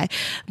fly,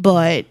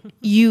 but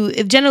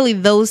generally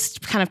those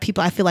kind of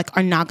people I feel like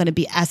are not gonna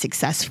be as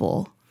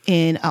successful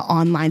in an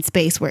online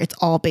space where it's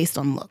all based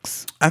on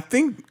looks. I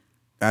think,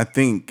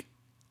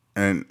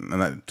 and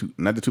not to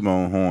toot my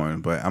own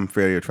horn, but I'm a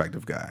fairly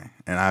attractive guy,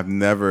 and I've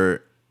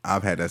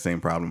had that same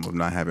problem of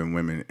not having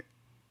women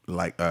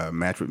like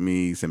match with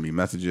me, send me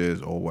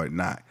messages or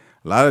whatnot.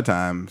 A lot of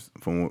times,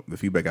 from the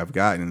feedback I've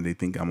gotten, they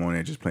think I'm on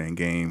there just playing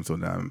games, or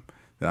that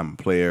I'm a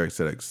player, et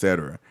cetera, et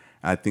cetera.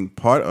 I think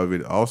part of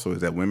it also is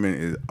that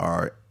women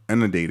are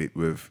inundated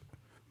with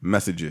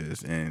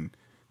messages and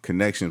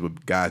connections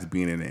with guys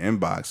being in the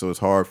inbox. So it's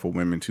hard for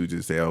women to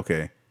just say,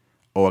 okay,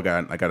 I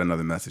got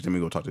another message. Let me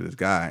go talk to this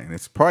guy. And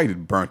it's probably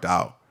just burnt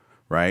out,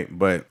 right?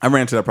 But I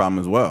ran into that problem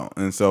as well.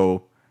 And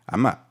so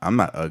I'm not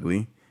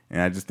ugly.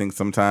 And I just think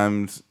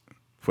sometimes,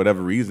 for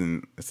whatever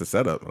reason, it's a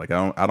setup. Like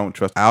I don't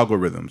trust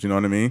algorithms. You know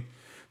what I mean?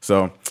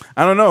 So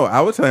I don't know.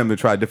 I would tell him to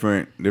try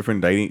different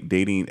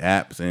dating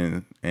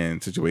apps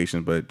and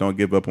situations, but don't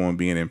give up on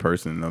being in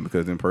person,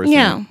 because in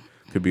person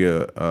could be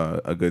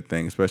a good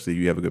thing, especially if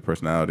you have a good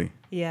personality.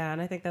 Yeah,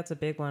 and I think that's a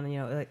big one.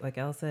 Like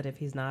Elle said, if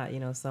he's not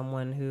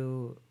someone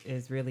who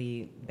is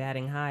really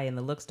batting high in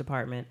the looks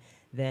department,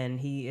 then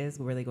he is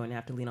really going to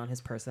have to lean on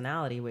his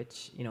personality,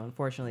 which,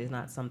 unfortunately is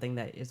not something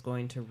that is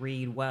going to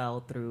read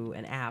well through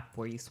an app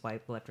where you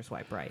swipe left or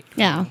swipe right.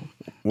 Yeah.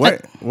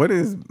 What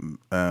is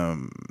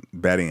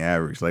batting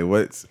average? Like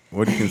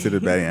what do you consider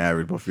batting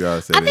average? Both of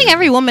y'all said I think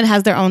every woman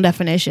has their own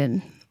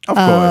definition. Of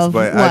course,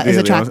 but what is ideally,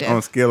 attractive. on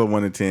a scale of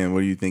 1 to 10,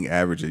 what do you think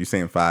average is? You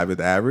saying 5 is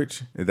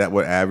average? Is that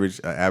what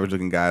average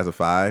looking guy is a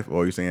 5?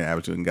 Or are you saying an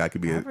average looking guy could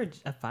be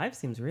a 5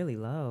 seems really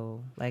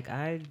low. Like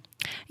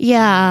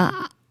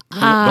Yeah.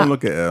 Don't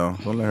look at Elle.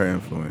 Don't let her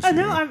influence you.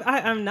 No,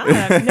 I'm not.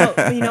 No,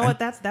 you know what?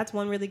 That's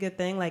one really good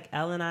thing. Like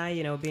Elle and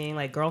I, being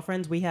like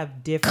girlfriends, we have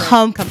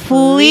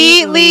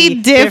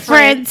completely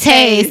different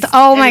tastes.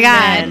 Oh my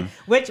God.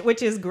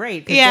 Which is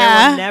great. Because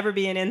there will never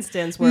be an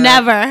instance where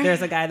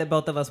there's a guy that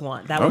both of us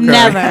want. That would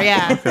never.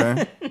 Yeah.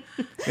 Okay.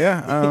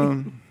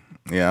 Yeah.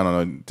 Yeah, I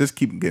don't know. Just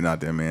keep getting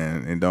out there,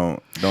 man, and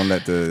don't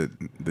let the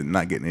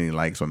not getting any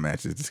likes or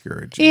matches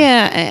discourage you.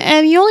 Yeah,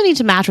 and you only need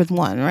to match with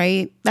one,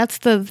 right? That's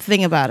the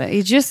thing about it.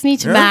 You just need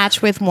to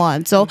match with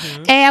one. So,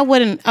 I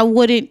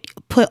wouldn't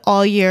put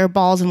all your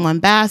balls in one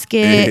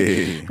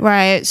basket,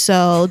 right?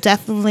 So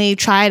definitely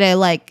try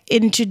to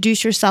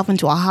introduce yourself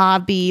into a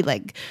hobby,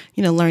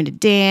 learn to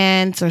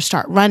dance or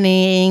start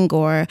running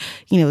or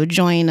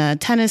join a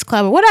tennis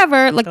club or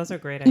whatever. Those are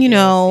great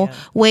ideas.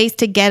 Ways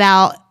to get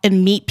out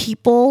and meet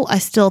people. I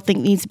still think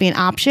needs to be an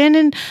option,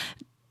 and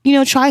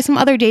try some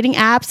other dating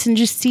apps and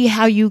just see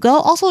how you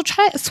go. Also,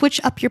 try to switch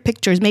up your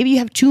pictures. Maybe you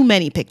have too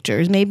many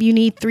pictures. Maybe you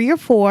need 3 or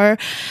 4,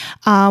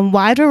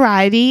 wide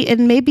variety,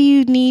 and maybe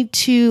you need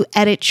to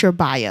edit your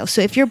bio.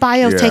 So if your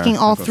bio is taking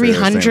all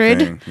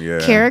 300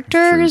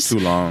 characters, too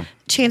long.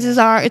 Chances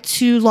are it's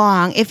too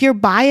long. If your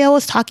bio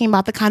is talking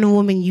about the kind of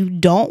woman you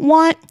don't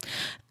want,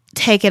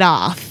 take it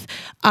off.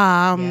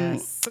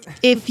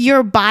 If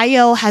your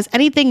bio has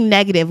anything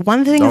negative,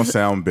 one thing don't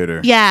sound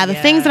bitter. Yeah, the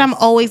things that I'm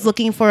always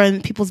looking for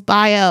in people's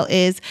bio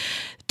is,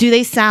 do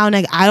they sound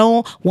like I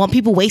don't want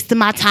people wasting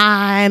my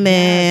time?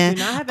 And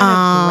do not have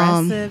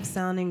an aggressive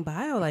sounding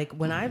bio. Like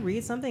when I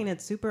read something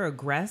that's super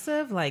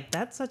aggressive,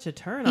 that's such a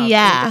turn off.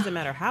 Yeah. It doesn't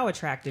matter how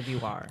attractive you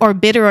are. Or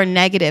bitter or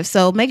negative.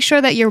 So make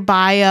sure that your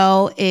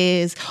bio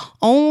is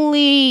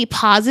only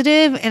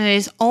positive and it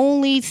is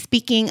only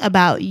speaking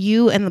about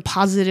you and the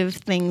positive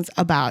things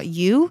about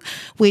you,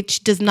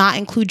 which does not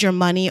include your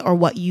money or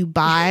what you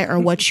buy or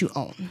what you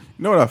own.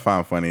 You know what I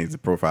find funny is the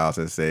profiles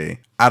that say,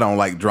 I don't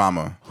like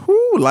drama.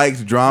 Who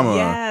likes drama?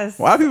 Yes.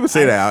 Why do people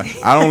say that?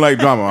 I don't like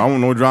drama. I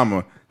don't know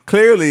drama.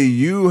 Clearly,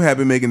 you have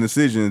been making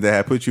decisions that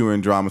have put you in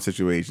drama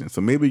situations.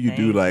 So maybe you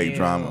do like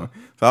drama.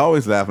 So I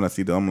always laugh when I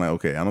see them. I'm like,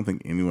 okay, I don't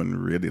think anyone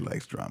really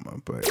likes drama,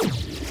 but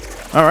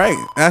all right,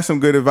 that's some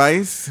good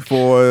advice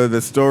for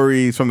the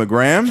stories from the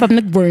gram. From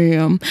the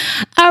gram.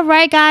 All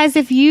right, guys.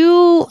 If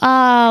you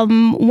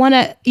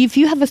if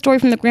you have a story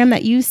from the gram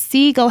that you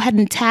see, go ahead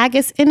and tag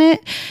us in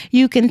it.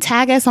 You can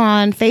tag us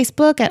on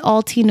Facebook at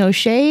All Tea No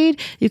Shade.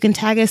 You can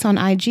tag us on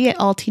IG at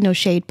All Tea No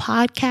Shade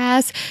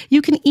Podcast.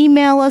 You can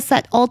email us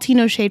at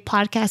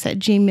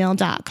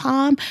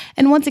allteanoshadepodcast@gmail.com.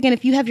 And once again,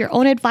 if you have your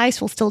own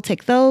advice, we'll still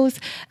take those.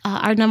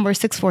 Our number is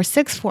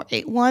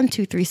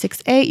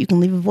 646-481-2368. You can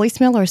leave a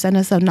voicemail or send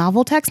us a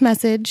novel text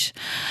message.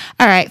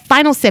 All right,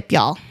 final sip,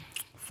 y'all.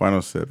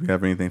 Final sip. You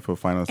have anything for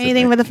final sip?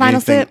 Anything for the final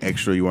Anything sip?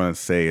 extra you want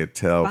to say or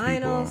tell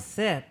Final people?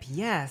 sip,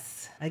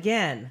 yes.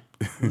 Again,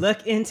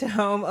 look into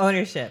home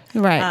ownership.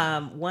 Right.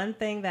 One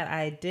thing that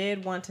I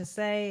did want to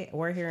say,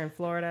 we're here in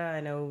Florida.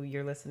 I know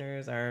your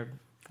listeners are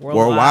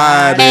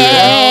worldwide.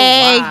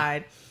 Hey.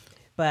 Worldwide.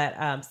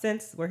 But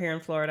since we're here in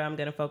Florida, I'm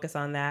going to focus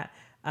on that.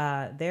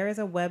 There is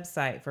a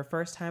website for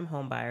first-time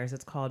home buyers.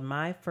 It's called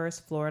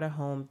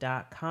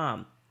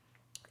myfirstfloridahome.com.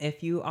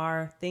 If you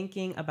are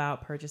thinking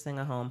about purchasing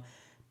a home,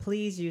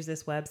 please use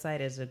this website.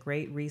 It's a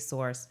great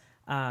resource.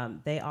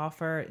 They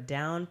offer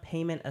down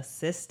payment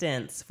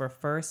assistance for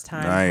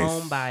first-time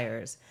home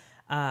buyers.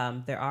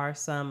 There are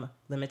some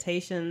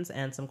limitations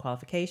and some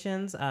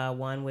qualifications.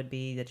 One would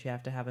be that you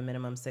have to have a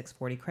minimum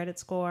 640 credit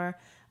score.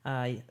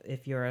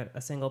 If you're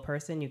a single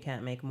person, you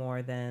can't make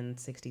more than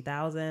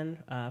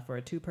 $60,000. For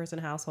a two-person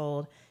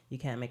household, you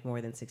can't make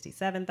more than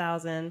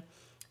 $67,000.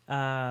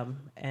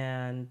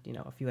 And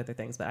a few other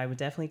things. But I would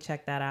definitely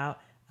check that out.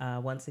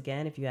 Once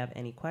again, if you have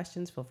any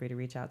questions, feel free to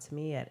reach out to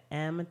me at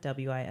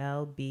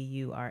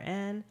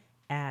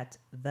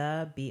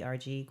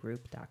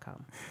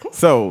mwilburn@thebrggroup.com.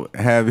 So,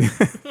 have you...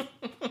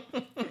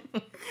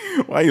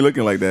 Why are you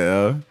looking like that,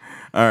 El?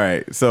 All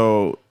right.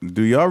 So,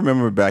 do y'all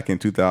remember back in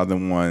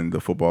 2001,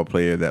 the football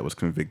player that was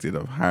convicted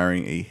of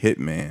hiring a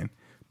hitman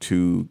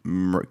to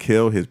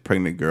kill his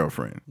pregnant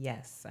girlfriend?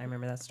 Yes, I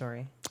remember that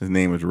story. His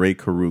name was Ray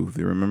Caruth.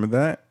 Do you remember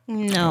that?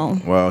 No.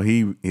 Well,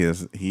 he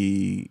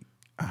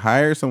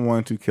hired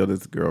someone to kill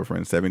his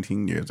girlfriend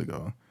 17 years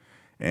ago,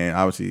 and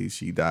obviously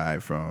she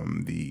died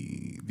from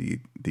the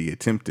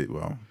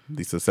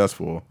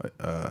successful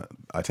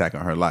attack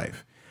on her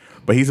life.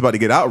 But he's about to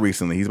get out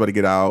recently. He's about to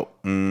get out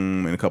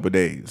in a couple of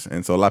days,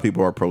 and so a lot of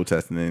people are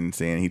protesting and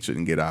saying he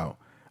shouldn't get out.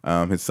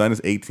 His son is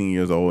 18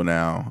 years old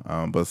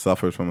now, but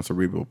suffers from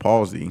cerebral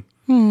palsy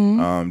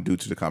due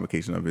to the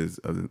complication of his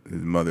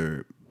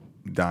mother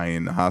dying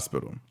in the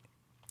hospital.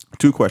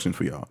 Two questions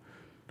for y'all.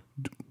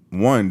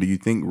 One, do you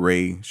think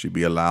Ray should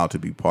be allowed to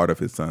be part of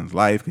his son's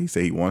life? He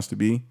said he wants to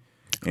be.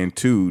 And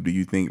two, do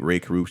you think Ray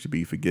Caruth should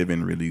be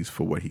forgiven, released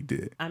for what he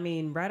did? I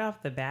mean, right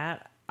off the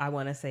bat, I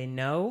want to say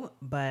no,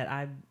 but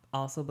I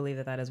also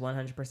believe that is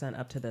 100%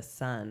 up to the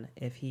son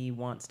if he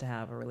wants to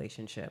have a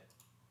relationship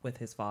with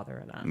his father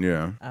or not.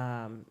 Yeah.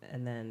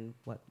 And then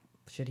what?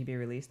 Should he be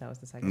released? That was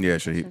the second. Yeah.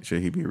 question.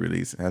 Should he be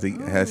released? Has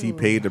he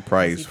paid the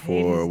price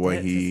for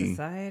what he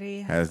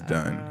has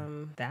done?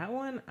 That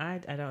one, I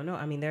don't know.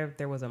 I mean,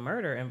 there was a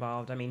murder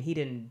involved. I mean, he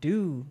didn't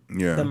do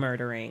Yeah. the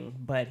murdering,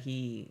 but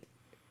he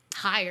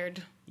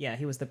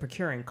was the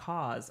procuring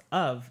cause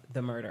of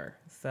the murder.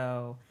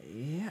 So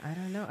yeah, I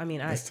don't know. I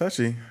mean, It's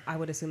touchy. I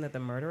would assume that the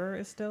murderer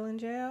is still in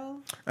jail.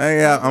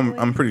 Yeah,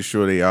 I'm pretty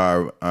sure they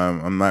are.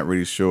 I'm not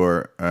really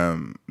sure.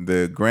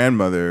 The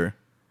grandmother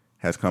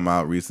has come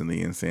out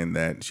recently and saying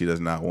that she does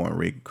not want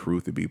Ray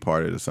Caruth to be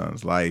part of the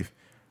son's life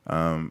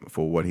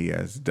for what he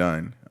has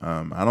done.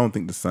 I don't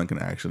think the son can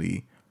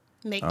actually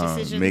make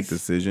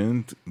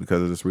decisions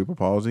because of the cerebral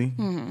palsy.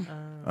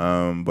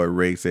 Mm-hmm. But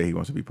Ray said he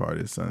wants to be part of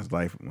his son's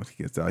life once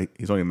he gets out.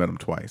 He's only met him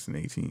twice in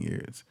 18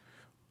 years.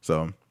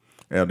 So,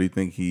 Elle, do you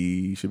think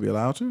he should be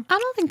allowed to? I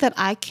don't think that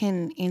I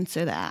can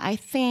answer that. I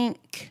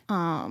think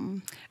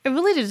it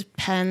really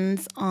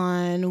depends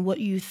on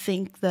what you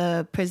think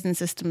the prison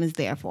system is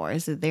there for.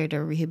 Is it there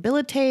to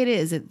rehabilitate it?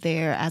 Is it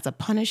there as a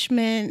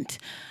punishment?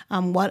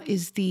 What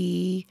is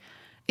the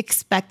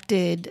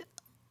expected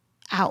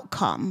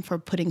outcome for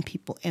putting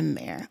people in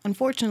there?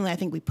 Unfortunately, I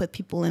think we put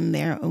people in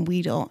there and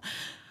we don't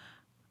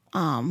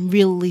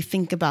really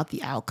think about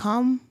the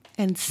outcome.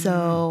 And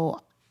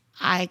so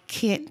I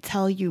can't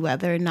tell you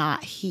whether or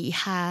not he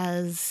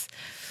has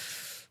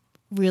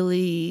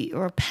really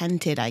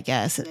repented, I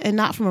guess, and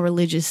not from a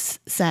religious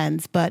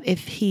sense, but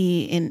if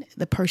he and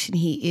the person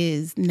he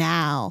is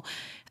now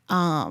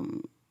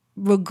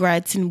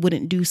regrets and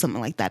wouldn't do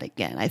something like that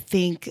again. I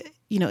think,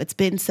 it's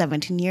been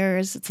 17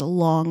 years. It's a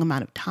long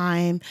amount of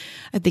time.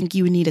 I think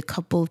you would need a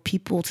couple of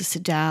people to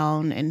sit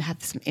down and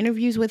have some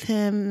interviews with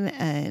him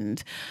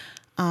and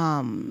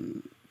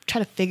try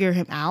to figure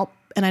him out.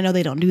 And I know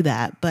they don't do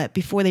that, but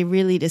before they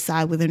really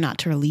decide whether or not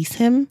to release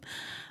him.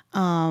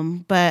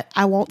 But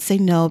I won't say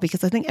no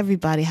because I think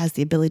everybody has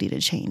the ability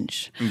to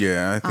change.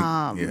 Yeah,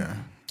 I think, yeah.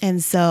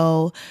 And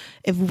so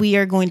if we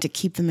are going to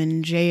keep them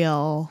in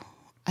jail,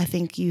 I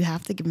think you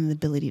have to give them the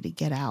ability to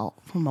get out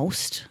for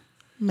most.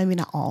 Maybe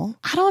not all.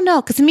 I don't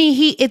know. Because to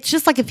me, it's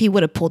just like if he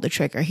would have pulled the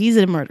trigger. He's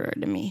a murderer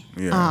to me.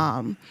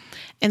 Yeah.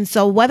 And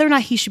so whether or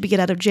not he should be get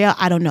out of jail,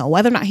 I don't know.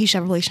 Whether or not he should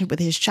have a relationship with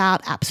his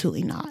child,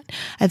 absolutely not.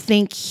 I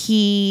think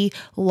he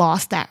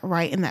lost that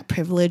right and that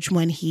privilege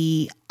when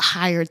he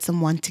hired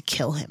someone to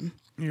kill him.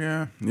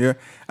 Yeah.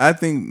 I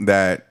think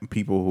that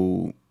people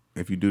who,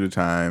 if you do the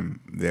time,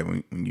 that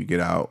when you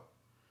get out,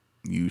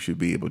 you should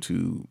be able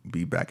to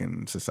be back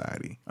in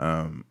society.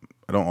 I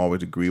don't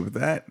always agree with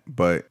that,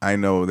 but I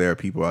know there are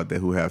people out there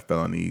who have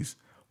felonies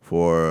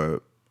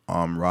for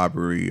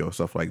robbery or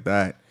stuff like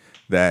that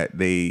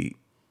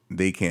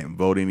they can't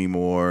vote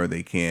anymore.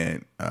 They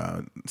can't,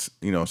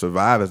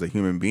 survive as a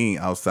human being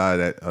outside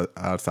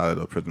of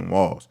the prison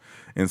walls.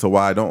 And so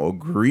while I don't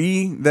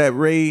agree that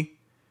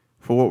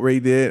for what Ray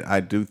did,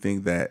 I do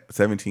think that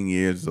 17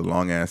 years is a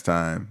long ass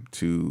time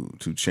to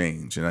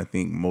change. And I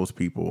think most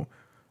people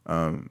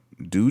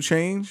do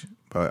change,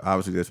 but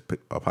obviously there's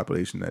a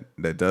population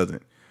that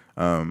doesn't.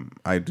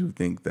 I do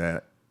think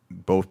that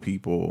both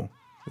people,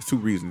 there's two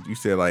reasons. You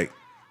said, like,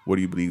 what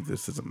do you believe the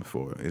system is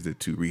for? Is it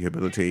to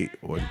rehabilitate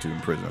or is it to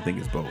imprison? I think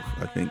it's both.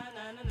 I think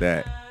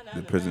that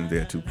the prison's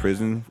there to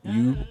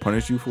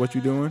punish you for what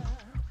you're doing,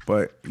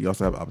 but you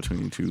also have an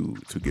opportunity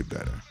to get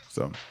better.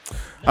 So,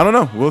 I don't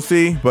know. We'll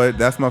see, but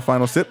that's my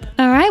final sip.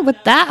 All right,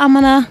 with that, I'm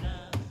going to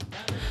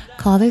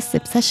call this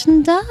sip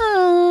session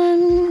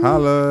done.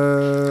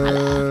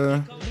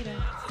 Holla.